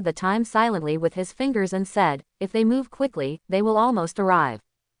counted the time silently with his fingers and said, "If they move quickly, they will almost arrive."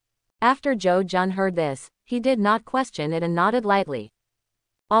 After Zhou Jun heard this, he did not question it and nodded lightly.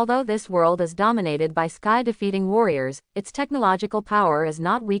 Although this world is dominated by sky-defeating warriors, its technological power is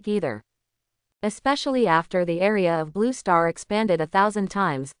not weak either. Especially after the area of Blue Star expanded 1,000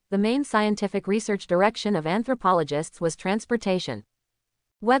 times, the main scientific research direction of anthropologists was transportation.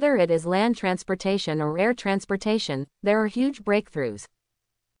 Whether it is land transportation or air transportation, there are huge breakthroughs.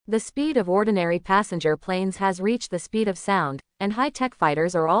 The speed of ordinary passenger planes has reached the speed of sound, and high-tech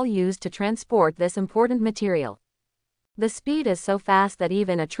fighters are all used to transport this important material. The speed is so fast that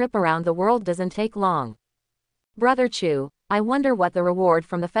even a trip around the world doesn't take long. Brother Chu, I wonder what the reward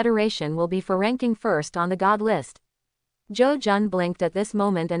from the Federation will be for ranking first on the god list. Zhou Jun blinked at this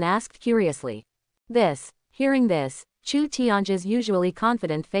moment and asked curiously. Hearing this, Chu Tianj's usually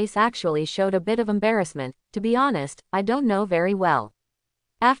confident face actually showed a bit of embarrassment. To be honest, I don't know very well.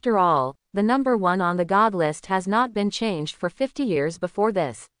 After all, the number 1 on the god list has not been changed for 50 years before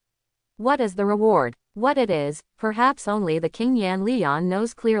this. What is the reward? What it is, perhaps only the King Yan Lian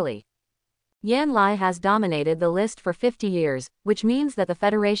knows clearly. Yan Lai has dominated the list for 50 years, which means that the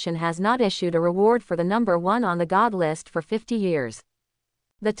Federation has not issued a reward for the number 1 on the god list for 50 years.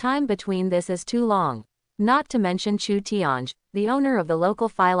 The time between this is too long. Not to mention Chu Tianj, the owner of the local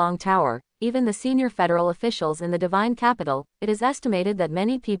Phylong Tower, even the senior federal officials in the divine capital, it is estimated that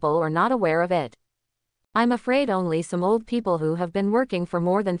many people are not aware of it. I'm afraid only some old people who have been working for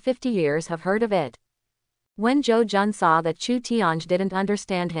more than 50 years have heard of it. When Zhou Jun saw that Chu Tianj didn't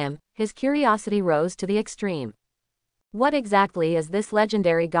understand him, his curiosity rose to the extreme. What exactly is this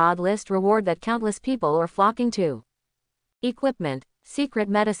legendary god list reward that countless people are flocking to? Equipment, secret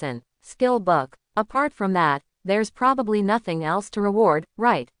medicine, skill book. Apart from that, there's probably nothing else to reward,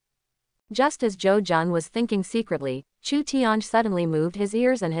 right? Just as Zhou Jun was thinking secretly, Chu Tianj suddenly moved his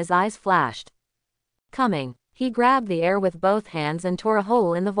ears and his eyes flashed. Coming, he grabbed the air with both hands and tore a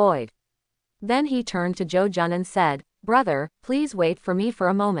hole in the void. Then he turned to Zhou Jun and said, "Brother, please wait for me for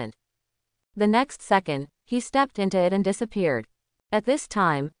a moment." The next second, he stepped into it and disappeared. At this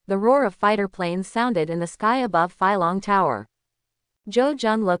time, the roar of fighter planes sounded in the sky above Phylong Tower. Zhou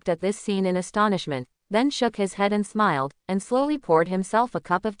Jun looked at this scene in astonishment, then shook his head and smiled, and slowly poured himself a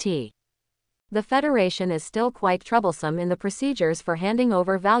cup of tea. The Federation is still quite troublesome in the procedures for handing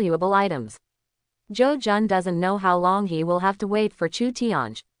over valuable items. Zhou Jun doesn't know how long he will have to wait for Chu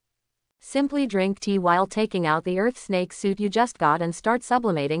Tianj. Simply drink tea while taking out the earth snake suit you just got and start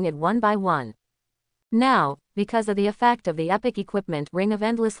sublimating it one by one. Now, because of the effect of the epic equipment Ring of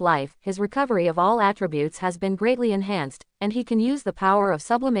Endless Life, his recovery of all attributes has been greatly enhanced, and he can use the power of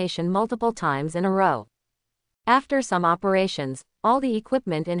sublimation multiple times in a row. After some operations, all the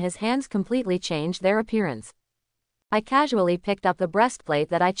equipment in his hands completely changed their appearance. I casually picked up the breastplate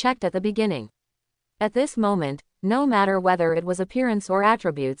that I checked at the beginning. At this moment, no matter whether it was appearance or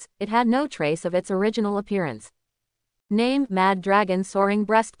attributes, it had no trace of its original appearance. Name: Mad Dragon Soaring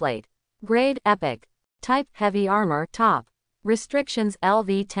Breastplate. Grade: Epic. Type: Heavy Armor Top. Restrictions: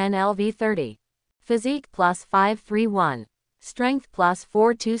 LV10 LV30. Physique +531. Strength plus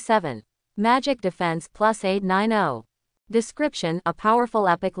 427. Magic defense plus 890. Description: a powerful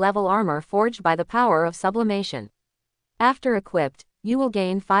epic level armor forged by the power of sublimation. After equipped, you will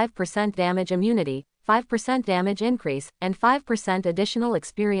gain 5% damage immunity, 5% damage increase, and 5% additional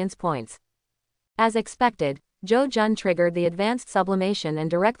experience points. As expected, Jo Jun triggered the advanced sublimation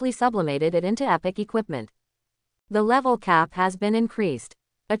and directly sublimated it into epic equipment. The level cap has been increased.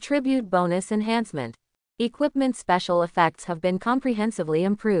 Attribute bonus enhancement. Equipment special effects have been comprehensively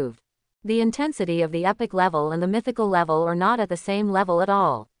improved. The intensity of the epic level and the mythical level are not at the same level at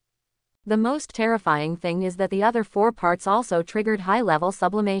all. The most terrifying thing is that the other 4 parts also triggered high-level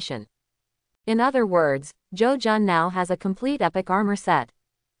sublimation. In other words, Jo Jun now has a complete epic armor set.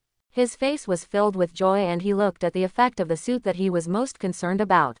 His face was filled with joy and he looked at the effect of the suit that he was most concerned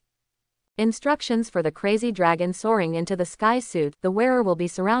about. Instructions for the crazy dragon soaring into the sky suit: the wearer will be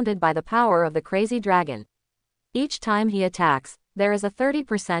surrounded by the power of the crazy dragon. Each time he attacks, there is a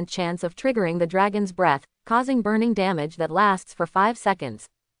 30% chance of triggering the dragon's breath, causing burning damage that lasts for 5 seconds.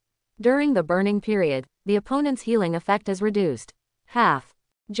 During the burning period, the opponent's healing effect is reduced half.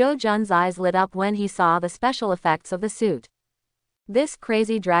 Jo Jun's eyes lit up when he saw the special effects of the suit. This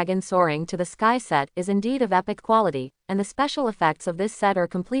crazy dragon soaring to the sky set is indeed of epic quality, and the special effects of this set are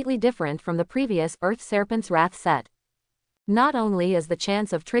completely different from the previous Earth Serpent's Wrath set. Not only is the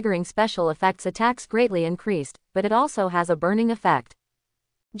chance of triggering special effects attacks greatly increased, but it also has a burning effect.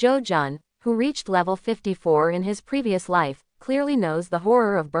 Jo Jun, who reached level 54 in his previous life, clearly knows the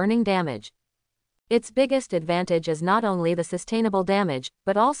horror of burning damage. Its biggest advantage is not only the sustainable damage,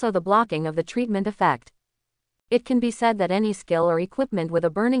 but also the blocking of the treatment effect. It can be said that any skill or equipment with a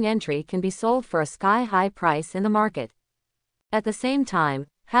burning entry can be sold for a sky-high price in the market. At the same time,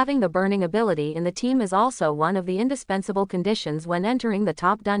 having the burning ability in the team is also one of the indispensable conditions when entering the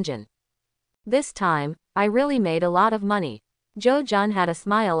top dungeon. This time, I really made a lot of money. Jo Jun had a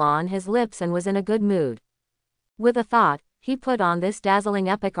smile on his lips and was in a good mood. With a thought, he put on this dazzling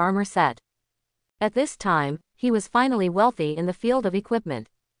epic armor set. At this time, he was finally wealthy in the field of equipment.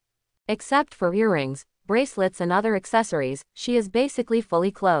 Except for earrings, bracelets and other accessories, she is basically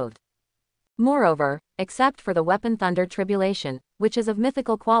fully clothed. Moreover, except for the weapon Thunder Tribulation, which is of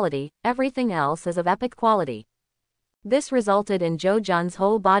mythical quality, everything else is of epic quality. This resulted in Jo Jun's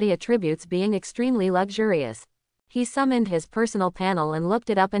whole body attributes being extremely luxurious. He summoned his personal panel and looked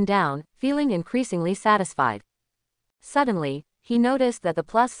it up and down, feeling increasingly satisfied. Suddenly, he noticed that the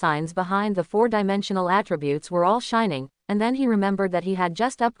plus signs behind the 4-dimensional attributes were all shining, and then he remembered that he had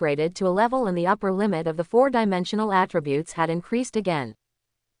just upgraded to a level and the upper limit of the 4-dimensional attributes had increased again.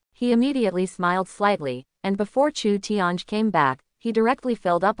 He immediately smiled slightly, and before Chu Tianj came back, he directly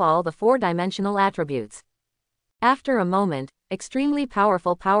filled up all the 4-dimensional attributes. After a moment, extremely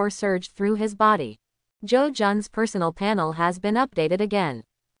powerful power surged through his body. Jo Jun's personal panel has been updated again.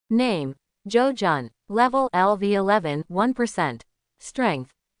 Name: Jo Jun. Level LV11, 1%.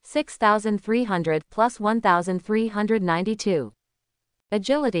 Strength: 6,300 plus 1,392.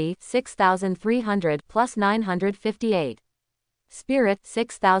 Agility: 6,300 plus 958. Spirit: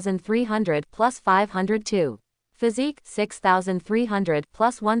 6,300 plus 502. Physique: 6,300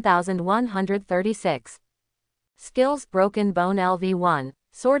 plus 1,136. Skills: Broken Bone LV1,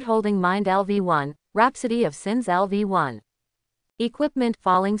 Sword Holding Mind LV1, Rhapsody of Sins LV1. Equipment: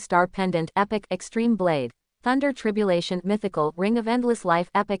 Falling Star Pendant Epic Extreme Blade, Thunder Tribulation Mythical Ring of Endless Life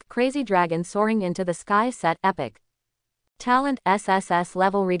Epic Crazy Dragon Soaring into the Sky Set Epic. Talent: SSS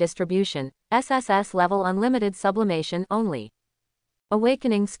Level Redistribution, SSS Level Unlimited Sublimation Only.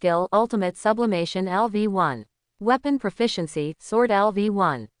 Awakening Skill Ultimate Sublimation LV1. Weapon Proficiency Sword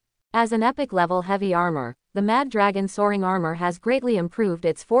LV1. As an epic level heavy armor, the Mad Dragon Soaring Armor has greatly improved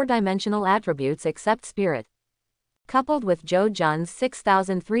its 4-dimensional attributes except Spirit. Coupled with Jo Jun's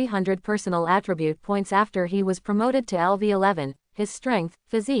 6,300 personal attribute points after he was promoted to LV11, his strength,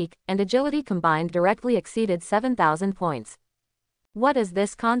 physique, and agility combined directly exceeded 7,000 points. What is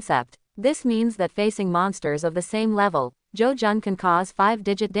this concept? This means that facing monsters of the same level, Jo Jun can cause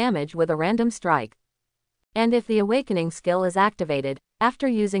 5-digit damage with a random strike. And if the awakening skill is activated, after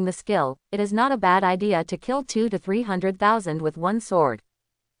using the skill, it is not a bad idea to kill 200 to 300,000 with one sword.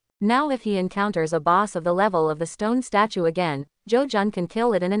 Now if he encounters a boss of the level of the stone statue again, Jo Jun can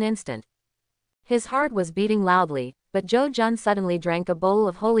kill it in an instant. His heart was beating loudly, but Jo Jun suddenly drank a bowl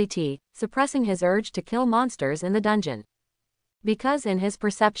of holy tea, suppressing his urge to kill monsters in the dungeon. Because in his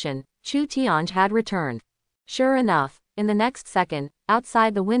perception, Chu Tianj had returned. Sure enough, in the next second,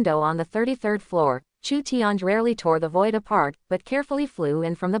 outside the window on the 33rd floor, Chu Tianj rarely tore the void apart, but carefully flew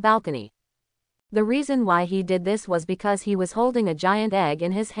in from the balcony. The reason why he did this was because he was holding a giant egg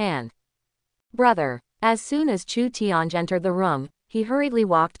in his hand. Brother, As soon as Chu Tianj entered the room, he hurriedly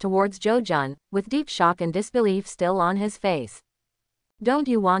walked towards Zhou Jun, with deep shock and disbelief still on his face. Don't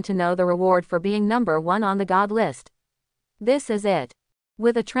you want to know the reward for being number 1 on the god list? This is it.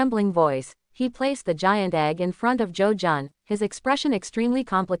 With a trembling voice, he placed the giant egg in front of Zhou Jun, his expression extremely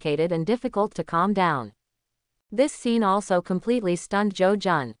complicated and difficult to calm down. This scene also completely stunned Zhou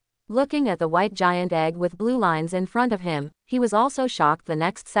Jun. Looking at the white giant egg with blue lines in front of him, he was also shocked the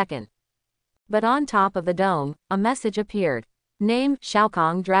next second. But on top of the dome, a message appeared. Name,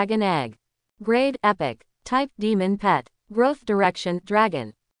 Shaokong Dragon Egg. Grade, Epic. Type, Demon Pet. Growth direction,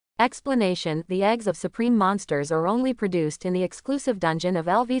 Dragon. Explanation, the eggs of supreme monsters are only produced in the exclusive dungeon of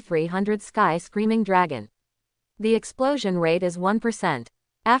LV300 Sky Screaming Dragon. The explosion rate is 1%.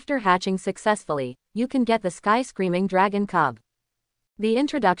 After hatching successfully, you can get the Sky Screaming Dragon Cub. The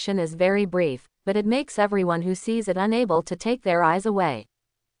introduction is very brief, but it makes everyone who sees it unable to take their eyes away.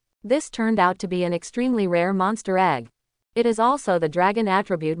 This turned out to be an extremely rare monster egg. It is also the dragon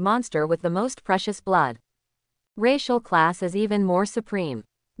attribute monster with the most precious blood. Racial class is even more supreme.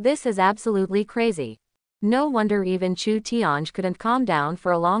 This is absolutely crazy. No wonder even Chu Tianj couldn't calm down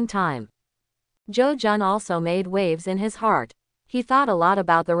for a long time. Zhou Jun also made waves in his heart. He thought a lot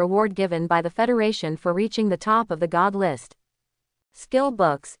about the reward given by the Federation for reaching the top of the god list. Skill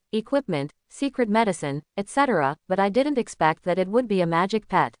books, equipment, secret medicine, etc., but I didn't expect that it would be a magic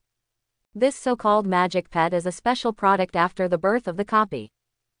pet. This so-called magic pet is a special product after the birth of the copy.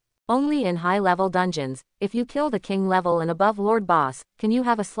 Only in high-level dungeons, if you kill the king level and above lord boss, can you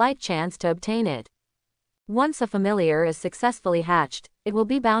have a slight chance to obtain it. Once a familiar is successfully hatched, it will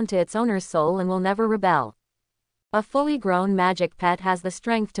be bound to its owner's soul and will never rebel. A fully grown magic pet has the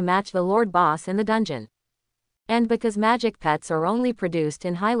strength to match the lord boss in the dungeon. And because magic pets are only produced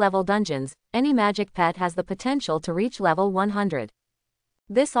in high-level dungeons, any magic pet has the potential to reach level 100.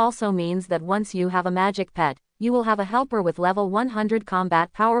 This also means that once you have a magic pet, you will have a helper with level 100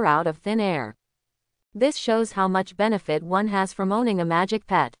 combat power out of thin air. This shows how much benefit one has from owning a magic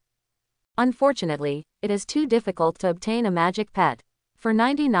pet. Unfortunately, it is too difficult to obtain a magic pet. For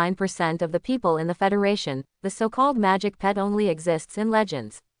 99% of the people in the Federation, the so-called magic pet only exists in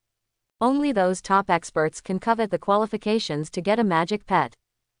legends. Only those top experts can covet the qualifications to get a magic pet.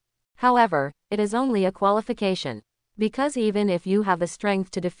 However, it is only a qualification. Because even if you have the strength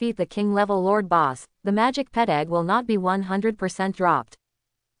to defeat the king-level lord boss, the magic pet egg will not be 100% dropped.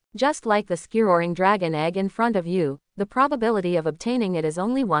 Just like the skewering dragon egg in front of you, the probability of obtaining it is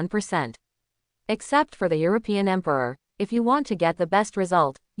only 1%. Except for the European Emperor, if you want to get the best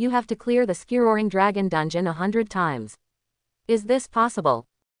result, you have to clear the skewering dragon dungeon 100 times. Is this possible?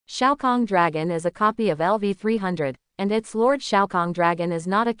 Shaokong Dragon is a copy of LV300, and its Lord Shaokong Dragon is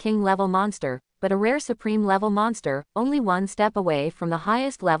not a king-level monster, but a rare supreme-level monster, only one step away from the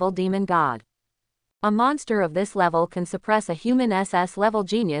highest-level demon god. A monster of this level can suppress a human SS-level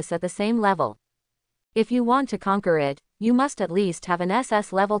genius at the same level. If you want to conquer it, you must at least have an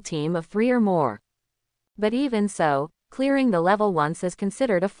SS-level team of 3 or more. But even so, clearing the level once is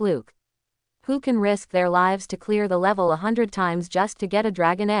considered a fluke. Who can risk their lives to clear the level 100 times just to get a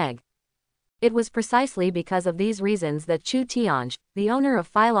dragon egg? It was precisely because of these reasons that Chu Tianj, the owner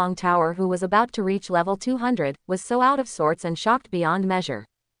of Filong Tower who was about to reach level 200, was so out of sorts and shocked beyond measure.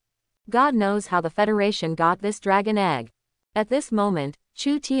 God knows how the Federation got this dragon egg. At this moment,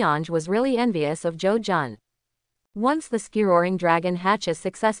 Chu Tianj was really envious of Zhou Jun. Once the skewering dragon hatches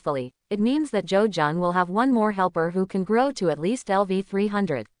successfully, it means that Zhou Jun will have one more helper who can grow to at least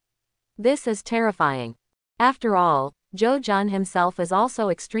LV300. This is terrifying. After all, Zhou Jun himself is also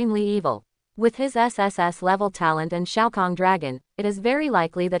extremely evil. With his SSS level talent and Shaokong Dragon, it is very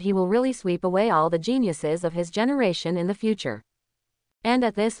likely that he will really sweep away all the geniuses of his generation in the future. And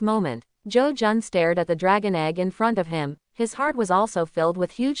at this moment, Zhou Jun stared at the dragon egg in front of him. His heart was also filled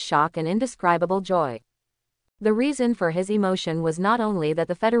with huge shock and indescribable joy. The reason for his emotion was not only that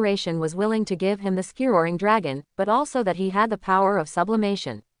the Federation was willing to give him the skewering dragon, but also that he had the power of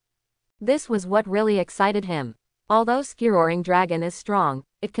sublimation. This was what really excited him. Although skewering dragon is strong,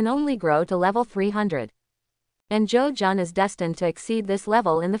 it can only grow to level 300. And Zhou Jun is destined to exceed this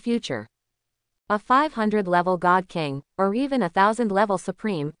level in the future. A 500 level God King, or even 1000 level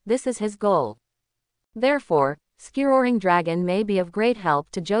Supreme, this is his goal. Therefore, skewering dragon may be of great help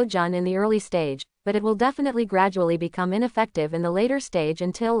to Zhou Jun in the early stage, but it will definitely gradually become ineffective in the later stage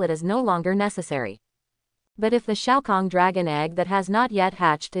until it is no longer necessary. But if the Shaokong dragon egg that has not yet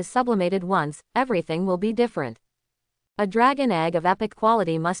hatched is sublimated once, everything will be different. A dragon egg of epic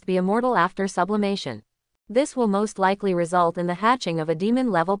quality must be immortal after sublimation. This will most likely result in the hatching of a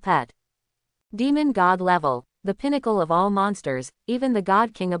demon-level pet. Demon God level. the pinnacle of all monsters, even the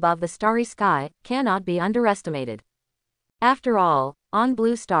God King above the starry sky, cannot be underestimated. After all, on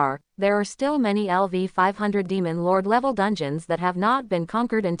Blue Star, there are still many LV-500 Demon Lord level dungeons that have not been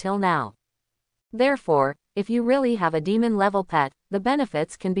conquered until now. Therefore, if you really have a demon level pet, the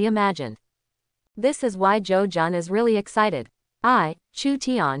benefits can be imagined. This is why Zhou Jun is really excited. I, Chu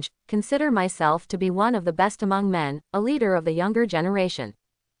Tianj, consider myself to be one of the best among men, a leader of the younger generation.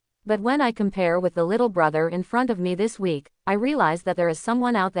 But when I compare with the little brother in front of me this week, I realize that there is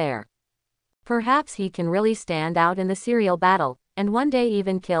someone out there. Perhaps he can really stand out in the serial battle, and one day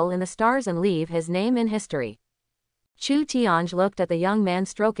even kill in the stars and leave his name in history. Chu Tianj looked at the young man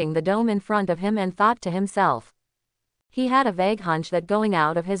stroking the dome in front of him and thought to himself. He had a vague hunch that going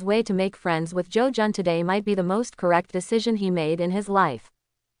out of his way to make friends with Zhou Jun today might be the most correct decision he made in his life.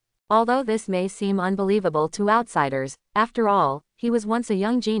 Although this may seem unbelievable to outsiders, after all, he was once a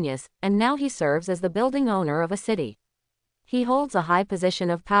young genius, and now he serves as the building owner of a city. He holds a high position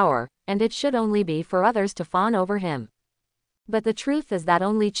of power, and it should only be for others to fawn over him. But the truth is that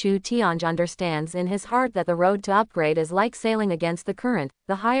only Chu Tianj understands in his heart that the road to upgrade is like sailing against the current.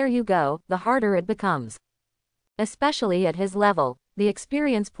 The higher you go, the harder it becomes. Especially at his level, the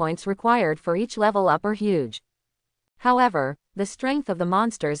experience points required for each level up are huge. However, the strength of the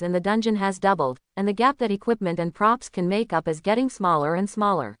monsters in the dungeon has doubled, and the gap that equipment and props can make up is getting smaller and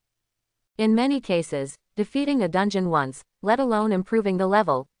smaller. In many cases, defeating a dungeon once, let alone improving the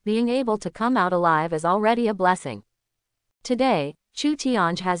level, being able to come out alive is already a blessing. Today, Chu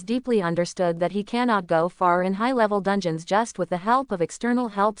Tianj has deeply understood that he cannot go far in high-level dungeons just with the help of external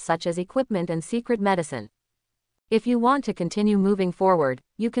help such as equipment and secret medicine. If you want to continue moving forward,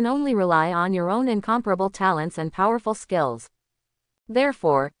 you can only rely on your own incomparable talents and powerful skills.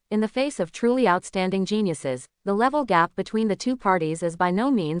 Therefore, in the face of truly outstanding geniuses, the level gap between the two parties is by no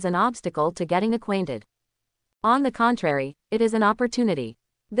means an obstacle to getting acquainted. On the contrary, it is an opportunity.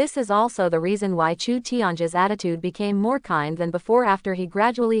 This is also the reason why Chu Tianj's attitude became more kind than before after he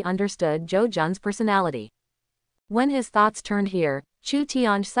gradually understood Zhou Jun's personality. When his thoughts turned here, Chu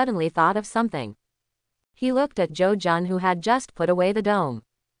Tianj suddenly thought of something. He looked at Zhou Jun who had just put away the dome.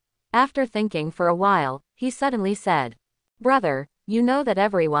 After thinking for a while, he suddenly said, "Brother, you know that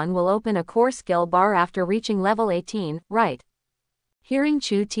everyone will open a core skill bar after reaching level 18, right?" Hearing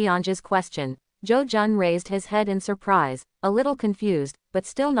Chu Tianj's question, Zhou Jun raised his head in surprise, a little confused, but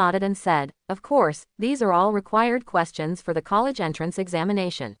still nodded and said, "Of course, these are all required questions for the college entrance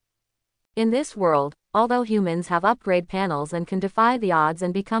examination. In this world, although humans have upgrade panels and can defy the odds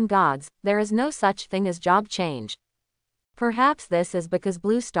and become gods, there is no such thing as job change. Perhaps this is because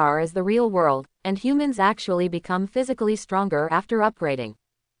Blue Star is the real world, and humans actually become physically stronger after upgrading.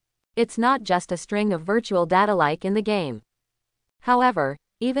 It's not just a string of virtual data like in the game. However,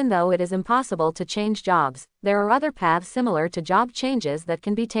 even though it is impossible to change jobs, there are other paths similar to job changes that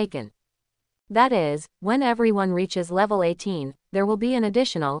can be taken. That is, when everyone reaches level 18, there will be an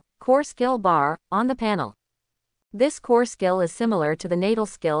additional, core skill bar, on the panel. This core skill is similar to the natal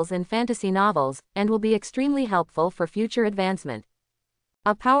skills in fantasy novels, and will be extremely helpful for future advancement.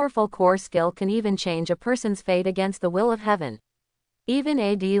 A powerful core skill can even change a person's fate against the will of heaven. Even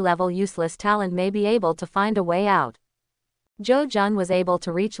a D-level useless talent may be able to find a way out. Zhou Jun was able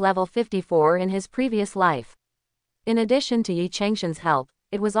to reach level 54 in his previous life. In addition to Yi Changshan's help,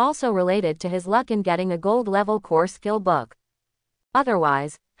 it was also related to his luck in getting a gold-level core skill book.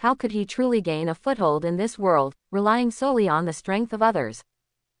 Otherwise, how could he truly gain a foothold in this world, relying solely on the strength of others?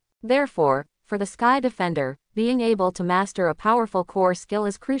 Therefore, for the Sky Defender, being able to master a powerful core skill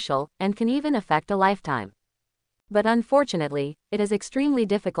is crucial, and can even affect a lifetime. But unfortunately, it is extremely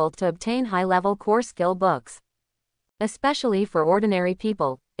difficult to obtain high-level core skill books. Especially for ordinary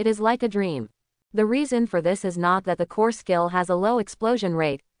people, it is like a dream. The reason for this is not that the core skill has a low explosion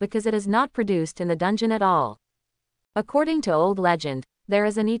rate, because it is not produced in the dungeon at all. According to old legend, there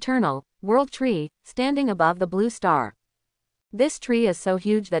is an eternal, world tree, standing above the Blue Star. This tree is so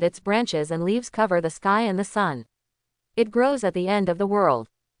huge that its branches and leaves cover the sky and the sun. It grows at the end of the world.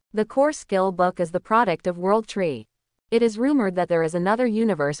 The core skill book is the product of World Tree. It is rumored that there is another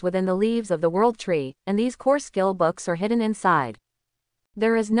universe within the leaves of the World Tree, and these core skill books are hidden inside.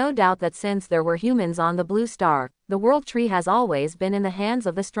 There is no doubt that since there were humans on the Blue Star, the World Tree has always been in the hands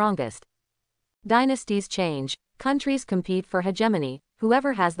of the strongest. Dynasties change, countries compete for hegemony,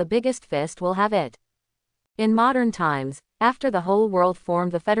 whoever has the biggest fist will have it. In modern times, after the whole world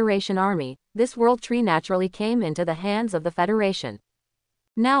formed the Federation Army, this World Tree naturally came into the hands of the Federation.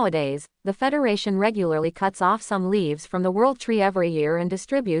 Nowadays, the Federation regularly cuts off some leaves from the World Tree every year and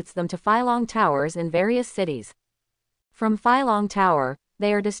distributes them to Phylong Towers in various cities. From Phylong Tower,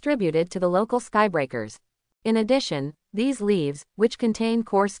 they are distributed to the local skybreakers. In addition, these leaves, which contain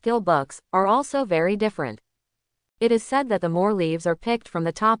core skill books, are also very different. It is said that the more leaves are picked from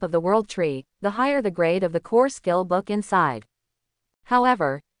the top of the world tree, the higher the grade of the core skill book inside.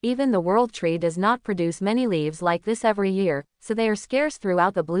 However, even the world tree does not produce many leaves like this every year, so they are scarce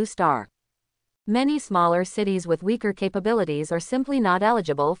throughout the blue star. Many smaller cities with weaker capabilities are simply not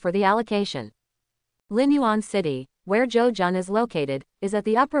eligible for the allocation. Linyuan City, where Zhoujun is located, is at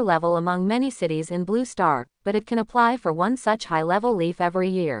the upper level among many cities in Blue Star, but it can apply for one such high-level leaf every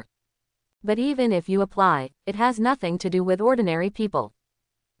year. But even if you apply, it has nothing to do with ordinary people.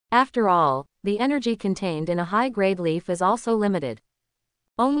 After all, the energy contained in a high-grade leaf is also limited.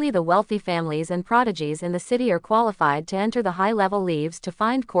 Only the wealthy families and prodigies in the city are qualified to enter the high-level leaves to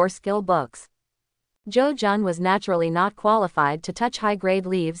find core skill books. Zhoujun was naturally not qualified to touch high-grade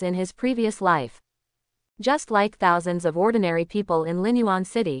leaves in his previous life. Just like thousands of ordinary people in Linyuan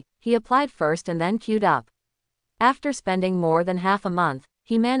City, he applied first and then queued up. After spending more than half a month,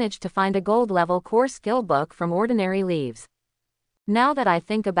 he managed to find a gold-level core skill book from ordinary leaves. Now that I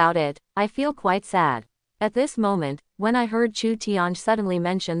think about it, I feel quite sad. At this moment, when I heard Chu Tianj suddenly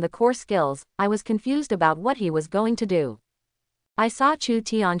mention the core skills, I was confused about what he was going to do. I saw Chu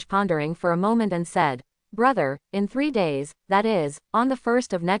Tianj pondering for a moment and said, "Brother, in 3 days, that is, on the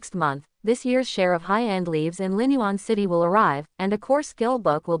 1st of next month, this year's share of high-end leaves in Linyuan City will arrive, and a core skill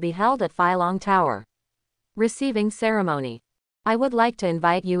book will be held at Phylong Tower. Receiving ceremony. I would like to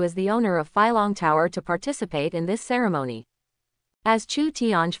invite you as the owner of Phylong Tower to participate in this ceremony." As Chu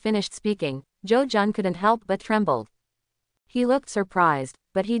Tianj finished speaking, Zhoujun couldn't help but trembled. He looked surprised,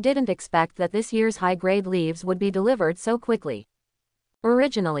 but he didn't expect that this year's high-grade leaves would be delivered so quickly.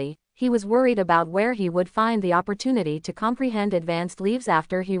 Originally, he was worried about where he would find the opportunity to comprehend advanced leaves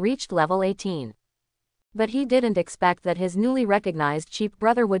after he reached level 18. But he didn't expect that his newly recognized cheap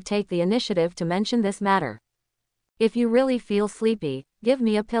brother would take the initiative to mention this matter. "If you really feel sleepy, give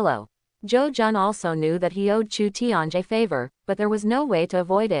me a pillow." Zhoujun also knew that he owed Chu Tianj a favor, but there was no way to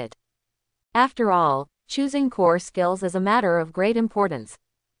avoid it. After all, choosing core skills is a matter of great importance.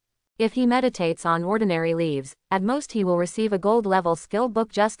 If he meditates on ordinary leaves, at most he will receive a gold-level skill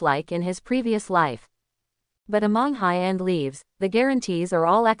book just like in his previous life. But among high-end leaves, the guarantees are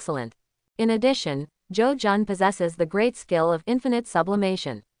all excellent. In addition, Zhoujun possesses the great skill of infinite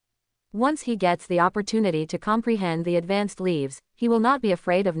sublimation. Once he gets the opportunity to comprehend the advanced leaves, he will not be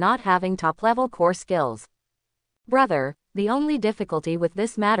afraid of not having top-level core skills. Brother, the only difficulty with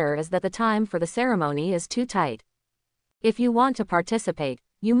this matter is that the time for the ceremony is too tight. If you want to participate,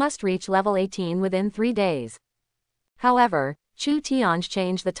 you must reach level 18 within 3 days. However, Chu Tianj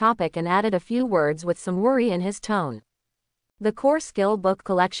changed the topic and added a few words with some worry in his tone. The core skill book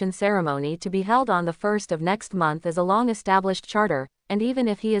collection ceremony to be held on the 1st of next month is a long-established charter, and even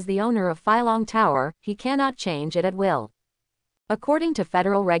if he is the owner of Phylong Tower, he cannot change it at will. According to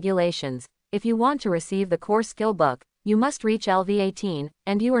federal regulations, if you want to receive the core skill book, you must reach LV 18,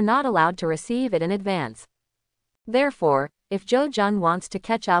 and you are not allowed to receive it in advance. Therefore, if Zhoujun wants to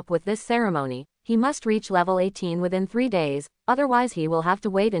catch up with this ceremony, he must reach level 18 within 3 days, otherwise he will have to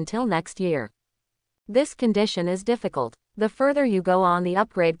wait until next year. This condition is difficult. The further you go on the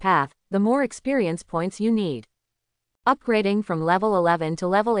upgrade path, the more experience points you need. Upgrading from level 11 to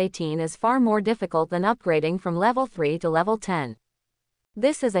level 18 is far more difficult than upgrading from level 3 to level 10.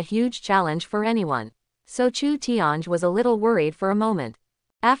 This is a huge challenge for anyone. So Chu Tianj was a little worried for a moment.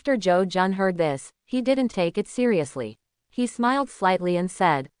 After Zhoujun heard this, he didn't take it seriously. He smiled slightly and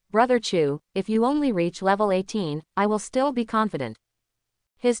said, "Brother Chu, if you only reach level 18, I will still be confident."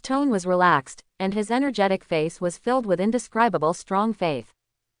 His tone was relaxed, and his energetic face was filled with indescribable strong faith.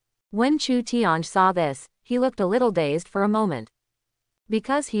 When Chu Tianj saw this, he looked a little dazed for a moment.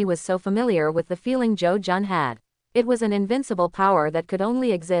 Because he was so familiar with the feeling Zhoujun had. It was an invincible power that could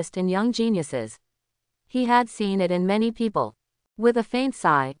only exist in young geniuses. He had seen it in many people. With a faint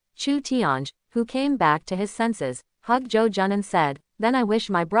sigh, Chu Tianj, who came back to his senses, hugged Zhoujun and said, "Then I wish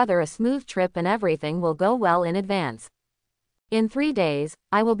my brother a smooth trip and everything will go well in advance. In 3 days,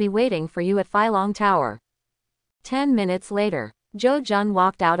 I will be waiting for you at Phylong Tower." 10 minutes later, Zhoujun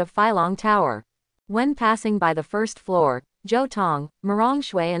walked out of Phylong Tower. When passing by the first floor, Zhou Tong, Mirong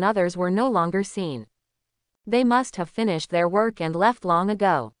Shui and others were no longer seen. They must have finished their work and left long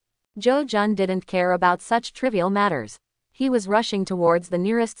ago. Zhoujun didn't care about such trivial matters. He was rushing towards the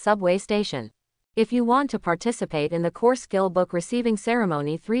nearest subway station. If you want to participate in the core skill book receiving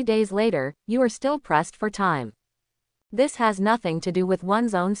ceremony 3 days later, you are still pressed for time. This has nothing to do with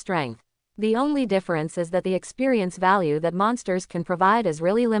one's own strength. The only difference is that the experience value that monsters can provide is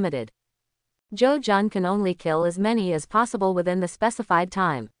really limited. Zhoujun can only kill as many as possible within the specified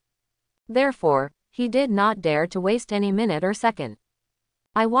time. Therefore, He did not dare to waste any minute or second.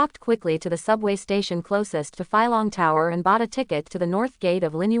 I walked quickly to the subway station closest to Phylong Tower and bought a ticket to the north gate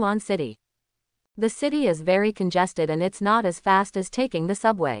of Linyuan City. The city is very congested and it's not as fast as taking the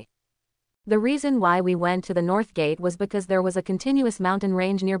subway. The reason why we went to the north gate was because there was a continuous mountain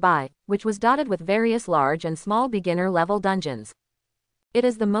range nearby, which was dotted with various large and small beginner-level dungeons. It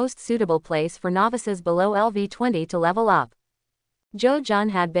is the most suitable place for novices below LV20 to level up. Zhou Jun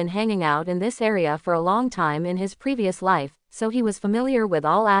had been hanging out in this area for a long time in his previous life, so he was familiar with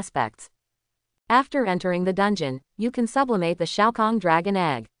all aspects. After entering the dungeon, you can sublimate the Shaokong dragon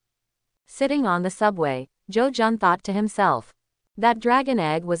egg. Sitting on the subway, Zhou Jun thought to himself. That dragon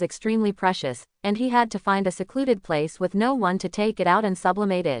egg was extremely precious, and he had to find a secluded place with no one to take it out and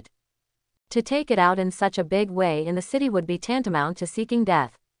sublimate it. To take it out in such a big way in the city would be tantamount to seeking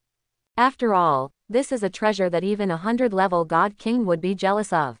death. After all, this is a treasure that even a 100-level God King would be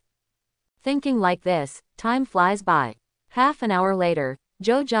jealous of. Thinking like this, time flies by. Half an hour later,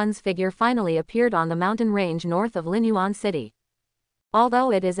 Zhou Jun's figure finally appeared on the mountain range north of Linyuan City.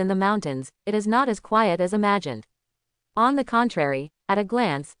 Although it is in the mountains, it is not as quiet as imagined. On the contrary, at a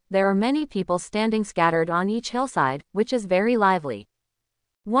glance, there are many people standing scattered on each hillside, which is very lively.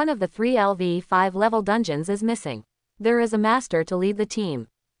 One of the 3 LV5 level dungeons is missing. There is a master to lead the team.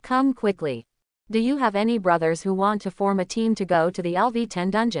 Come quickly. Do you have any brothers who want to form a team to go to the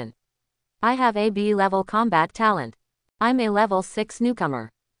LV10 dungeon? I have a B level combat talent. I'm a level 6 newcomer.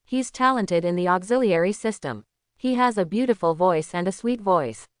 He's talented in the auxiliary system. He has a beautiful voice and a sweet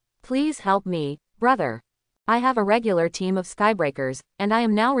voice. Please help me, brother. I have a regular team of skybreakers, and I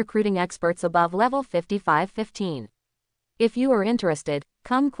am now recruiting experts above level 55-15. If you are interested,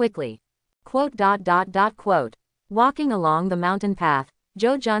 come quickly. Quote. Walking along the mountain path,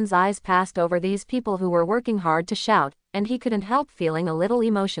 Zhou Jun's eyes passed over these people who were working hard to shout, and he couldn't help feeling a little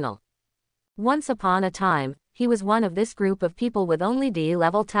emotional. Once upon a time, he was one of this group of people with only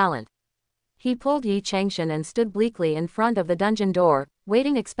D-level talent. He pulled Yi Changshan and stood bleakly in front of the dungeon door,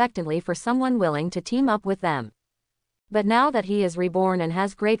 waiting expectantly for someone willing to team up with them. But now that he is reborn and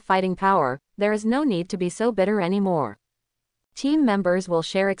has great fighting power, there is no need to be so bitter anymore. Team members will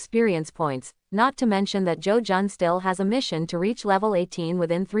share experience points, not to mention that Zhou Jun still has a mission to reach level 18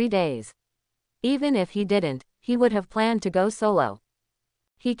 within 3 days. Even if he didn't, he would have planned to go solo.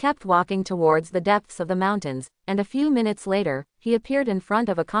 He kept walking towards the depths of the mountains, and a few minutes later, he appeared in front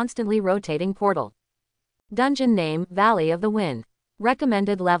of a constantly rotating portal. Dungeon name, Valley of the Wind.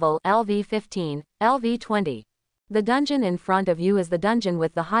 Recommended level, LV15, LV20. The dungeon in front of you is the dungeon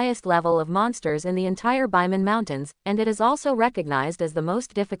with the highest level of monsters in the entire Baiman Mountains, and it is also recognized as the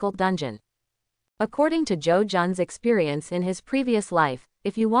most difficult dungeon. According to Zhou Jun's experience in his previous life,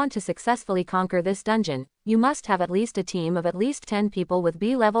 if you want to successfully conquer this dungeon, you must have at least a team of at least 10 people with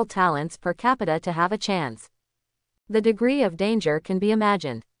B-level talents per capita to have a chance. The degree of danger can be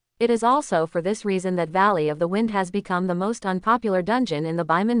imagined. It is also for this reason that Valley of the Wind has become the most unpopular dungeon in the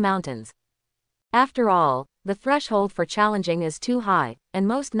Baiman Mountains. After all, the threshold for challenging is too high, and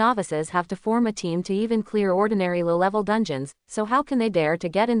most novices have to form a team to even clear ordinary low-level dungeons, so how can they dare to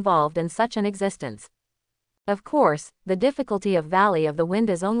get involved in such an existence? Of course, the difficulty of Valley of the Wind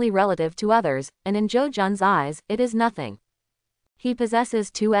is only relative to others, and in Zhou Jun's eyes, it is nothing. He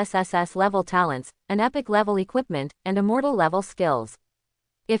possesses 2 SSS-level talents, an epic-level equipment, and immortal-level skills.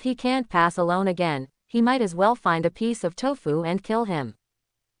 If he can't pass alone again, he might as well find a piece of tofu and kill him.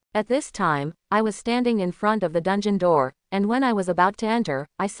 At this time, I was standing in front of the dungeon door, and when I was about to enter,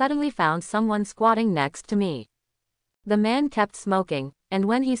 I suddenly found someone squatting next to me. The man kept smoking, and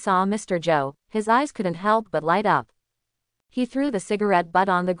when he saw Mr. Zhou, his eyes couldn't help but light up. He threw the cigarette butt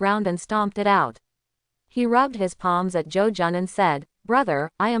on the ground and stomped it out. He rubbed his palms at Zhou Jun and said, "Brother,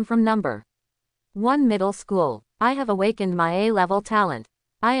 I am from number 1 middle school. I have awakened my A-level talent.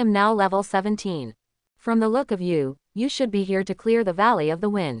 I am now level 17. From the look of you, you should be here to clear the Valley of the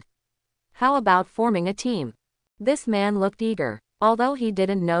Wind. How about forming a team?" This man looked eager. Although he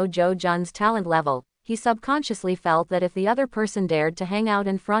didn't know Zhou Jun's talent level, he subconsciously felt that if the other person dared to hang out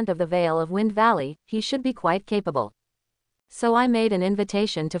in front of the Vale of Wind Valley, he should be quite capable. So I made an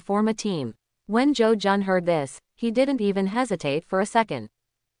invitation to form a team. When Zhou Jun heard this, he didn't even hesitate for a second.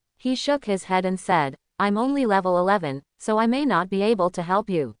 He shook his head and said, "I'm only level 11, so I may not be able to help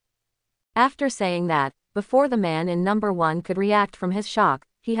you." After saying that, before the man in number 1 could react from his shock,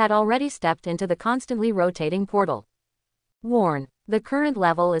 he had already stepped into the constantly rotating portal. Warn: the current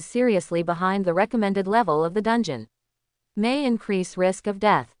level is seriously behind the recommended level of the dungeon. May increase risk of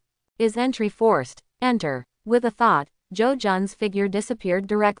death. Is entry forced? Enter. With a thought, Zhou Jun's figure disappeared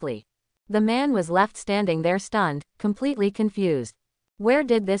directly. The man was left standing there stunned, completely confused. Where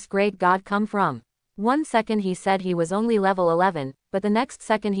did this great god come from? One second he said he was only level 11, but the next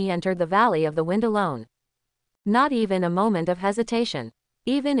second he entered the Valley of the Wind alone. Not even a moment of hesitation.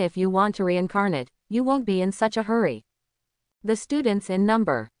 Even if you want to reincarnate, you won't be in such a hurry. The students in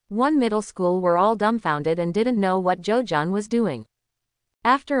number 1 middle school were all dumbfounded and didn't know what Joe-jun was doing.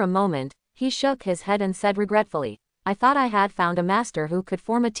 After a moment, he shook his head and said regretfully, I thought I had found a master who could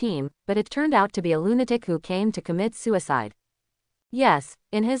form a team, but it turned out to be a lunatic who came to commit suicide. Yes,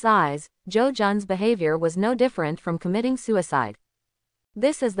 in his eyes, Joe-jun's behavior was no different from committing suicide.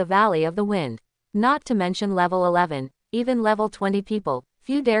 This is the Valley of the Wind. Not to mention level 11, even level 20 people,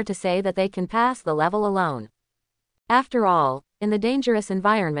 few dare to say that they can pass the level alone. After all, in the dangerous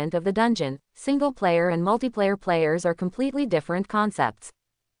environment of the dungeon, single-player and multiplayer players are completely different concepts.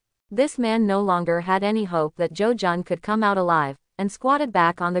 This man no longer had any hope that Joe-jun could come out alive, and squatted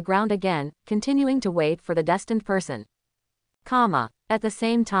back on the ground again, continuing to wait for the destined person. At the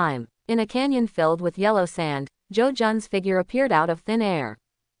same time, in a canyon filled with yellow sand, Joe-jun's figure appeared out of thin air.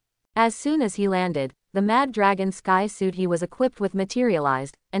 As soon as he landed, the Mad Dragon sky suit he was equipped with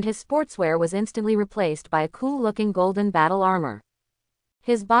materialized, and his sportswear was instantly replaced by a cool-looking golden battle armor.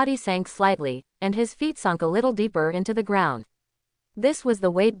 His body sank slightly, and his feet sunk a little deeper into the ground. This was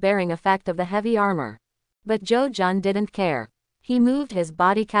the weight-bearing effect of the heavy armor. But Joe-jun didn't care. He moved his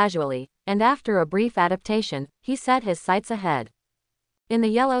body casually, and after a brief adaptation, he set his sights ahead. In the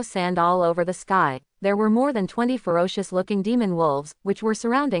yellow sand all over the sky, there were more than 20 ferocious-looking demon wolves, which were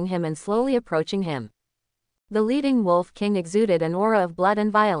surrounding him and slowly approaching him. The leading wolf king exuded an aura of blood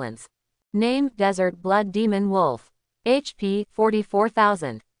and violence. Name: Desert Blood Demon Wolf. HP: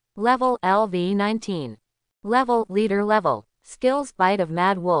 44,000. Level: LV 19. Level: Leader Level. Skills: Bite of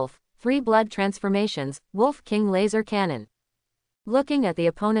Mad Wolf, 3 blood transformations, Wolf King Laser Cannon. Looking at the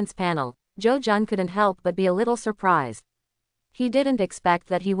opponent's panel, Joe-jun couldn't help but be a little surprised. He didn't expect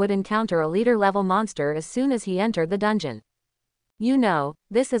that he would encounter a leader-level monster as soon as he entered the dungeon. You know,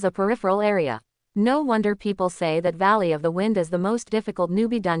 this is a peripheral area. No wonder people say that Valley of the Wind is the most difficult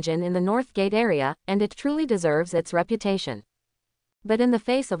newbie dungeon in the North Gate area, and it truly deserves its reputation. But in the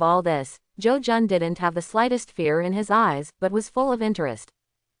face of all this, Joe-jun didn't have the slightest fear in his eyes, but was full of interest.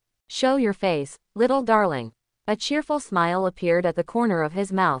 Show your face, little darling. A cheerful smile appeared at the corner of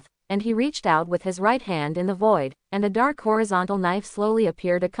his mouth, and he reached out with his right hand in the void, and a dark horizontal knife slowly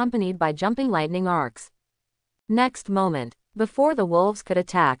appeared accompanied by jumping lightning arcs. Next moment, before the wolves could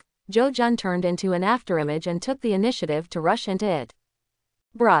attack, Joe-jun turned into an afterimage and took the initiative to rush into it.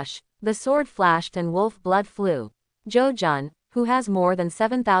 Brush. The sword flashed and wolf blood flew. Joe-jun, who has more than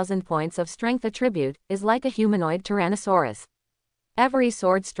 7,000 points of strength attribute, is like a humanoid tyrannosaurus. Every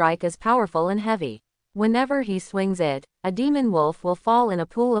sword strike is powerful and heavy. Whenever he swings it, a demon wolf will fall in a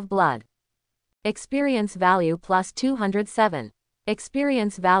pool of blood. Experience value plus 207.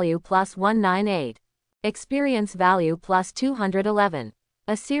 Experience value plus 198. Experience value plus 211.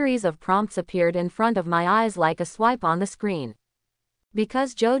 A series of prompts appeared in front of my eyes like a swipe on the screen.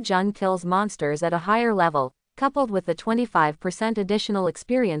 Because Joe-jun kills monsters at a higher level, coupled with the 25% additional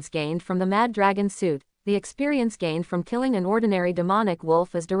experience gained from the Mad Dragon suit, the experience gained from killing an ordinary demonic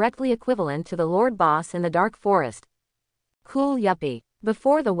wolf is directly equivalent to the Lord Boss in the Dark Forest. Cool yuppie.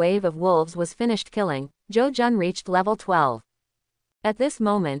 Before the wave of wolves was finished killing, Joe-jun reached level 12. At this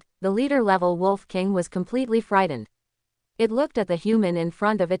moment, the leader-level Wolf King was completely frightened. It looked at the human in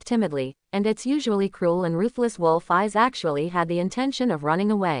front of it timidly, and its usually cruel and ruthless wolf eyes actually had the intention of running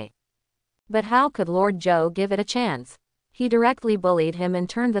away. But how could Lord Joe give it a chance? He directly bullied him and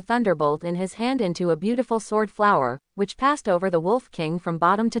turned the thunderbolt in his hand into a beautiful sword flower, which passed over the Wolf King from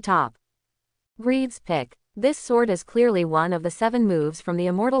bottom to top. Greed's Pick. This sword is clearly one of the 7 moves from the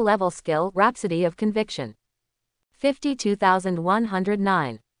immortal level skill Rhapsody of Conviction.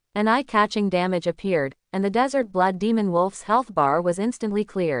 52,109. An eye-catching damage appeared, and the Desert Blood Demon Wolf's health bar was instantly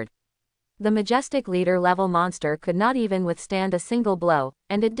cleared. The majestic leader-level monster could not even withstand a single blow,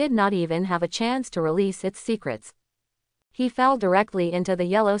 and it did not even have a chance to release its secrets. He fell directly into the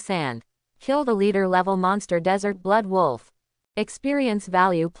yellow sand. Kill the leader-level monster Desert Blood Wolf. Experience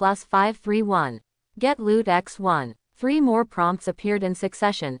value plus 531. Get loot x1. 3 more prompts appeared in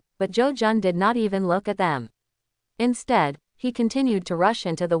succession, but Joe-jun did not even look at them. Instead, he continued to rush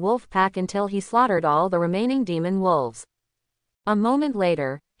into the wolf pack until he slaughtered all the remaining demon wolves. A moment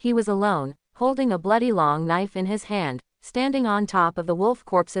later, he was alone, holding a bloody long knife in his hand, standing on top of the wolf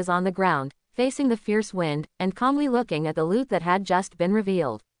corpses on the ground, facing the fierce wind, and calmly looking at the loot that had just been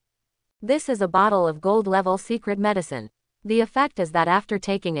revealed. This is a bottle of gold-level secret medicine. The effect is that after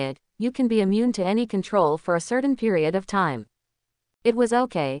taking it, you can be immune to any control for a certain period of time. It was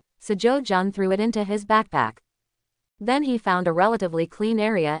okay, so Joe-jun threw it into his backpack. Then he found a relatively clean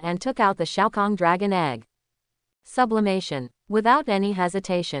area and took out the Shaokong dragon egg. Sublimation. Without any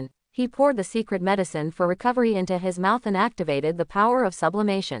hesitation, he poured the secret medicine for recovery into his mouth and activated the power of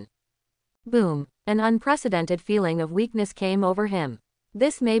sublimation. Boom! An unprecedented feeling of weakness came over him.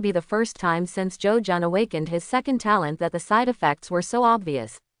 This may be the first time since Zhou Jun awakened his second talent that the side effects were so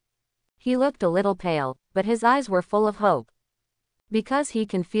obvious. He looked a little pale, but his eyes were full of hope. Because he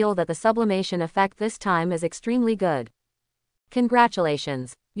can feel that the sublimation effect this time is extremely good.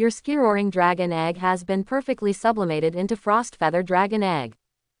 Congratulations! Your Skiroring Dragon Egg has been perfectly sublimated into Frost Feather Dragon Egg.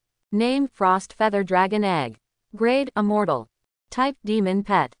 Name: Frost Feather Dragon Egg. Grade: Immortal. Type: Demon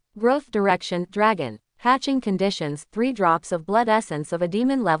Pet. Growth Direction: Dragon. Hatching Conditions: 3 drops of blood essence of a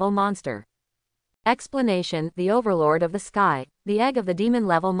demon-level monster. Explanation: The Overlord of the Sky, the egg of the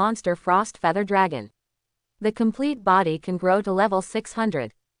demon-level monster Frost Feather Dragon. The complete body can grow to level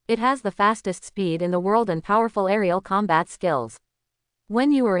 600. It has the fastest speed in the world and powerful aerial combat skills.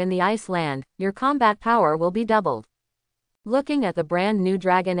 When you are in the ice land, your combat power will be doubled. Looking at the brand new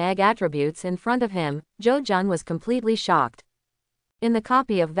dragon egg attributes in front of him, Zhou Jun was completely shocked. In the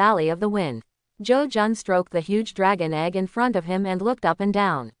copy of Valley of the Wind, Zhou Jun stroked the huge dragon egg in front of him and looked up and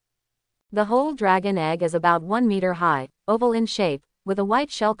down. The whole dragon egg is about 1 meter high, oval in shape, with a white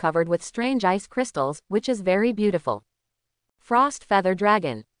shell covered with strange ice crystals, which is very beautiful. Frost Feather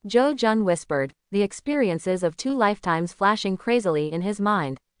Dragon, Zhou Jun whispered, the experiences of 2 lifetimes flashing crazily in his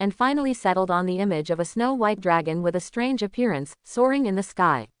mind, and finally settled on the image of a snow-white dragon with a strange appearance, soaring in the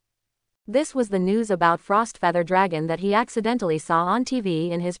sky. This was the news about Frost Feather Dragon that he accidentally saw on TV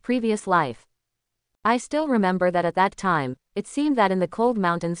in his previous life. I still remember that at that time, it seemed that in the cold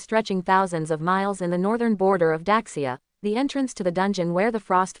mountains stretching thousands of miles in the northern border of Daxia, the entrance to the dungeon where the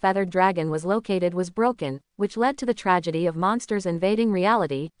frost-feathered dragon was located was broken, which led to the tragedy of monsters invading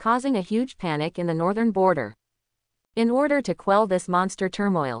reality, causing a huge panic in the northern border. In order to quell this monster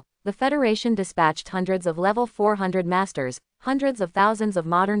turmoil, the Federation dispatched hundreds of level 400 masters, hundreds of thousands of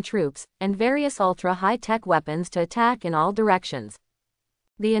modern troops, and various ultra-high-tech weapons to attack in all directions.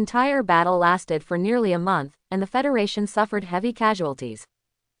 The entire battle lasted for nearly a month, and the Federation suffered heavy casualties.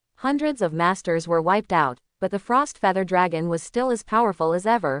 Hundreds of masters were wiped out, but the Frost Feather Dragon was still as powerful as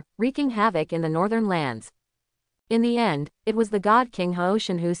ever, wreaking havoc in the northern lands. In the end, it was the God King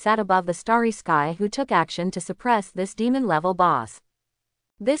Hooshin who sat above the starry sky who took action to suppress this demon-level boss.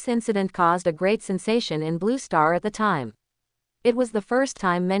 This incident caused a great sensation in Blue Star at the time. It was the first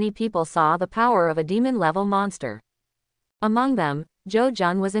time many people saw the power of a demon-level monster. Among them, Zhou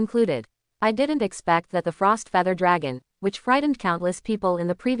Jun was included. I didn't expect that the Frost Feather Dragon, which frightened countless people in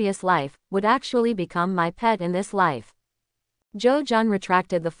the previous life, would actually become my pet in this life. Zhou Jun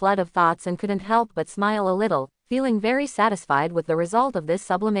retracted the flood of thoughts and couldn't help but smile a little, feeling very satisfied with the result of this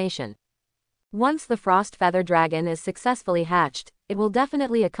sublimation. Once the Frost Feather Dragon is successfully hatched, it will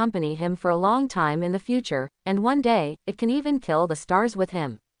definitely accompany him for a long time in the future, and one day, it can even kill the stars with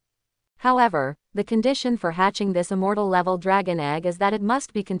him. However, the condition for hatching this immortal-level dragon egg is that it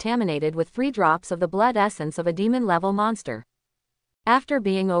must be contaminated with 3 drops of the blood essence of a demon-level monster. After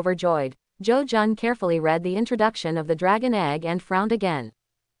being overjoyed, Zhou Jun carefully read the introduction of the dragon egg and frowned again.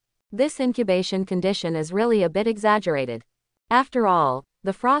 This incubation condition is really a bit exaggerated. After all,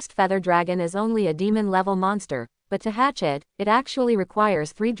 the Frost Feather Dragon is only a demon-level monster, but to hatch it, it actually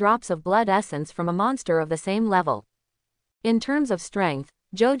requires 3 drops of blood essence from a monster of the same level. In terms of strength,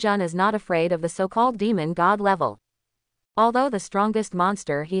 Zhou Jun is not afraid of the so-called demon god level. Although the strongest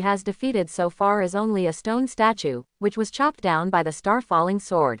monster he has defeated so far is only a stone statue, which was chopped down by the star-falling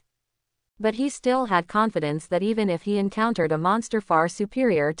sword. But he still had confidence that even if he encountered a monster far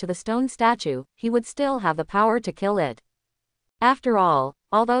superior to the stone statue, he would still have the power to kill it. After all,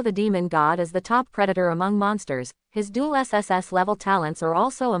 although the demon god is the top predator among monsters, his dual SSS level talents are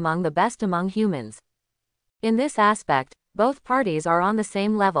also among the best among humans. In this aspect, both parties are on the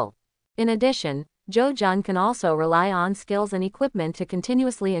same level. In addition, Zhou Jun can also rely on skills and equipment to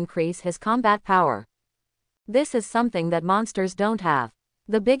continuously increase his combat power. This is something that monsters don't have.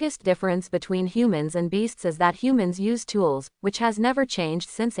 The biggest difference between humans and beasts is that humans use tools, which has never changed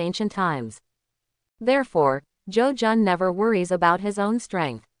since ancient times. Therefore, Zhou Jun never worries about his own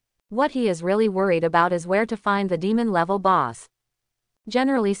strength. What he is really worried about is where to find the demon-level boss.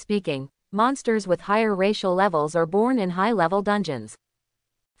 Generally speaking, monsters with higher racial levels are born in high-level dungeons.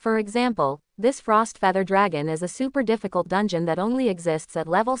 For example, this Frost Feather Dragon is a super difficult dungeon that only exists at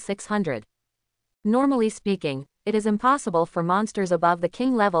level 600. Normally speaking, it is impossible for monsters above the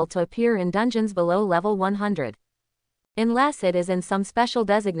king level to appear in dungeons below level 100. Unless it is in some special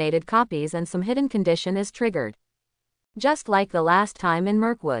designated copies and some hidden condition is triggered. Just like the last time in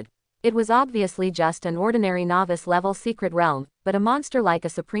Mirkwood. It was obviously just an ordinary novice-level secret realm, but a monster like a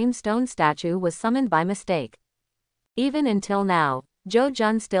supreme stone statue was summoned by mistake. Even until now, Joe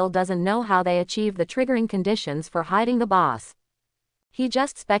Jun still doesn't know how they achieved the triggering conditions for hiding the boss. He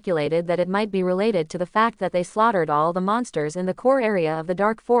just speculated that it might be related to the fact that they slaughtered all the monsters in the core area of the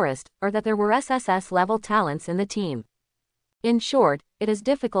Dark Forest, or that there were SSS-level talents in the team. In short, it is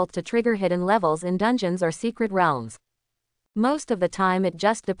difficult to trigger hidden levels in dungeons or secret realms. Most of the time it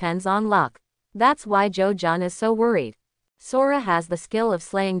just depends on luck. That's why Joe Jun is so worried. Sora has the skill of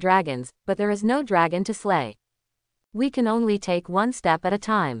slaying dragons, but there is no dragon to slay. We can only take one step at a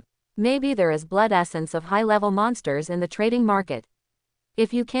time. Maybe there is blood essence of high-level monsters in the trading market.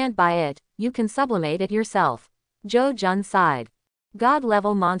 If you can't buy it, you can sublimate it yourself. Joe Jun sighed.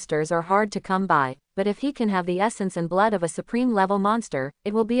 God-level monsters are hard to come by, but if he can have the essence and blood of a supreme-level monster,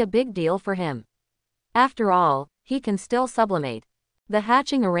 it will be a big deal for him. After all, he can still sublimate. The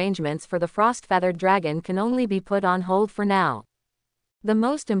hatching arrangements for the frost-feathered dragon can only be put on hold for now. The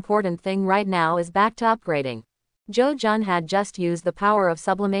most important thing right now is back to upgrading. Joe Jun had just used the power of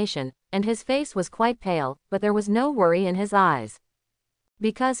sublimation, and his face was quite pale, but there was no worry in his eyes.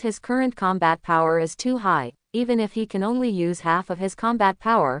 Because his current combat power is too high, even if he can only use half of his combat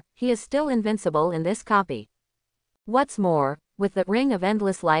power, he is still invincible in this copy. What's more, with the Ring of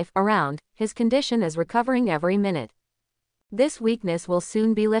Endless Life around, his condition is recovering every minute. This weakness will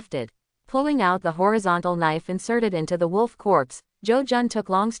soon be lifted. Pulling out the horizontal knife inserted into the wolf corpse, Joe Jun took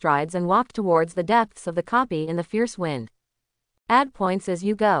long strides and walked towards the depths of the copy in the fierce wind. Add points as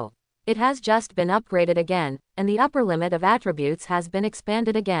you go. It has just been upgraded again, and the upper limit of attributes has been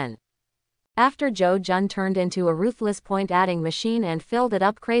expanded again. After Joe Jun turned into a ruthless point-adding machine and filled it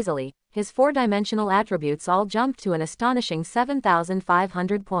up crazily, his four-dimensional attributes all jumped to an astonishing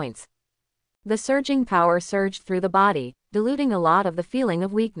 7,500 points. The surging power surged through the body, diluting a lot of the feeling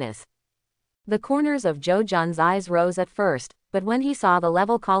of weakness. The corners of Joe Jun's eyes rose at first, but when he saw the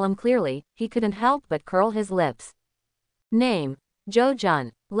level column clearly, he couldn't help but curl his lips. Name: Joe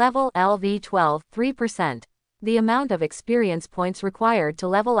Jun. Level LV12, 3%. The amount of experience points required to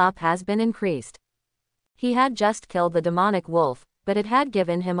level up has been increased. He had just killed the demonic wolf, but it had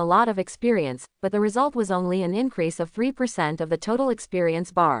given him a lot of experience, but the result was only an increase of 3% of the total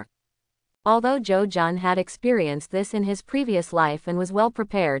experience bar. Although Joe Jun had experienced this in his previous life and was well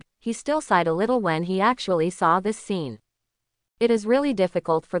prepared, he still sighed a little when he actually saw this scene. It is really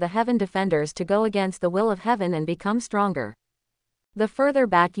difficult for the Heaven Defenders to go against the will of heaven and become stronger. The further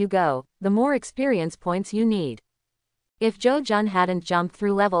back you go, the more experience points you need. If Joe Jun hadn't jumped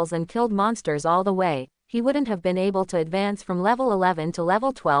through levels and killed monsters all the way, he wouldn't have been able to advance from level 11 to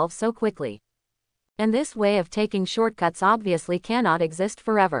level 12 so quickly. And this way of taking shortcuts obviously cannot exist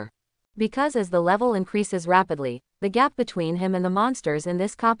forever. Because as the level increases rapidly, the gap between him and the monsters in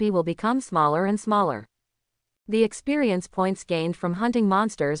this copy will become smaller and smaller. The experience points gained from hunting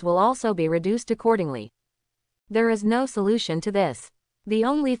monsters will also be reduced accordingly. There is no solution to this. The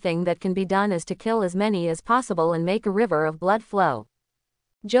only thing that can be done is to kill as many as possible and make a river of blood flow.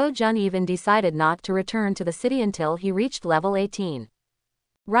 Joe Jun even decided not to return to the city until he reached level 18.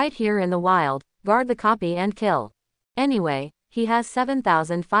 Right here in the wild, guard the copy and kill. Anyway, he has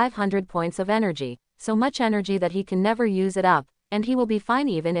 7,500 points of energy, so much energy that he can never use it up, and he will be fine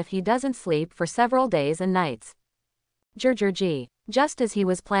even if he doesn't sleep for several days and nights. Jurjurji. Just as he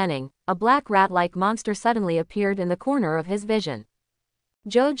was planning, a black rat-like monster suddenly appeared in the corner of his vision.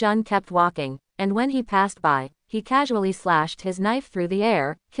 Joe Jun kept walking, and when he passed by, he casually slashed his knife through the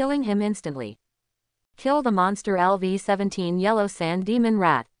air, killing him instantly. Kill the monster LV-17 Yellow Sand Demon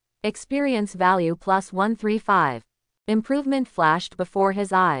Rat. Experience value plus 135. Improvement flashed before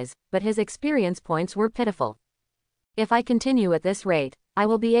his eyes, but his experience points were pitiful. If I continue at this rate, I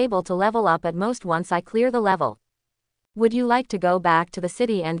will be able to level up at most once I clear the level. Would you like to go back to the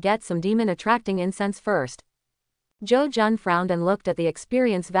city and get some demon-attracting incense first? Joe Jun frowned and looked at the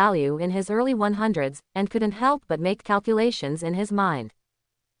experience value in his early 100s, and couldn't help but make calculations in his mind.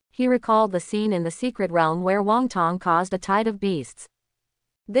 He recalled the scene in the secret realm where Wong Tong caused a tide of beasts.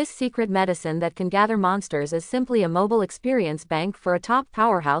 This secret medicine that can gather monsters is simply a mobile experience bank for a top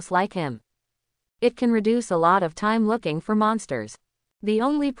powerhouse like him. It can reduce a lot of time looking for monsters. The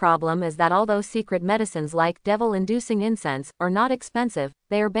only problem is that although secret medicines like devil-inducing incense are not expensive,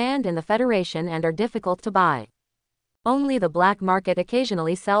 they are banned in the Federation and are difficult to buy. Only the black market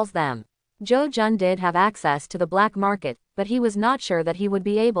occasionally sells them. Joe Jun did have access to the black market, but he was not sure that he would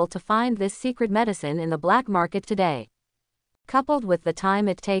be able to find this secret medicine in the black market today. Coupled with the time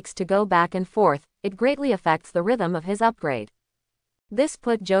it takes to go back and forth, it greatly affects the rhythm of his upgrade. This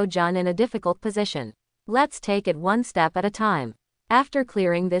put Joe Jun in a difficult position. Let's take it one step at a time. After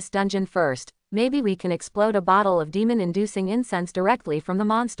clearing this dungeon first, maybe we can explode a bottle of demon-inducing incense directly from the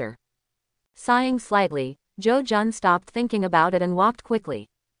monster. Sighing slightly, Zhou Jun stopped thinking about it and walked quickly.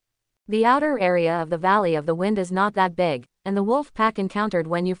 The outer area of the Valley of the Wind is not that big, and the wolf pack encountered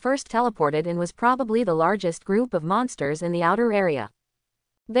when you first teleported in was probably the largest group of monsters in the outer area.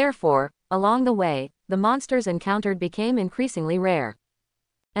 Therefore, along the way, the monsters encountered became increasingly rare.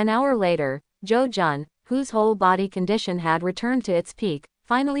 An hour later, Zhou Jun, whose whole body condition had returned to its peak,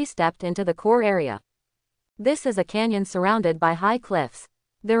 finally stepped into the core area. This is a canyon surrounded by high cliffs.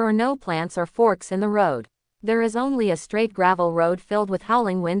 There are no plants or forks in the road. There is only a straight gravel road filled with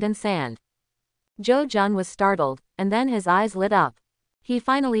howling wind and sand. Zhou Jun was startled, and then his eyes lit up. He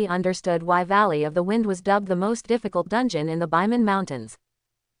finally understood why Valley of the Wind was dubbed the most difficult dungeon in the Baiman Mountains.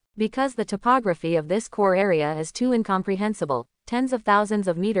 Because the topography of this core area is too incomprehensible, tens of thousands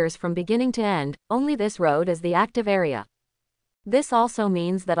of meters from beginning to end, only this road is the active area. This also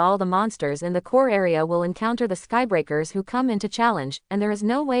means that all the monsters in the core area will encounter the skybreakers who come into challenge, and there is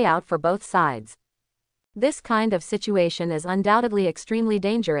no way out for both sides. This kind of situation is undoubtedly extremely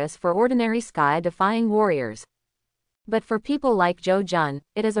dangerous for ordinary sky-defying warriors. But for people like Zhou Jun,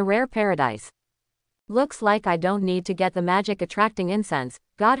 it is a rare paradise. Looks like I don't need to get the magic-attracting incense,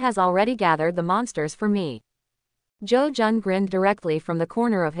 God has already gathered the monsters for me. Zhou Jun grinned directly from the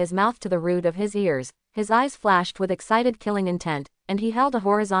corner of his mouth to the root of his ears, his eyes flashed with excited killing intent, and he held a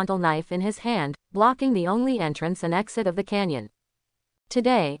horizontal knife in his hand, blocking the only entrance and exit of the canyon.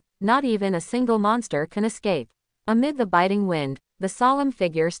 Today, not even a single monster can escape. Amid the biting wind, the solemn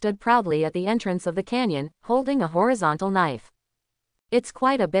figure stood proudly at the entrance of the canyon, holding a horizontal knife. It's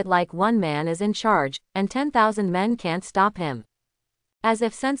quite a bit like one man is in charge, and 10,000 men can't stop him. As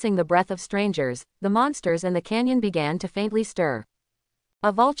if sensing the breath of strangers, the monsters in the canyon began to faintly stir.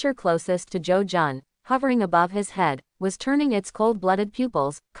 A vulture closest to Zhou Jun, hovering above his head, was turning its cold-blooded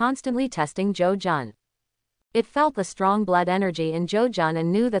pupils, constantly testing Zhou Jun. It felt the strong blood energy in Zhou Jun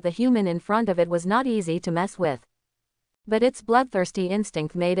and knew that the human in front of it was not easy to mess with. But its bloodthirsty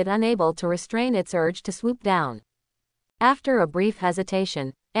instinct made it unable to restrain its urge to swoop down. After a brief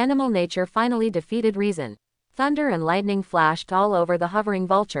hesitation, animal nature finally defeated reason. Thunder and lightning flashed all over the hovering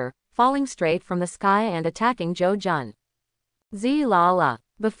vulture, falling straight from the sky and attacking Zhou Jun. Zi-la-la.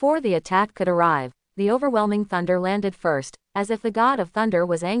 Before the attack could arrive, the overwhelming thunder landed first, as if the god of thunder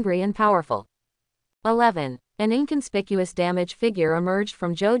was angry and powerful. 11. An inconspicuous damaged figure emerged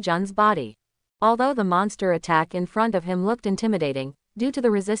from Zhou Jun's body. Although the monster attack in front of him looked intimidating, due to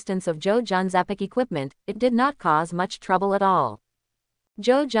the resistance of Zhou Jun's epic equipment, it did not cause much trouble at all.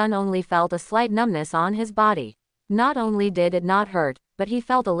 Zhou Jun only felt a slight numbness on his body. Not only did it not hurt, but he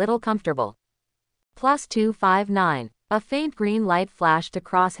felt a little comfortable. +259. A faint green light flashed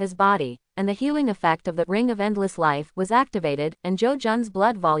across his body, and the healing effect of the Ring of Endless Life was activated, and Zhou Jun's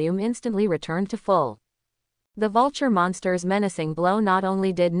blood volume instantly returned to full. The vulture monster's menacing blow not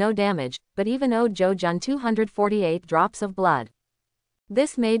only did no damage, but even owed Zhou Jun 248 drops of blood.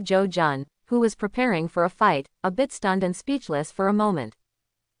 This made Zhou Jun, who was preparing for a fight, a bit stunned and speechless for a moment.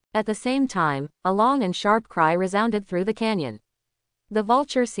 At the same time, a long and sharp cry resounded through the canyon. The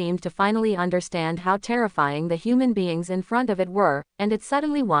vulture seemed to finally understand how terrifying the human beings in front of it were, and it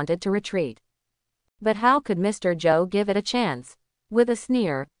suddenly wanted to retreat. But how could Mr. Zhou give it a chance? With a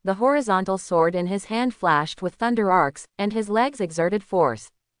sneer, the horizontal sword in his hand flashed with thunder arcs, and his legs exerted force.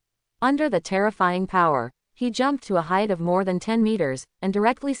 Under the terrifying power, he jumped to a height of more than 10 meters, and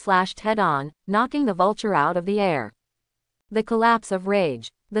directly slashed head-on, knocking the vulture out of the air. The collapse of rage.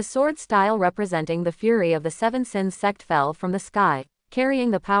 The sword style representing the fury of the Seven Sins sect fell from the sky,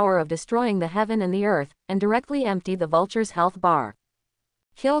 carrying the power of destroying the heaven and the earth, and directly emptied the vulture's health bar.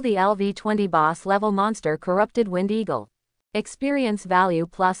 Kill the LV-20 boss level monster Corrupted Wind Eagle. Experience value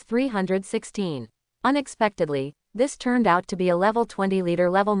 +316. Unexpectedly, this turned out to be a level 20 leader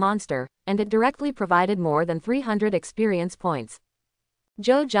level monster, and it directly provided more than 300 experience points.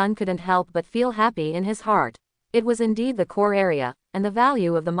 Zhou Jun couldn't help but feel happy in his heart. It was indeed the core area, and the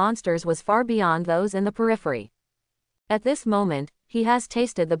value of the monsters was far beyond those in the periphery. At this moment, he has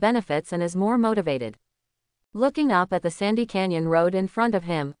tasted the benefits and is more motivated. Looking up at the sandy canyon road in front of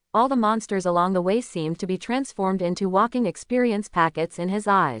him, all the monsters along the way seemed to be transformed into walking experience packets in his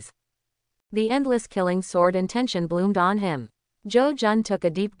eyes. The endless killing sword intention bloomed on him. Zhou Jun took a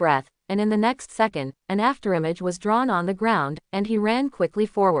deep breath, and in the next second, an afterimage was drawn on the ground, and he ran quickly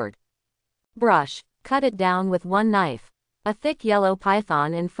forward. Brush. Cut it down with one knife. A thick yellow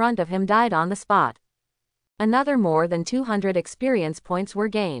python in front of him died on the spot. Another more than 200 experience points were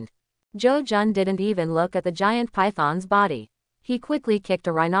gained. Zhou Jun didn't even look at the giant python's body. He quickly kicked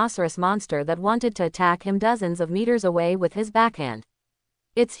a rhinoceros monster that wanted to attack him dozens of meters away with his backhand.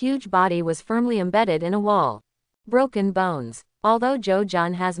 Its huge body was firmly embedded in a wall. Broken bones. Although Joe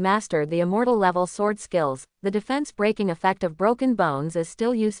Jun has mastered the immortal level sword skills, the defense-breaking effect of broken bones is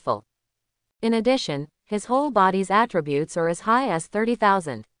still useful. In addition, his whole body's attributes are as high as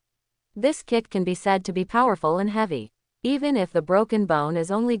 30,000. This kick can be said to be powerful and heavy. Even if the broken bone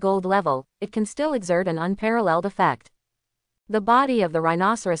is only gold level, it can still exert an unparalleled effect. The body of the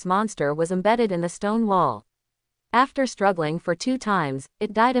rhinoceros monster was embedded in the stone wall. After struggling for 2 times,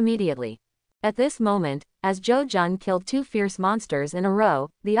 it died immediately. At this moment, as Joe Jun killed 2 fierce monsters in a row,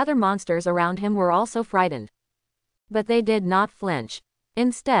 the other monsters around him were also frightened. But they did not flinch.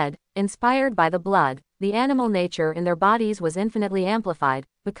 Instead, inspired by the blood, the animal nature in their bodies was infinitely amplified,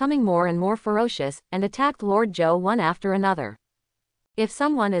 becoming more and more ferocious, and attacked Lord Joe one after another. If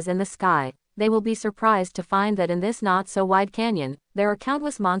someone is in the sky, they will be surprised to find that in this not-so-wide canyon, there are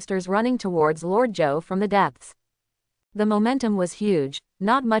countless monsters running towards Lord Joe from the depths. The momentum was huge,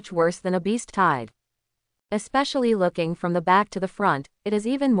 not much worse than a beast tide. Especially looking from the back to the front, it is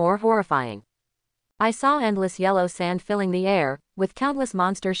even more horrifying. I saw endless yellow sand filling the air, with countless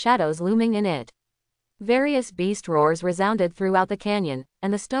monster shadows looming in it. Various beast roars resounded throughout the canyon,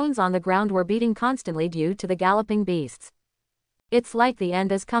 and the stones on the ground were beating constantly due to the galloping beasts. It's like the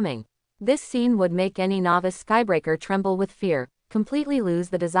end is coming. This scene would make any novice skybreaker tremble with fear, completely lose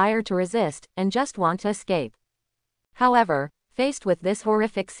the desire to resist, and just want to escape. However, faced with this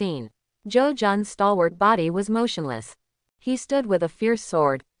horrific scene, Joe Jun's stalwart body was motionless. He stood with a fierce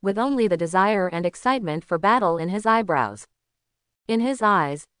sword, with only the desire and excitement for battle in his eyebrows. In his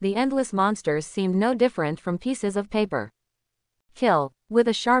eyes, the endless monsters seemed no different from pieces of paper. Kill! With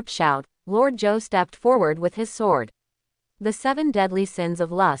a sharp shout, Lord Joe stepped forward with his sword. The 7 deadly sins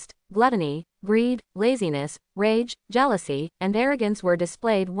of lust, gluttony, greed, laziness, rage, jealousy, and arrogance were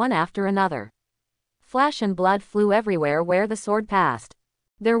displayed one after another. Flesh and blood flew everywhere where the sword passed.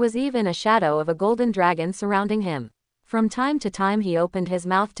 There was even a shadow of a golden dragon surrounding him. From time to time he opened his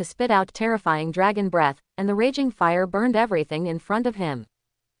mouth to spit out terrifying dragon breath, and the raging fire burned everything in front of him.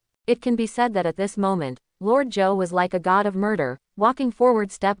 It can be said that at this moment, Lord Joe was like a god of murder, walking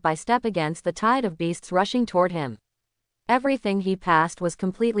forward step by step against the tide of beasts rushing toward him. Everything he passed was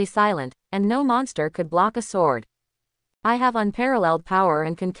completely silent, and no monster could block a sword. I have unparalleled power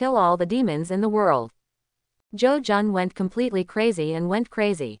and can kill all the demons in the world. Joe Jun went completely crazy and went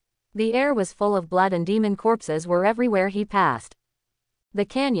crazy. The air was full of blood and demon corpses were everywhere he passed. The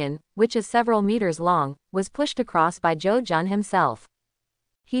canyon, which is several meters long, was pushed across by Joe Jun himself.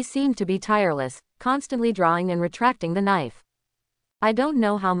 He seemed to be tireless, constantly drawing and retracting the knife. I don't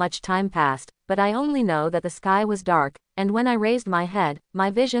know how much time passed, but I only know that the sky was dark, and when I raised my head,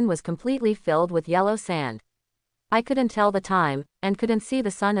 my vision was completely filled with yellow sand. I couldn't tell the time, and couldn't see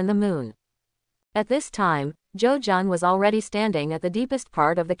the sun and the moon. At this time, Joe Jun was already standing at the deepest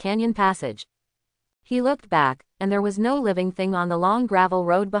part of the canyon passage. He looked back, and there was no living thing on the long gravel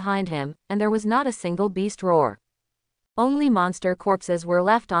road behind him, and there was not a single beast roar. Only monster corpses were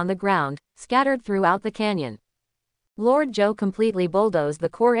left on the ground, scattered throughout the canyon. Lord Joe completely bulldozed the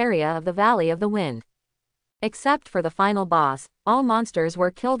core area of the Valley of the Wind. Except for the final boss, all monsters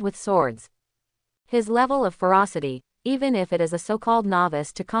were killed with swords. His level of ferocity, even if it is a so-called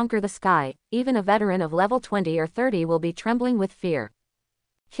novice to conquer the sky, even a veteran of level 20 or 30 will be trembling with fear.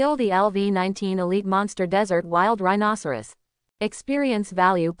 Kill the LV-19 Elite Monster Desert Wild Rhinoceros. Experience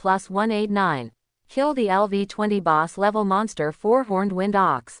value plus 189. Kill the LV-20 Boss Level Monster 4-Horned Wind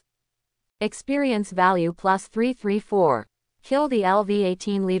Ox. Experience value plus 334. Kill the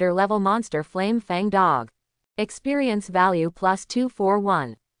LV-18 Leader Level Monster Flame Fang Dog. Experience value plus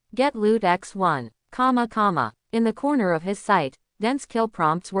 241. Get loot X1, In the corner of his sight, dense kill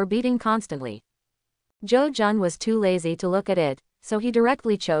prompts were beating constantly. Joe Jun was too lazy to look at it, so he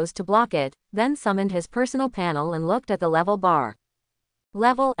directly chose to block it, then summoned his personal panel and looked at the level bar.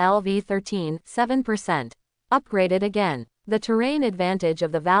 Level LV-13, 7%. Upgraded again. The terrain advantage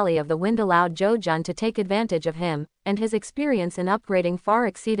of the Valley of the Wind allowed Joe Jun to take advantage of him, and his experience in upgrading far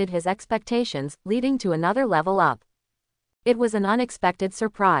exceeded his expectations, leading to another level up. It was an unexpected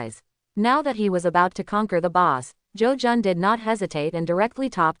surprise. Now that he was about to conquer the boss, Joe Jun did not hesitate and directly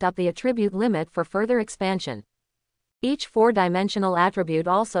topped up the attribute limit for further expansion. Each 4-dimensional attribute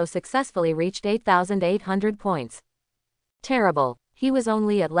also successfully reached 8,800 points. Terrible. He was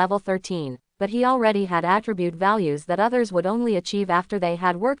only at level 13, but he already had attribute values that others would only achieve after they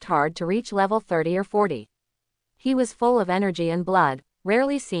had worked hard to reach level 30 or 40. He was full of energy and blood,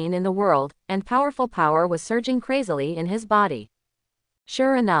 rarely seen in the world, and powerful power was surging crazily in his body.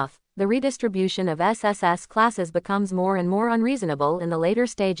 Sure enough, the redistribution of SSS classes becomes more and more unreasonable in the later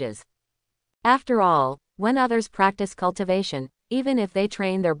stages. After all, when others practice cultivation, even if they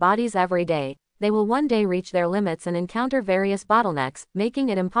train their bodies every day, they will one day reach their limits and encounter various bottlenecks, making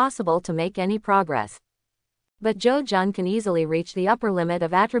it impossible to make any progress. But Zhou Jun can easily reach the upper limit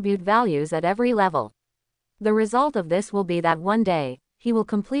of attribute values at every level. The result of this will be that one day, he will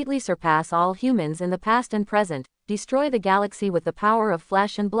completely surpass all humans in the past and present, destroy the galaxy with the power of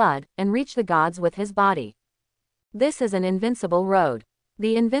flesh and blood, and reach the gods with his body. This is an invincible road.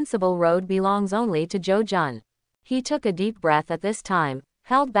 The invincible road belongs only to Zhou Jun. He took a deep breath at this time,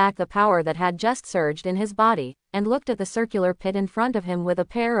 held back the power that had just surged in his body, and looked at the circular pit in front of him with a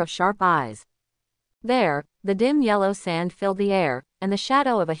pair of sharp eyes. There, the dim yellow sand filled the air, and the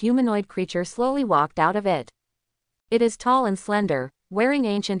shadow of a humanoid creature slowly walked out of it. It is tall and slender, wearing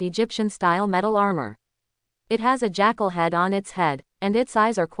ancient Egyptian-style metal armor. It has a jackal head on its head, and its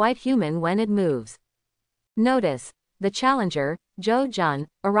eyes are quite human when it moves. Notice, the challenger, Zhou Jun,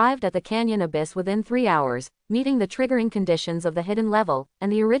 arrived at the canyon abyss within 3 hours, meeting the triggering conditions of the hidden level,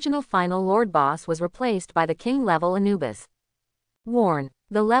 and the original final Lord Boss was replaced by the King-level Anubis. Warn,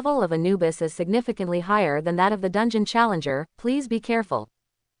 the level of Anubis is significantly higher than that of the dungeon challenger, please be careful.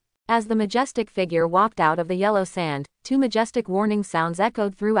 As the majestic figure walked out of the yellow sand, 2 majestic warning sounds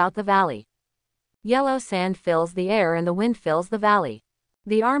echoed throughout the valley. Yellow sand fills the air and the wind fills the valley.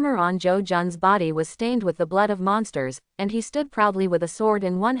 The armor on Zhou Jun's body was stained with the blood of monsters, and he stood proudly with a sword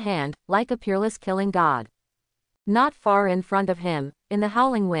in one hand, like a peerless killing god. Not far in front of him, in the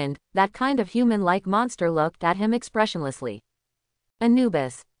howling wind, that kind of human-like monster looked at him expressionlessly.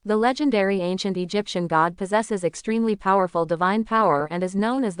 Anubis, the legendary ancient Egyptian god, possesses extremely powerful divine power and is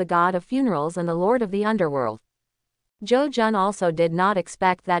known as the god of funerals and the lord of the underworld. Zhou Jun also did not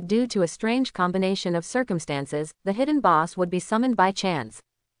expect that due to a strange combination of circumstances, the hidden boss would be summoned by chance.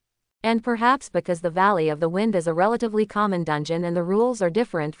 And perhaps because the Valley of the Wind is a relatively common dungeon and the rules are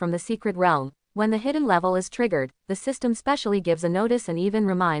different from the secret realm, when the hidden level is triggered, the system specially gives a notice and even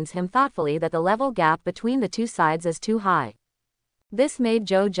reminds him thoughtfully that the level gap between the 2 sides is too high. This made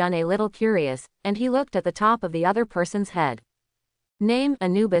Zhou Jun a little curious, and he looked at the top of the other person's head. Name: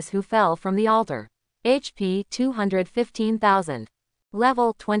 Anubis, who fell from the altar. HP 215,000.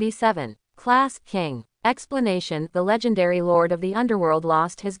 Level 27. Class: King. Explanation: the legendary lord of the underworld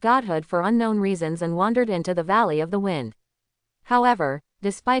lost his godhood for unknown reasons and wandered into the Valley of the Wind. However,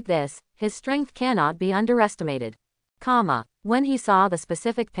 despite this, his strength cannot be underestimated. When he saw the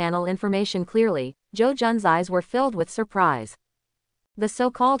specific panel information clearly, Zhou Jun's eyes were filled with surprise. The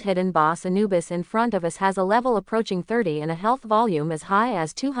so-called hidden boss Anubis in front of us has a level approaching 30 and a health volume as high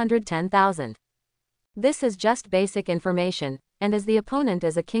as 210,000. This is just basic information, and as the opponent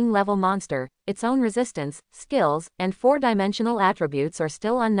is a king-level monster, its own resistance, skills, and 4-dimensional attributes are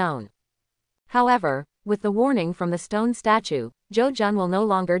still unknown. However, with the warning from the stone statue, Zhou Jun will no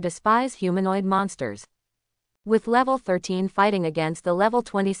longer despise humanoid monsters. With level 13 fighting against the level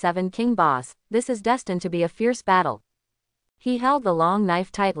 27 king boss, this is destined to be a fierce battle. He held the long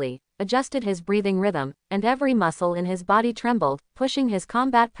knife tightly, adjusted his breathing rhythm, and every muscle in his body trembled, pushing his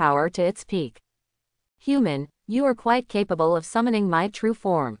combat power to its peak. Human, you are quite capable of summoning my true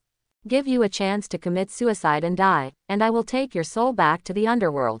form. Give you a chance to commit suicide and die, and I will take your soul back to the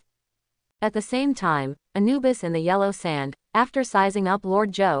underworld. At the same time, Anubis in the yellow sand, after sizing up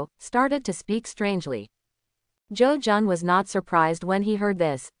Lord Zhou, started to speak strangely. Zhou Jun was not surprised when he heard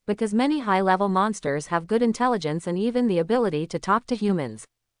this, because many high-level monsters have good intelligence and even the ability to talk to humans.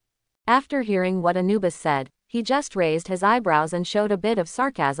 After hearing what Anubis said, he just raised his eyebrows and showed a bit of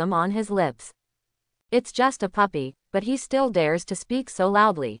sarcasm on his lips. It's just a puppy, but he still dares to speak so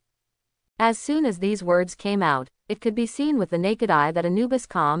loudly. As soon as these words came out, it could be seen with the naked eye that Anubis'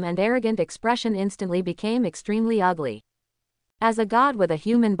 calm and arrogant expression instantly became extremely ugly. As a god with a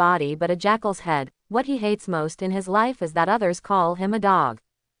human body but a jackal's head, what he hates most in his life is that others call him a dog.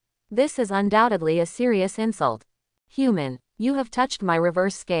 This is undoubtedly a serious insult. Human, you have touched my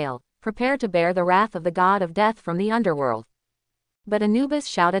reverse scale, prepare to bear the wrath of the god of death from the underworld. But Anubis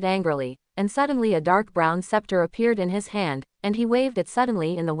shouted angrily, and suddenly a dark brown scepter appeared in his hand, and he waved it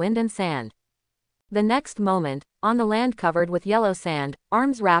suddenly in the wind and sand. The next moment, on the land covered with yellow sand,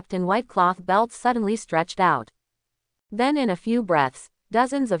 arms wrapped in white cloth belts suddenly stretched out. Then in a few breaths,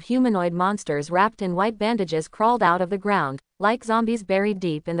 dozens of humanoid monsters wrapped in white bandages crawled out of the ground, like zombies buried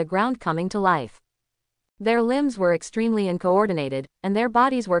deep in the ground coming to life. Their limbs were extremely uncoordinated, and their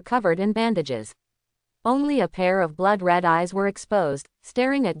bodies were covered in bandages. Only a pair of blood-red eyes were exposed,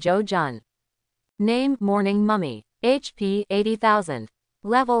 staring at Zhou Jun. Name: Morning Mummy. HP 80,000.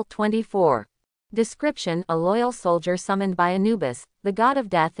 Level 24. Description: a loyal soldier summoned by Anubis, the god of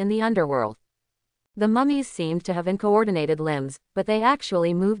death in the underworld. The mummies seemed to have uncoordinated limbs, but they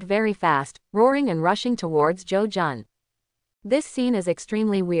actually moved very fast, roaring and rushing towards Zhou Jun. This scene is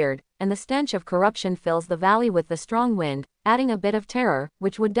extremely weird, and the stench of corruption fills the valley with the strong wind, adding a bit of terror,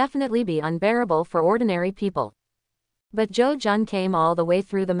 which would definitely be unbearable for ordinary people. But Zhou Jun came all the way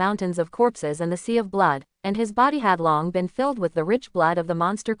through the mountains of corpses and the sea of blood, and his body had long been filled with the rich blood of the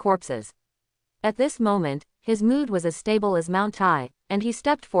monster corpses. At this moment, his mood was as stable as Mount Tai, and he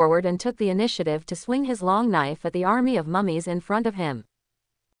stepped forward and took the initiative to swing his long knife at the army of mummies in front of him.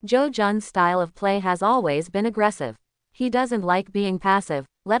 Zhou Jun's style of play has always been aggressive. He doesn't like being passive,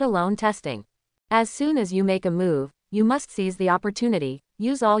 let alone testing. As soon as you make a move, you must seize the opportunity,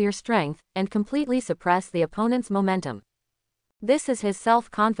 use all your strength, and completely suppress the opponent's momentum. This is his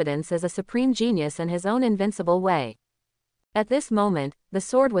self-confidence as a supreme genius and his own invincible way. At this moment, the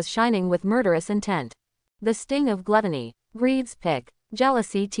sword was shining with murderous intent. The sting of gluttony, greed's pick,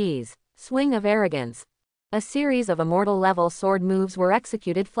 jealousy tease, swing of arrogance. A series of immortal-level sword moves were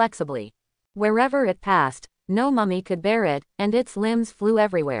executed flexibly. Wherever it passed, no mummy could bear it, and its limbs flew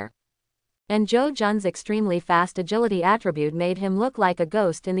everywhere. And Zhou Jun's extremely fast agility attribute made him look like a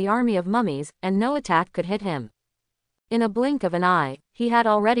ghost in the army of mummies, and no attack could hit him. In a blink of an eye, he had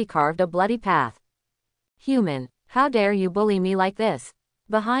already carved a bloody path. Human, how dare you bully me like this?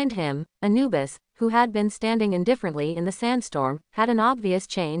 Behind him, Anubis, who had been standing indifferently in the sandstorm, had an obvious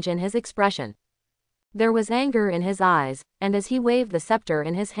change in his expression. There was anger in his eyes, and as he waved the scepter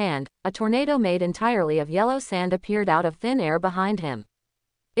in his hand, a tornado made entirely of yellow sand appeared out of thin air behind him.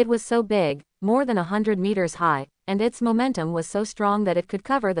 It was so big, more than 100 meters high, and its momentum was so strong that it could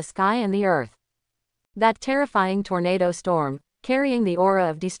cover the sky and the earth. That terrifying tornado storm, carrying the aura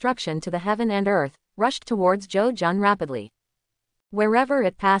of destruction to the heaven and earth, rushed towards Zhou Jun rapidly. Wherever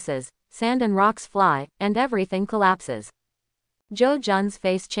it passes, sand and rocks fly, and everything collapses. Zhou Jun's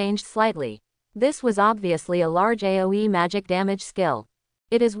face changed slightly. This was obviously a large AoE magic damage skill.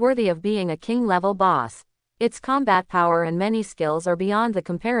 It is worthy of being a king-level boss. Its combat power and many skills are beyond the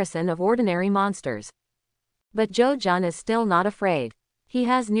comparison of ordinary monsters. But Zhou Jun is still not afraid. He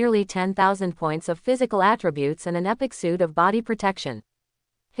has nearly 10,000 points of physical attributes and an epic suit of body protection.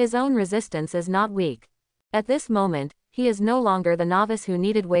 His own resistance is not weak. At this moment, he is no longer the novice who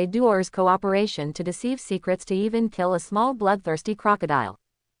needed Wei Duer's cooperation to deceive secrets to even kill a small bloodthirsty crocodile.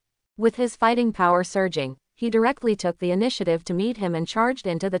 With his fighting power surging, he directly took the initiative to meet him and charged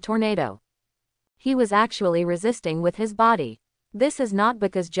into the tornado. He was actually resisting with his body. This is not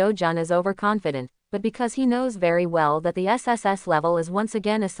because Zhou Jun is overconfident, but because he knows very well that the SSS level is once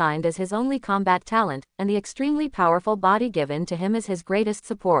again assigned as his only combat talent, and the extremely powerful body given to him is his greatest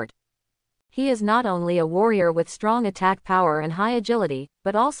support. He is not only a warrior with strong attack power and high agility,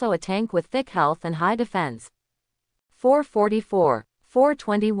 but also a tank with thick health and high defense. 444.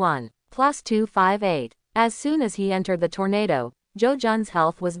 421, plus 258. As soon as he entered the tornado, Zhou Jun's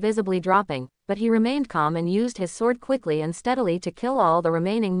health was visibly dropping, but he remained calm and used his sword quickly and steadily to kill all the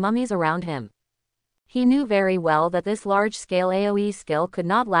remaining mummies around him. He knew very well that this large-scale AoE skill could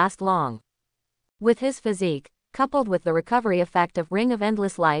not last long. With his physique, coupled with the recovery effect of Ring of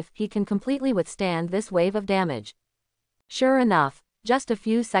Endless Life, he can completely withstand this wave of damage. Sure enough, just a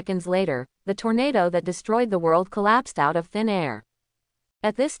few seconds later, the tornado that destroyed the world collapsed out of thin air.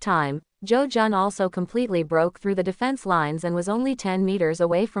 At this time, Zhou Jun also completely broke through the defense lines and was only 10 meters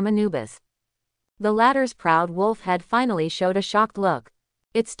away from Anubis. The latter's proud wolf head finally showed a shocked look.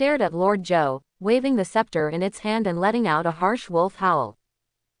 It stared at Lord Zhou, waving the scepter in its hand and letting out a harsh wolf howl.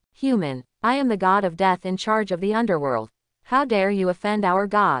 Human, I am the god of death in charge of the underworld. How dare you offend our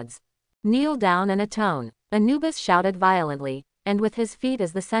gods? Kneel down and atone. Anubis shouted violently, and with his feet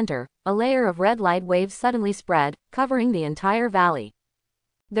as the center, a layer of red light waves suddenly spread, covering the entire valley.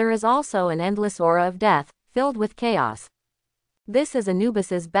 There is also an endless aura of death, filled with chaos. This is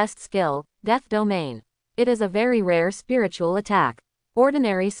Anubis's best skill, Death Domain. It is a very rare spiritual attack.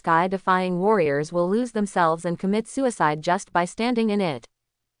 Ordinary sky-defying warriors will lose themselves and commit suicide just by standing in it.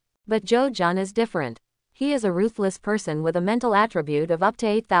 But Zhou Jun is different. He is a ruthless person with a mental attribute of up to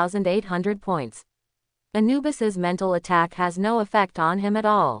 8,800 points. Anubis's mental attack has no effect on him at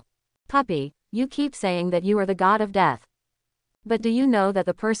all. Puppy, you keep saying that you are the god of death. But do you know that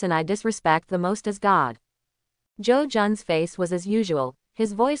the person I disrespect the most is God? Zhou Jun's face was as usual,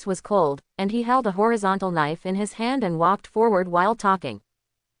 his voice was cold, and he held a horizontal knife in his hand and walked forward while talking.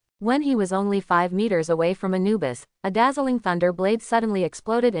 When he was only 5 meters away from Anubis, a dazzling thunder blade suddenly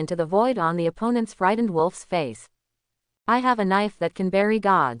exploded into the void on the opponent's frightened wolf's face. I have a knife that can bury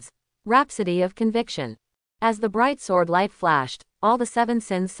gods. Rhapsody of conviction. As the bright sword light flashed, all the 7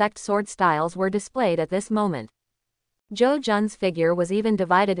 Sins sect sword styles were displayed at this moment. Zhou Jun's figure was even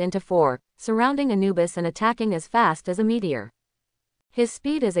divided into 4, surrounding Anubis and attacking as fast as a meteor. His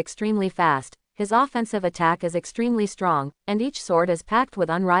speed is extremely fast, his offensive attack is extremely strong, and each sword is packed with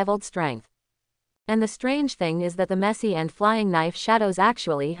unrivaled strength. And the strange thing is that the messy and flying knife shadows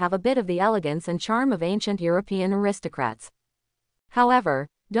actually have a bit of the elegance and charm of ancient European aristocrats. However,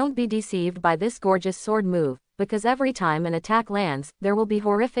 don't be deceived by this gorgeous sword move, because every time an attack lands, there will be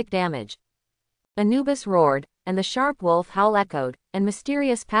horrific damage. Anubis roared, and the sharp wolf howl echoed, and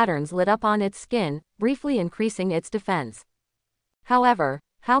mysterious patterns lit up on its skin, briefly increasing its defense. However,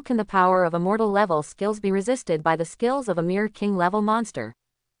 how can the power of immortal level skills be resisted by the skills of a mere king level monster?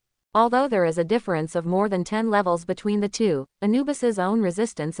 Although there is a difference of more than 10 levels between the two, Anubis's own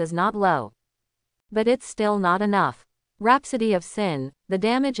resistance is not low. But it's still not enough. Rhapsody of Sin, the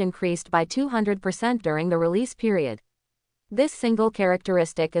damage increased by 200% during the release period. This single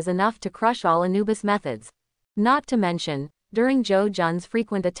characteristic is enough to crush all Anubis methods. Not to mention, during Zhou Jun's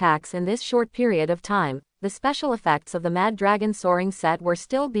frequent attacks in this short period of time, the special effects of the Mad Dragon Soaring set were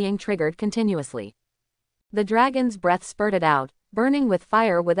still being triggered continuously. The dragon's breath spurted out, burning with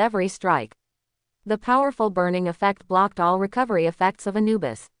fire with every strike. The powerful burning effect blocked all recovery effects of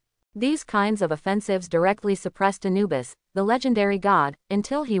Anubis. These kinds of offensives directly suppressed Anubis, the legendary god,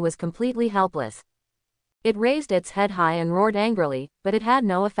 until he was completely helpless. It raised its head high and roared angrily, but it had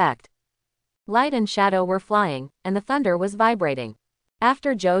no effect. Light and shadow were flying, and the thunder was vibrating.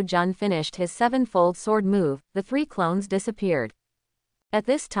 After Zhou Jun finished his 7-fold sword move, the 3 clones disappeared. At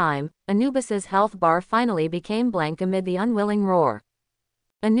this time, Anubis's health bar finally became blank amid the unwilling roar.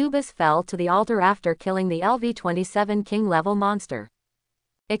 Anubis fell to the altar after killing the LV-27 king-level monster.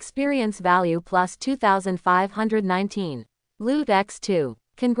 Experience value plus 2519. Loot X2.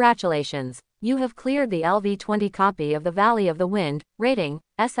 Congratulations, you have cleared the LV-20 copy of the Valley of the Wind, rating,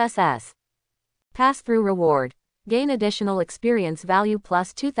 SSS. Pass-through reward. Gain additional experience value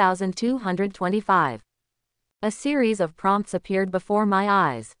plus 2225. A series of prompts appeared before my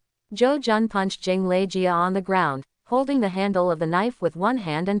eyes. Zhou Jun punched Jing Leijia on the ground, holding the handle of the knife with one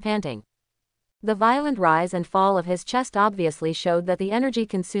hand and panting. The violent rise and fall of his chest obviously showed that the energy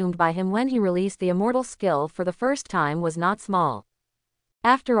consumed by him when he released the immortal skill for the first time was not small.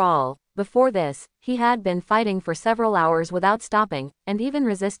 After all, before this, he had been fighting for several hours without stopping, and even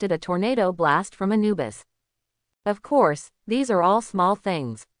resisted a tornado blast from Anubis. Of course, these are all small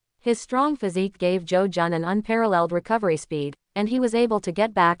things. His strong physique gave Zhou Jun an unparalleled recovery speed, and he was able to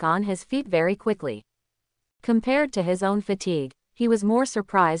get back on his feet very quickly. Compared to his own fatigue, he was more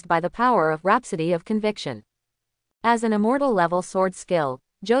surprised by the power of Rhapsody of Conviction. As an immortal level sword skill,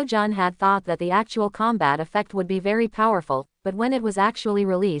 Zhou Jun had thought that the actual combat effect would be very powerful, but when it was actually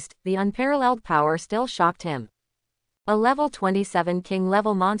released, the unparalleled power still shocked him. A level 27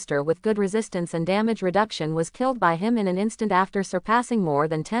 king-level monster with good resistance and damage reduction was killed by him in an instant after surpassing more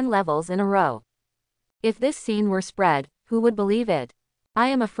than 10 levels in a row. If this scene were spread, who would believe it? I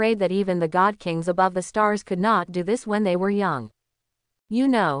am afraid that even the god kings above the stars could not do this when they were young. You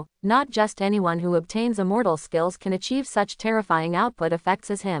know, not just anyone who obtains immortal skills can achieve such terrifying output effects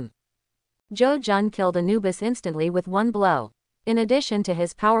as him. Zhou Jun killed Anubis instantly with one blow. In addition to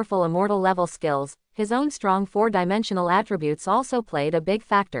his powerful immortal level skills, his own strong 4-dimensional attributes also played a big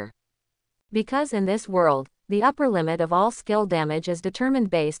factor. Because in this world, the upper limit of all skill damage is determined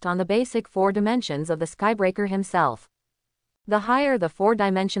based on the basic 4 dimensions of the Skybreaker himself. The higher the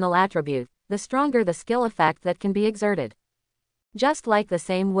 4-dimensional attribute, the stronger the skill effect that can be exerted. Just like the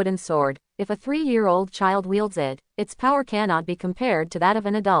same wooden sword, if a 3-year-old child wields it, its power cannot be compared to that of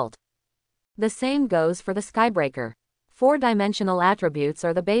an adult. The same goes for the Skybreaker. 4-dimensional attributes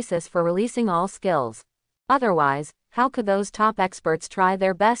are the basis for releasing all skills. Otherwise, how could those top experts try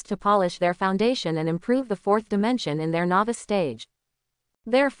their best to polish their foundation and improve the 4th dimension in their novice stage?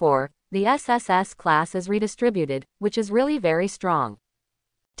 Therefore, the SSS class is redistributed, which is really very strong.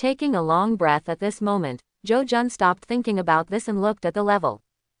 Taking a long breath at this moment, Zhou Jun stopped thinking about this and looked at the level.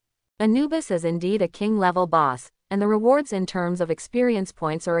 Anubis is indeed a king-level boss, and the rewards in terms of experience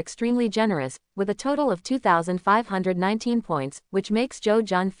points are extremely generous, with a total of 2,519 points, which makes Zhou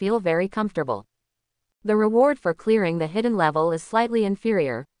Jun feel very comfortable. The reward for clearing the hidden level is slightly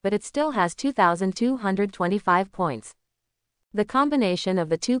inferior, but it still has 2,225 points. The combination of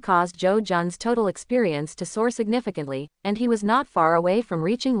the two caused Zhou Jun's total experience to soar significantly, and he was not far away from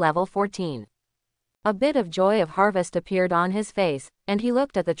reaching level 14. A bit of joy of harvest appeared on his face, and he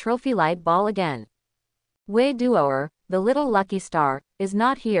looked at the trophy light ball again. Wei Duoer, the little lucky star, is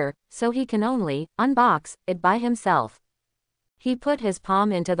not here, so he can only unbox it by himself. He put his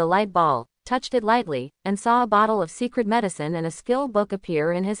palm into the light ball, touched it lightly, and saw a bottle of secret medicine and a skill book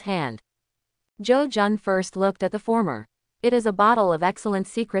appear in his hand. Zhou Jun first looked at the former. It is a bottle of excellent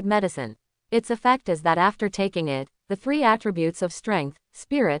secret medicine. Its effect is that after taking it, the 3 attributes of strength,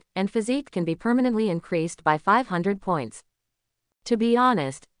 spirit, and physique can be permanently increased by 500 points. To be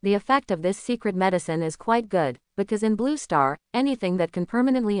honest, the effect of this secret medicine is quite good, because in Blue Star, anything that can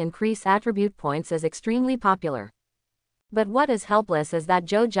permanently increase attribute points is extremely popular. But what is helpless is that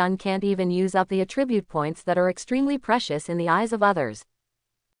Zhou Jun can't even use up the attribute points that are extremely precious in the eyes of others.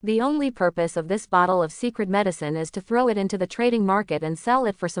 The only purpose of this bottle of secret medicine is to throw it into the trading market and sell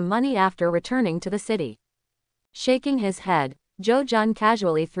it for some money after returning to the city. Shaking his head, Zhou Jun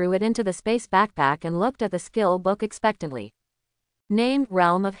casually threw it into the space backpack and looked at the skill book expectantly. Name: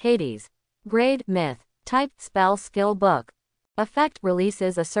 Realm of Hades. Grade: Myth. Type: Spell Skill Book. Effect: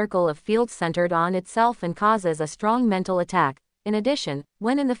 releases a circle of field centered on itself and causes a strong mental attack. In addition,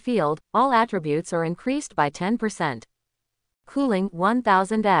 when in the field, all attributes are increased by 10%. Cooling: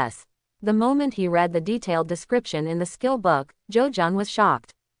 1000 S. The moment he read the detailed description in the skill book, Zhou Jun was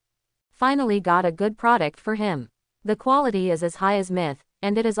shocked. Finally got a good product for him. The quality is as high as Myth,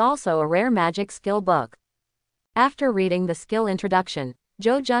 and it is also a rare magic skill book. After reading the skill introduction,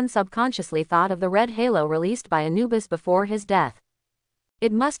 Zhou Jun subconsciously thought of the red halo released by Anubis before his death.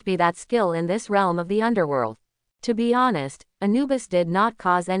 It must be that skill in this realm of the underworld. To be honest, Anubis did not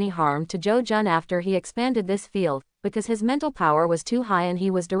cause any harm to Zhou Jun after he expanded this field, because his mental power was too high and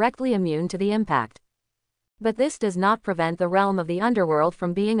he was directly immune to the impact. But this does not prevent the realm of the underworld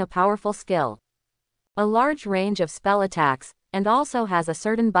from being a powerful skill. A large range of spell attacks, and also has a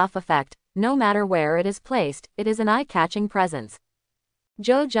certain buff effect. No matter where it is placed, it is an eye-catching presence.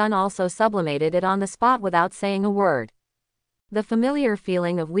 Zhou Jun also sublimated it on the spot without saying a word. The familiar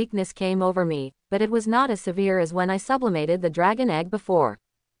feeling of weakness came over me, but it was not as severe as when I sublimated the dragon egg before.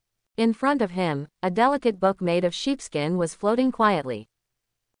 In front of him, a delicate book made of sheepskin was floating quietly.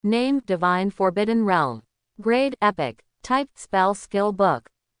 Name: Divine Forbidden Realm. Grade: Epic. Type: Spell Skill Book.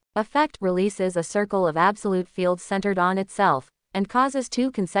 Effect: releases a circle of absolute fields centered on itself, and causes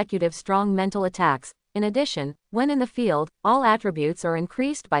 2 consecutive strong mental attacks. In addition, when in the field, all attributes are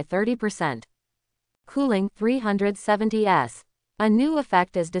increased by 30%. Cooling: 370 S. A new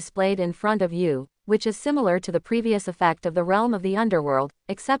effect is displayed in front of you, which is similar to the previous effect of the realm of the underworld,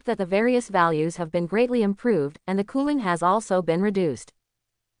 except that the various values have been greatly improved and the cooling has also been reduced.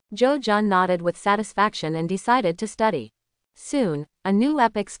 Zhou Jun nodded with satisfaction and decided to study. Soon, a new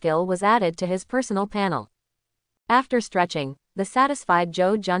epic skill was added to his personal panel. After stretching, the satisfied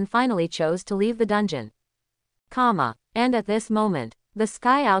Zhou Jun finally chose to leave the dungeon. And at this moment, the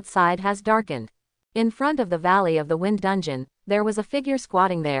sky outside has darkened. In front of the Valley of the Wind dungeon, there was a figure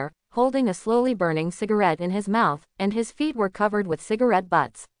squatting there, holding a slowly burning cigarette in his mouth, and his feet were covered with cigarette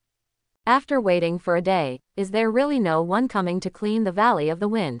butts. After waiting for a day, is there really no one coming to clean the Valley of the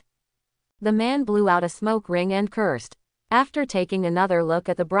Wind? The man blew out a smoke ring and cursed. After taking another look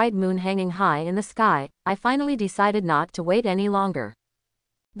at the bright moon hanging high in the sky, I finally decided not to wait any longer.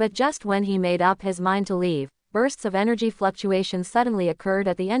 But just when he made up his mind to leave, bursts of energy fluctuation suddenly occurred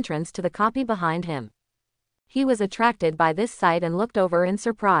at the entrance to the copy behind him. He was attracted by this sight and looked over in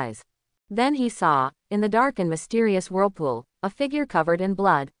surprise. Then he saw, in the dark and mysterious whirlpool, a figure covered in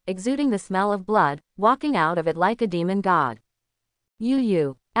blood, exuding the smell of blood, walking out of it like a demon god.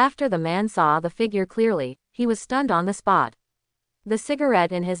 You. After the man saw the figure clearly, he was stunned on the spot. The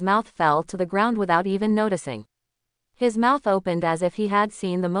cigarette in his mouth fell to the ground without even noticing. His mouth opened as if he had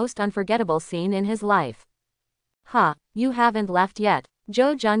seen the most unforgettable scene in his life. You haven't left yet.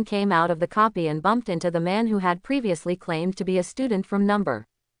 Zhou Jun came out of the copy and bumped into the man who had previously claimed to be a student from No.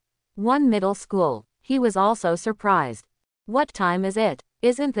 1 middle school. He was also surprised. What time is it?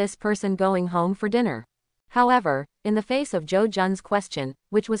 Isn't this person going home for dinner? However, in the face of Zhou Jun's question,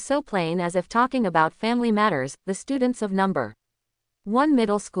 which was so plain as if talking about family matters, the students of No. 1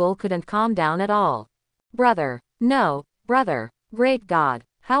 middle school couldn't calm down at all. Brother. No, brother. Great God,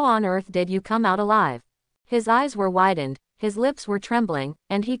 how on earth did you come out alive? His eyes were widened, his lips were trembling,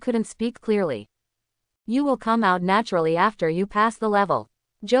 and he couldn't speak clearly. You will come out naturally after you pass the level.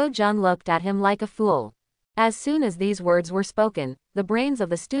 Zhou Jun looked at him like a fool. As soon as these words were spoken, the brains of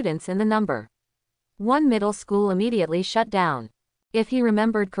the students in the No. 1 middle school immediately shut down. If he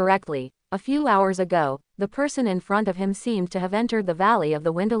remembered correctly, a few hours ago, the person in front of him seemed to have entered the Valley of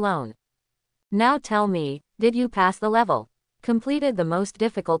the Wind alone. Now tell me, did you pass the level? Completed the most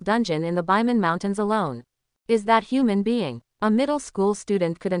difficult dungeon in the Baiman Mountains alone? Is that human being? A middle school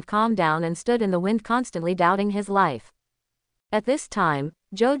student couldn't calm down and stood in the wind constantly doubting his life. At this time,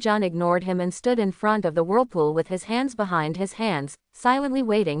 Joe-jun ignored him and stood in front of the whirlpool with his hands behind his hands, silently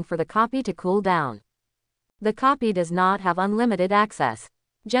waiting for the copy to cool down. The copy does not have unlimited access.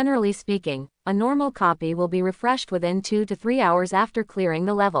 Generally speaking, a normal copy will be refreshed within 2 to 3 hours after clearing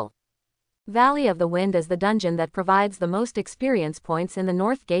the level. Valley of the Wind is the dungeon that provides the most experience points in the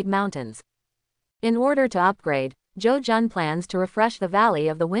Northgate Mountains. In order to upgrade, Joe-jun plans to refresh the Valley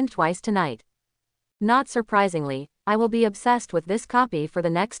of the Wind twice tonight. Not surprisingly, I will be obsessed with this copy for the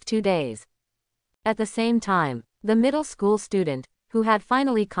next 2 days. At the same time, the middle school student, who had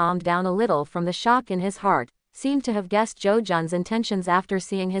finally calmed down a little from the shock in his heart, seemed to have guessed Joe-jun's intentions after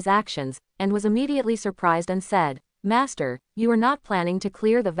seeing his actions, and was immediately surprised and said, "Master, you are not planning to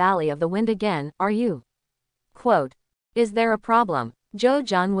clear the Valley of the Wind again, are you?" Quote, "Is there a problem?"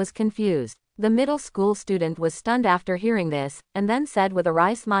 Joe-jun was confused. The middle school student was stunned after hearing this, and then said with a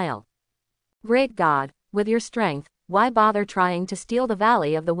wry smile, "Great God, with your strength, why bother trying to steal the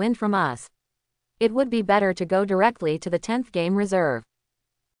Valley of the Wind from us? It would be better to go directly to the 10th game reserve."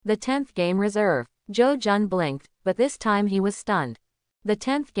 The 10th game reserve. Joe-jun blinked, but this time he was stunned. The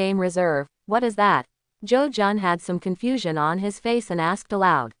 10th game reserve, what is that? Joe-jun had some confusion on his face and asked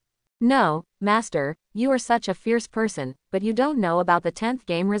aloud. "No, Master, you are such a fierce person, but you don't know about the 10th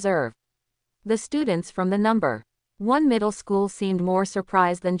game reserve." The students from the number 1 middle school seemed more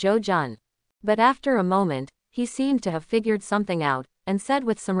surprised than Joe-jun. But after a moment, he seemed to have figured something out, and said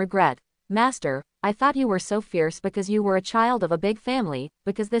with some regret, "Master, I thought you were so fierce because you were a child of a big family,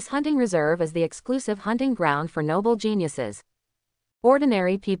 because this hunting reserve is the exclusive hunting ground for noble geniuses.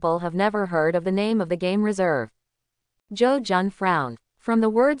 Ordinary people have never heard of the name of the game reserve." Joe-jun frowned. From the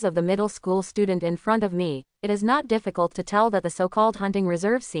words of the middle school student in front of me, it is not difficult to tell that the so-called hunting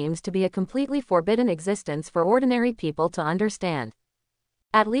reserve seems to be a completely forbidden existence for ordinary people to understand.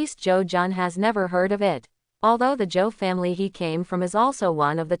 At least Joe-jun has never heard of it. Although the Joe family he came from is also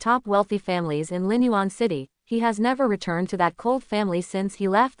one of the top wealthy families in Linyuan City, he has never returned to that cold family since he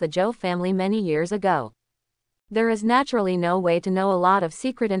left the Joe family many years ago. There is naturally no way to know a lot of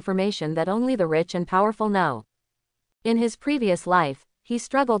secret information that only the rich and powerful know. In his previous life, he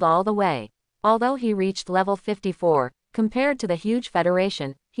struggled all the way. Although he reached level 54, compared to the huge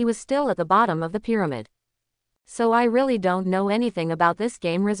federation, he was still at the bottom of the pyramid. So I really don't know anything about this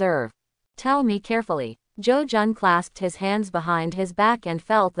game reserve. Tell me carefully. Joe-jun clasped his hands behind his back and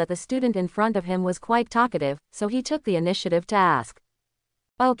felt that the student in front of him was quite talkative, so he took the initiative to ask.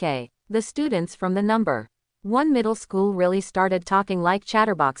 Okay, the students from the number 1 middle school really started talking like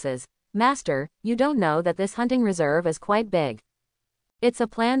chatterboxes. "Master, you don't know that this hunting reserve is quite big. It's a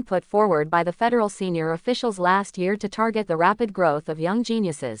plan put forward by the federal senior officials last year to target the rapid growth of young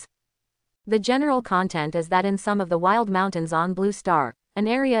geniuses. The general content is that in some of the wild mountains on Blue Star, an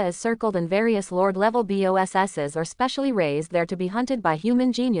area is circled and various Lord-level BOSSs are specially raised there to be hunted by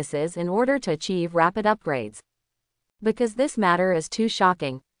human geniuses in order to achieve rapid upgrades. Because this matter is too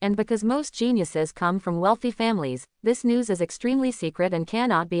shocking, and because most geniuses come from wealthy families, this news is extremely secret and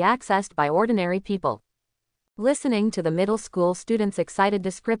cannot be accessed by ordinary people." Listening to the middle school student's excited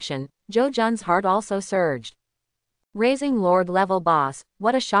description, Joe-jun's heart also surged. Raising Lord-level boss,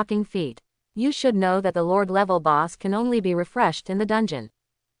 what a shocking feat. You should know that the Lord-level boss can only be refreshed in the dungeon.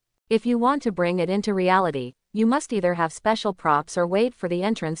 If you want to bring it into reality, you must either have special props or wait for the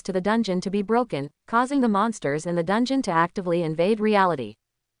entrance to the dungeon to be broken, causing the monsters in the dungeon to actively invade reality.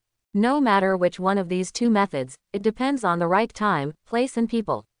 No matter which one of these two methods, it depends on the right time, place and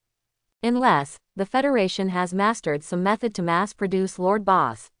people. Unless, the Federation has mastered some method to mass-produce Lord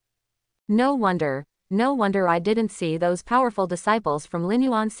Boss. No wonder I didn't see those powerful disciples from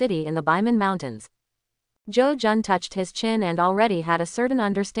Linyuan City in the Baiman Mountains. Joe-jun touched his chin and already had a certain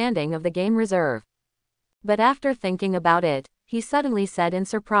understanding of the game reserve. But after thinking about it, he suddenly said in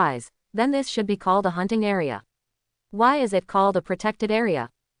surprise, "Then this should be called a hunting area. Why is it called a protected area?"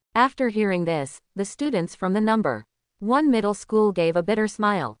 After hearing this, the students from the number 1 middle school gave a bitter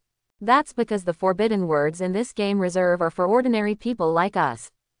smile. "That's because the forbidden words in this game reserve are for ordinary people like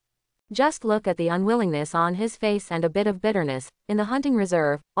us." Just look at the unwillingness on his face and a bit of bitterness. In the hunting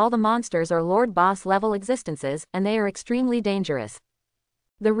reserve, all the monsters are Lord Boss level existences, and they are extremely dangerous.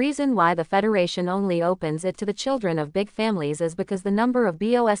 The reason why the Federation only opens it to the children of big families is because the number of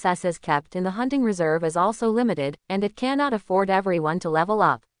BOSSs kept in the hunting reserve is also limited, and it cannot afford everyone to level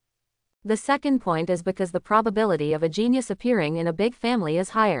up. The second point is because the probability of a genius appearing in a big family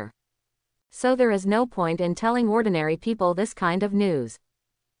is higher. So there is no point in telling ordinary people this kind of news.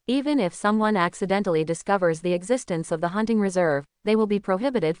 Even if someone accidentally discovers the existence of the hunting reserve, they will be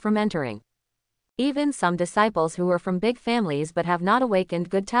prohibited from entering. Even some disciples who are from big families but have not awakened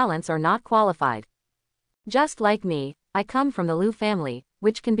good talents are not qualified. Just like me, I come from the Lu family,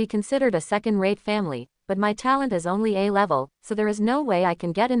 which can be considered a second-rate family, but my talent is only A level, so there is no way I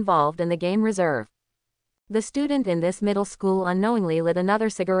can get involved in the game reserve. The student in this middle school unknowingly lit another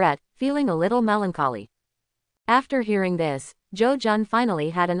cigarette, feeling a little melancholy. After hearing this, Joe Jun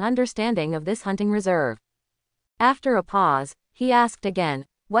finally had an understanding of this hunting reserve. After a pause, he asked again,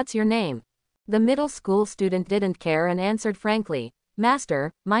 "What's your name?" The middle school student didn't care and answered frankly,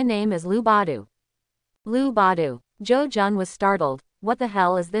 "Master, my name is Lu Badu." Lu Badu. Joe Jun was startled. What the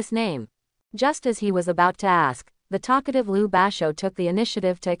hell is this name? Just as he was about to ask, the talkative Lu Basho took the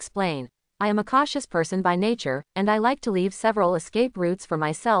initiative to explain, "I am a cautious person by nature, and I like to leave several escape routes for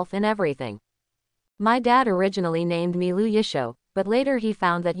myself in everything. My dad originally named me Lu Yisho, but later he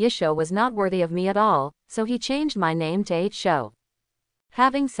found that Yisho was not worthy of me at all, so he changed my name to H-Sho."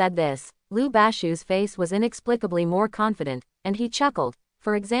 Having said this, Lu Bashu's face was inexplicably more confident, and he chuckled.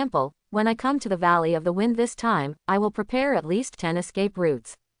 "For example, when I come to the Valley of the Wind this time, I will prepare at least 10 escape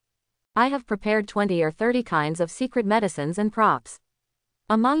routes. I have prepared 20 or 30 kinds of secret medicines and props.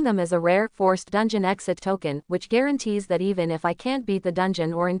 Among them is a rare, forced dungeon exit token, which guarantees that even if I can't beat the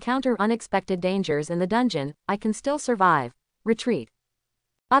dungeon or encounter unexpected dangers in the dungeon, I can still survive, retreat.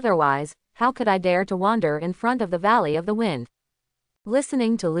 Otherwise, how could I dare to wander in front of the Valley of the Wind?"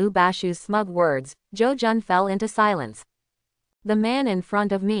 Listening to Lu Bashu's smug words, Joe Jun fell into silence. The man in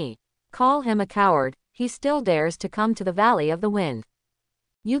front of me. Call him a coward, he still dares to come to the Valley of the Wind.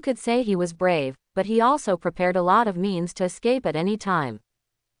 You could say he was brave, but he also prepared a lot of means to escape at any time.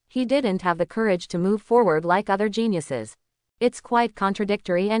 He didn't have the courage to move forward like other geniuses. It's quite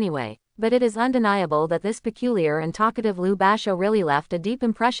contradictory anyway, but it is undeniable that this peculiar and talkative Lu Basho really left a deep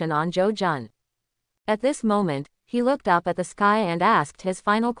impression on Joe Jun. At this moment, he looked up at the sky and asked his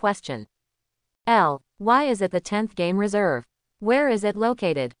final question. Why is it the 10th game reserve? Where is it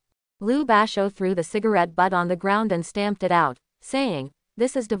located?" Lu Basho threw the cigarette butt on the ground and stamped it out, saying,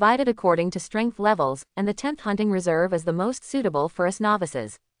 "This is divided according to strength levels, and the 10th hunting reserve is the most suitable for us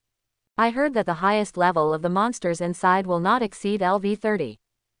novices. I heard that the highest level of the monsters inside will not exceed LV 30.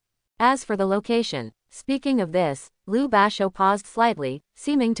 As for the location," speaking of this, Lu Basho paused slightly,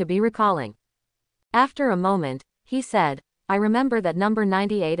 seeming to be recalling. After a moment, he said, "I remember that number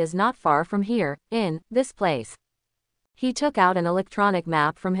 98 is not far from here, in this place." He took out an electronic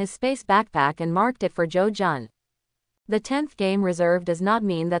map from his space backpack and marked it for Joe Jun. The 10th game reserve does not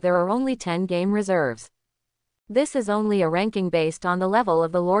mean that there are only 10 game reserves. This is only a ranking based on the level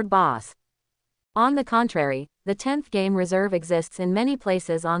of the Lord Boss. On the contrary, the 10th game reserve exists in many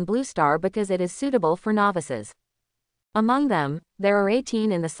places on Blue Star because it is suitable for novices. Among them, there are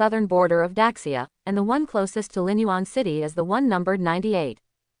 18 in the southern border of Daxia, and the one closest to Linyuan City is the one numbered 98.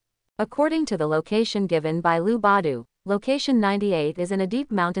 According to the location given by Lu Badu, location 98 is in a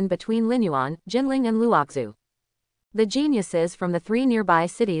deep mountain between Linyuan, Jinling and Luoxu. The geniuses from the 3 nearby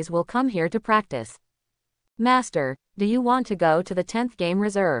cities will come here to practice. Master, do you want to go to the 10th game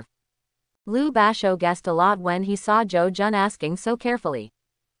reserve? Lu Basho guessed a lot when he saw Joe Jun asking so carefully.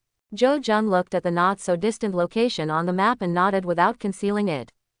 Joe Jun looked at the not-so-distant location on the map and nodded without concealing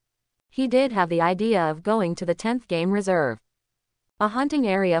it. He did have the idea of going to the 10th game reserve. A hunting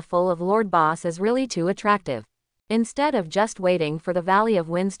area full of Lord Boss is really too attractive. Instead of just waiting for the Valley of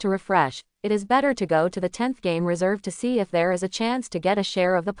Winds to refresh, it is better to go to the 10th game reserve to see if there is a chance to get a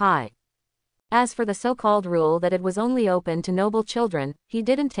share of the pie. As for the so-called rule that it was only open to noble children, he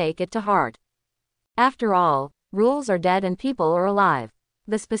didn't take it to heart. After all, rules are dead and people are alive.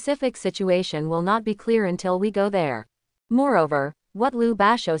 The specific situation will not be clear until we go there. Moreover, what Lu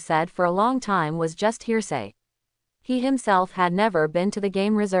Basho said for a long time was just hearsay. He himself had never been to the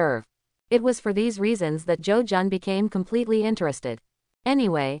game reserve. It was for these reasons that Joe Jun became completely interested.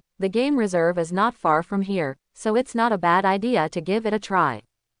 Anyway, the game reserve is not far from here, so it's not a bad idea to give it a try.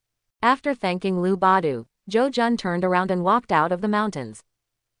 After thanking Lu Badu, Joe Jun turned around and walked out of the mountains.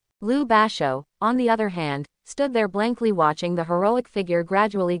 Lu Basho, on the other hand, stood there blankly watching the heroic figure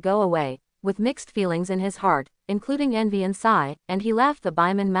gradually go away, with mixed feelings in his heart, including envy and sigh, and he left the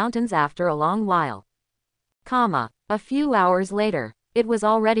Baiman Mountains after a long while. A few hours later, it was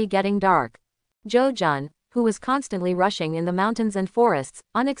already getting dark. Joe Jun, who was constantly rushing in the mountains and forests,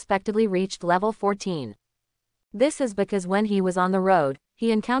 unexpectedly reached level 14. This is because when he was on the road,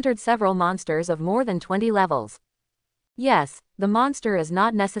 he encountered several monsters of more than 20 levels. Yes, the monster is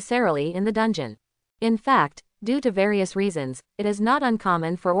not necessarily in the dungeon. In fact, due to various reasons, it is not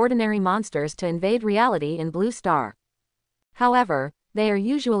uncommon for ordinary monsters to invade reality in Blue Star. However, they are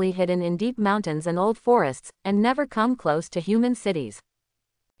usually hidden in deep mountains and old forests, and never come close to human cities.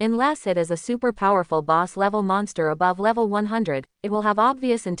 Unless it is a super powerful boss level monster above level 100, it will have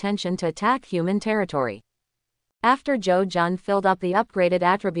obvious intention to attack human territory. After Zhou Jun filled up the upgraded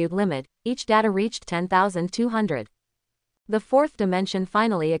attribute limit, each data reached 10,200. The fourth dimension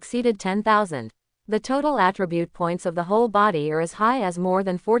finally exceeded 10,000. The total attribute points of the whole body are as high as more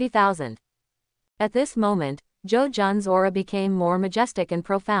than 40,000. At this moment, Zhou Jun's aura became more majestic and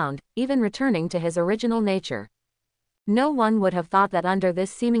profound, even returning to his original nature. No one would have thought that under this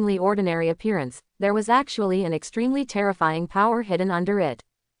seemingly ordinary appearance, there was actually an extremely terrifying power hidden under it.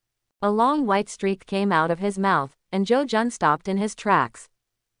 A long white streak came out of his mouth, and Zhou Jun stopped in his tracks.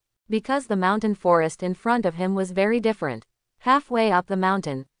 Because the mountain forest in front of him was very different. Halfway up the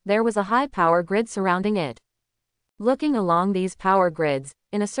mountain, there was a high power grid surrounding it. Looking along these power grids,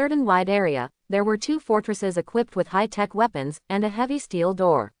 in a certain wide area, there were two fortresses equipped with high-tech weapons, and a heavy steel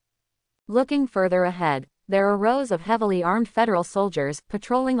door. Looking further ahead, there are rows of heavily armed federal soldiers,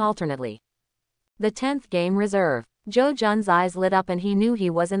 patrolling alternately. The 10th Game Reserve. Zhou Jun's eyes lit up and he knew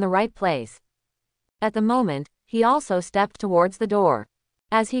he was in the right place. At the moment, he also stepped towards the door.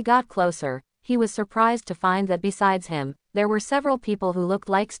 As he got closer, he was surprised to find that besides him, there were several people who looked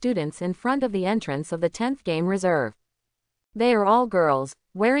like students in front of the entrance of the 10th Game Reserve. They are all girls,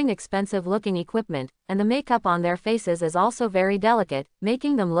 wearing expensive-looking equipment, and the makeup on their faces is also very delicate,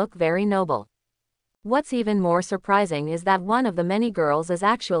 making them look very noble. What's even more surprising is that one of the many girls is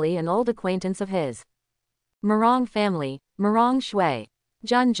actually an old acquaintance of his. Murong family, Murong Shui.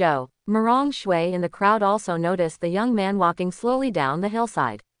 Jun Zhou. Murong Shui in the crowd also noticed the young man walking slowly down the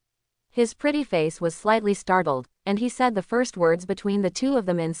hillside. His pretty face was slightly startled, and he said the first words between the two of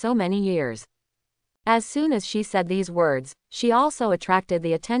them in so many years. As soon as she said these words, she also attracted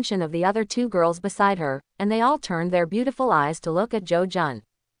the attention of the other two girls beside her, and they all turned their beautiful eyes to look at Zhou Jun.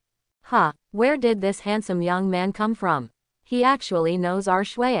 Where did this handsome young man come from? He actually knows our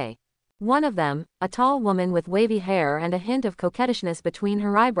Shui. One of them, a tall woman with wavy hair and a hint of coquettishness between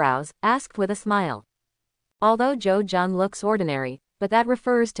her eyebrows, asked with a smile. Although Zhou Jun looks ordinary, but that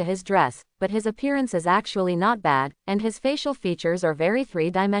refers to his dress, but his appearance is actually not bad, and his facial features are very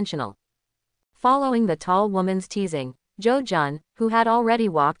three-dimensional. Following the tall woman's teasing, Zhou Jun, who had already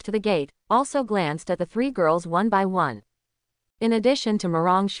walked to the gate, also glanced at the three girls one by one. In addition to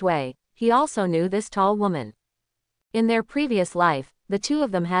Murong Shui, he also knew this tall woman. In their previous life, the two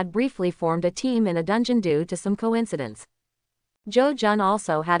of them had briefly formed a team in a dungeon due to some coincidence. Zhou Jun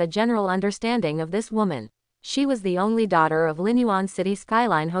also had a general understanding of this woman. She was the only daughter of Linyuan City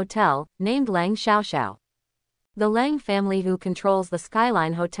Skyline Hotel, named Lang Xiaoxiao. The Lang family who controls the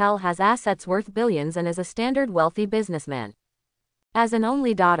Skyline Hotel has assets worth billions and is a standard wealthy businessman. As an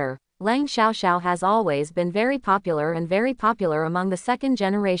only daughter, Lang Xiaoxiao has always been very popular among the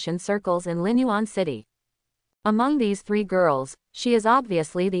second-generation circles in Linyuan City. Among these three girls, she is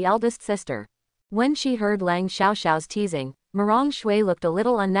obviously the eldest sister. When she heard Lang Xiaoxiao's teasing, Murong Shui looked a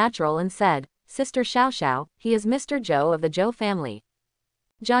little unnatural and said, "Sister Xiaoxiao, he is Mr. Zhou of the Zhou family."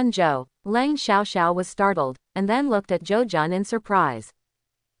 Jun Zhou. Lang Xiaoxiao was startled, and then looked at Zhou Jun in surprise.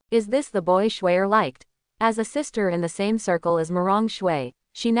 Is this the boy Shuier liked? As a sister in the same circle as Murong Shui,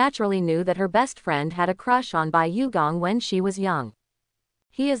 she naturally knew that her best friend had a crush on Bai Yugong when she was young.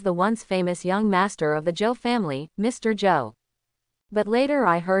 He is the once famous young master of the Zhou family, Mr. Zhou. But later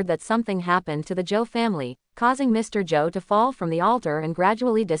I heard that something happened to the Zhou family, causing Mr. Zhou to fall from the altar and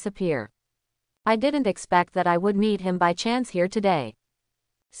gradually disappear. I didn't expect that I would meet him by chance here today.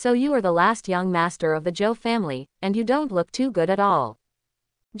 So you are the last young master of the Zhou family, and you don't look too good at all.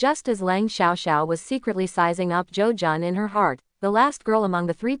 Just as Lang Xiaoxiao was secretly sizing up Zhou Jun in her heart, the last girl among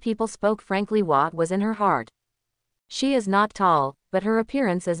the three people spoke frankly what was in her heart. She is not tall, but her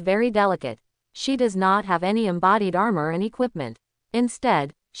appearance is very delicate. She does not have any embodied armor and equipment.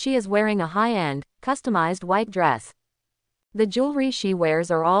 Instead, she is wearing a high-end, customized white dress. The jewelry she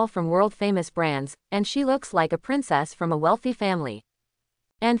wears are all from world-famous brands, and she looks like a princess from a wealthy family.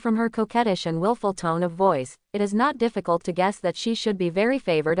 And from her coquettish and willful tone of voice, it is not difficult to guess that she should be very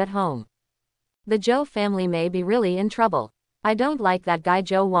favored at home. The Zhou family may be really in trouble. I don't like that guy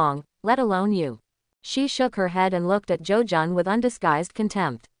Zhou Wang, let alone you. She shook her head and looked at Zhou Jun with undisguised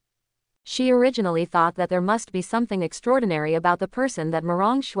contempt. She originally thought that there must be something extraordinary about the person that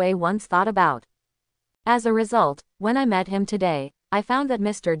Murong Shui once thought about. As a result, when I met him today, I found that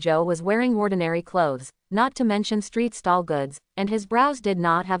Mr. Zhou was wearing ordinary clothes, not to mention street stall goods, and his brows did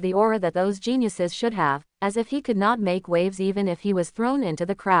not have the aura that those geniuses should have, as if he could not make waves even if he was thrown into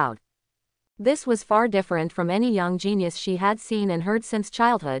the crowd. This was far different from any young genius she had seen and heard since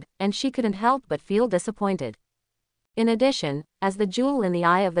childhood, and she couldn't help but feel disappointed. In addition, as the jewel in the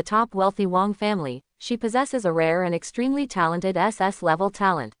eye of the top wealthy Wang family, she possesses a rare and extremely talented SS-level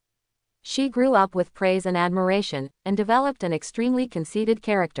talent. She grew up with praise and admiration, and developed an extremely conceited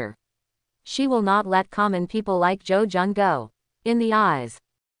character. She will not let common people like Zhou Jun go in the eyes.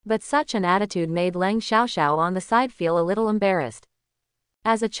 But such an attitude made Leng Xiaoxiao on the side feel a little embarrassed.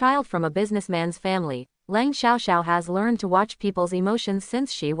 As a child from a businessman's family, Leng Xiaoxiao has learned to watch people's emotions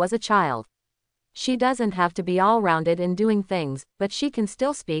since she was a child. She doesn't have to be all-rounded in doing things, but she can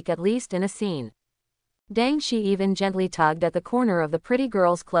still speak at least in a scene. Dang, she even gently tugged at the corner of the pretty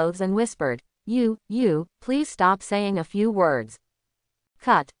girl's clothes and whispered, You, please stop saying a few words.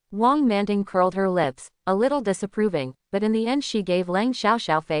 Cut. Wang Manting curled her lips, a little disapproving, but in the end she gave Leng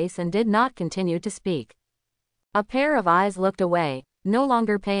Xiaoxiao face and did not continue to speak. A pair of eyes looked away, no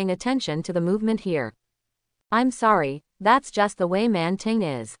longer paying attention to the movement here. I'm sorry, that's just the way Manting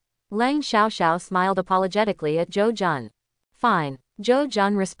is. Leng Xiaoxiao smiled apologetically at Zhou Jun. Fine. Zhou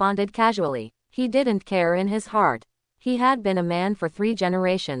Jun responded casually. He didn't care in his heart. He had been a man for 3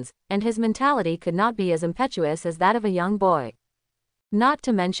 generations, and his mentality could not be as impetuous as that of a young boy. Not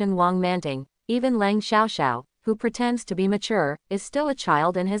to mention Wang Manting, even Leng Xiaoxiao, who pretends to be mature, is still a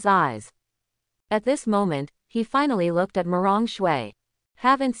child in his eyes. At this moment, he finally looked at Mirong Shui.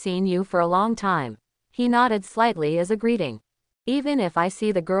 Haven't seen you for a long time. He nodded slightly as a greeting. Even if I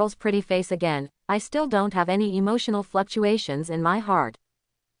see the girl's pretty face again, I still don't have any emotional fluctuations in my heart.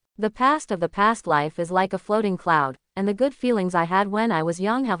 The past of the past life is like a floating cloud, and the good feelings I had when I was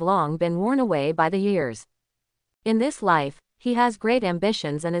young have long been worn away by the years. In this life, he has great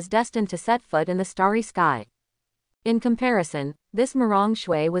ambitions and is destined to set foot in the starry sky. In comparison, this Mirong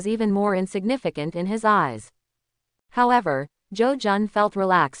Shui was even more insignificant in his eyes. However, Zhou Jun felt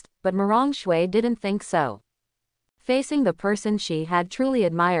relaxed, but Mirong Shui didn't think so. Facing the person she had truly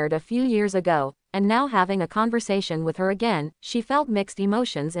admired a few years ago, and now having a conversation with her again, she felt mixed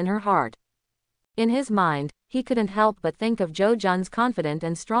emotions in her heart. In his mind, he couldn't help but think of Zhou Jun's confident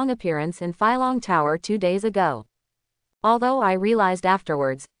and strong appearance in Feilong Tower 2 days ago. Although I realized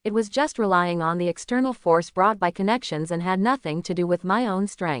afterwards, it was just relying on the external force brought by connections and had nothing to do with my own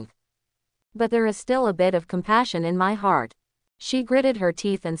strength. But there is still a bit of compassion in my heart. She gritted her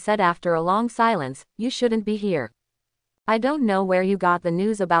teeth and said after a long silence, You shouldn't be here. I don't know where you got the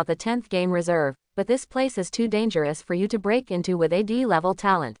news about the 10th game reserve, but this place is too dangerous for you to break into with AD level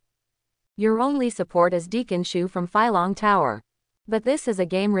talent. Your only support is Deacon Shu from Feilong Tower. But this is a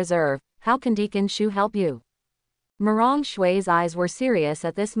game reserve, how can Deacon Shu help you? Mirong Shui's eyes were serious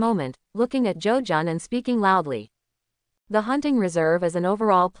at this moment, looking at Zhou Jun and speaking loudly. The hunting reserve is an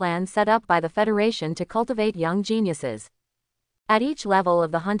overall plan set up by the Federation to cultivate young geniuses. At each level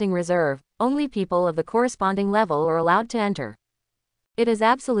of the hunting reserve, only people of the corresponding level are allowed to enter. It is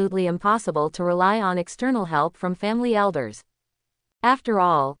absolutely impossible to rely on external help from family elders. After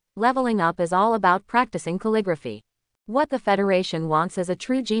all, leveling up is all about practicing calligraphy. What the Federation wants is a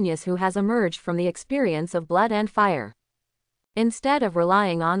true genius who has emerged from the experience of blood and fire, instead of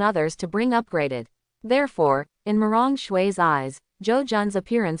relying on others to bring upgraded. Therefore, in Mirong Shui's eyes, Zhou Jun's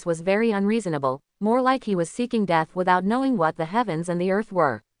appearance was very unreasonable, more like he was seeking death without knowing what the heavens and the earth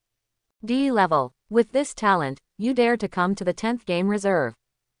were. D level. With this talent, you dare to come to the 10th game reserve.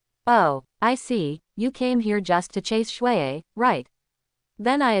 Oh, I see, you came here just to chase Shui, right?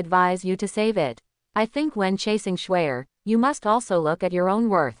 Then I advise you to save it. I think when chasing Shui, you must also look at your own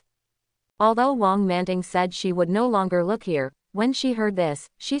worth. Although Wang Manting said she would no longer look here, when she heard this,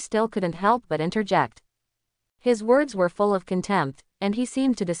 she still couldn't help but interject. His words were full of contempt, and he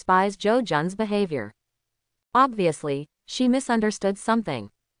seemed to despise Zhou Jun's behavior. Obviously, she misunderstood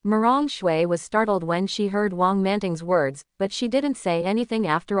something. Mirong Shui was startled when she heard Wang Manting's words, but she didn't say anything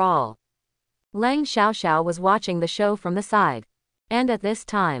after all. Leng Xiaoxiao was watching the show from the side. And at this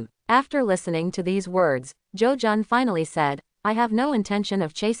time, after listening to these words, Zhou Jun finally said, I have no intention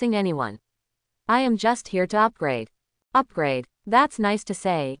of chasing anyone. I am just here to upgrade. Upgrade? That's nice to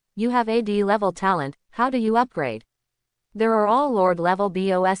say. You have AD level talent, how do you upgrade? There are all Lord level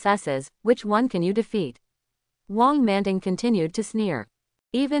BOSSs, which one can you defeat? Wang Manting continued to sneer.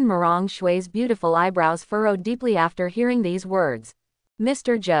 Even Mirong Shui's beautiful eyebrows furrowed deeply after hearing these words.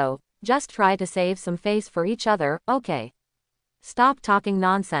 Mr. Zhou, just try to save some face for each other, okay? Stop talking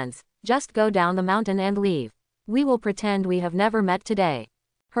nonsense, just go down the mountain and leave. We will pretend we have never met today.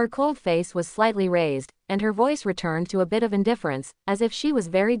 Her cold face was slightly raised, and her voice returned to a bit of indifference, as if she was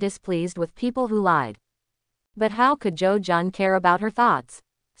very displeased with people who lied. But how could Zhou Jun care about her thoughts?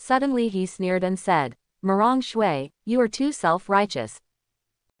 Suddenly he sneered and said, Mirong Shui, you are too self-righteous.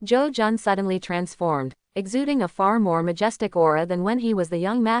 Zhou Jun suddenly transformed, exuding a far more majestic aura than when he was the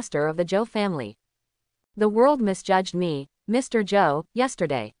young master of the Zhou family. The world misjudged me, Mr. Zhou,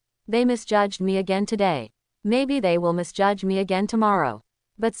 yesterday. They misjudged me again today. Maybe they will misjudge me again tomorrow.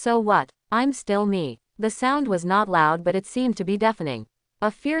 But so what? I'm still me. The sound was not loud, but it seemed to be deafening. A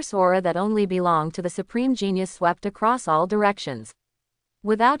fierce aura that only belonged to the supreme genius swept across all directions.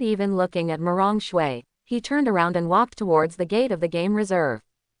 Without even looking at Morong Shui, he turned around and walked towards the gate of the game reserve.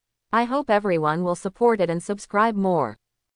 I hope everyone will support it and subscribe more.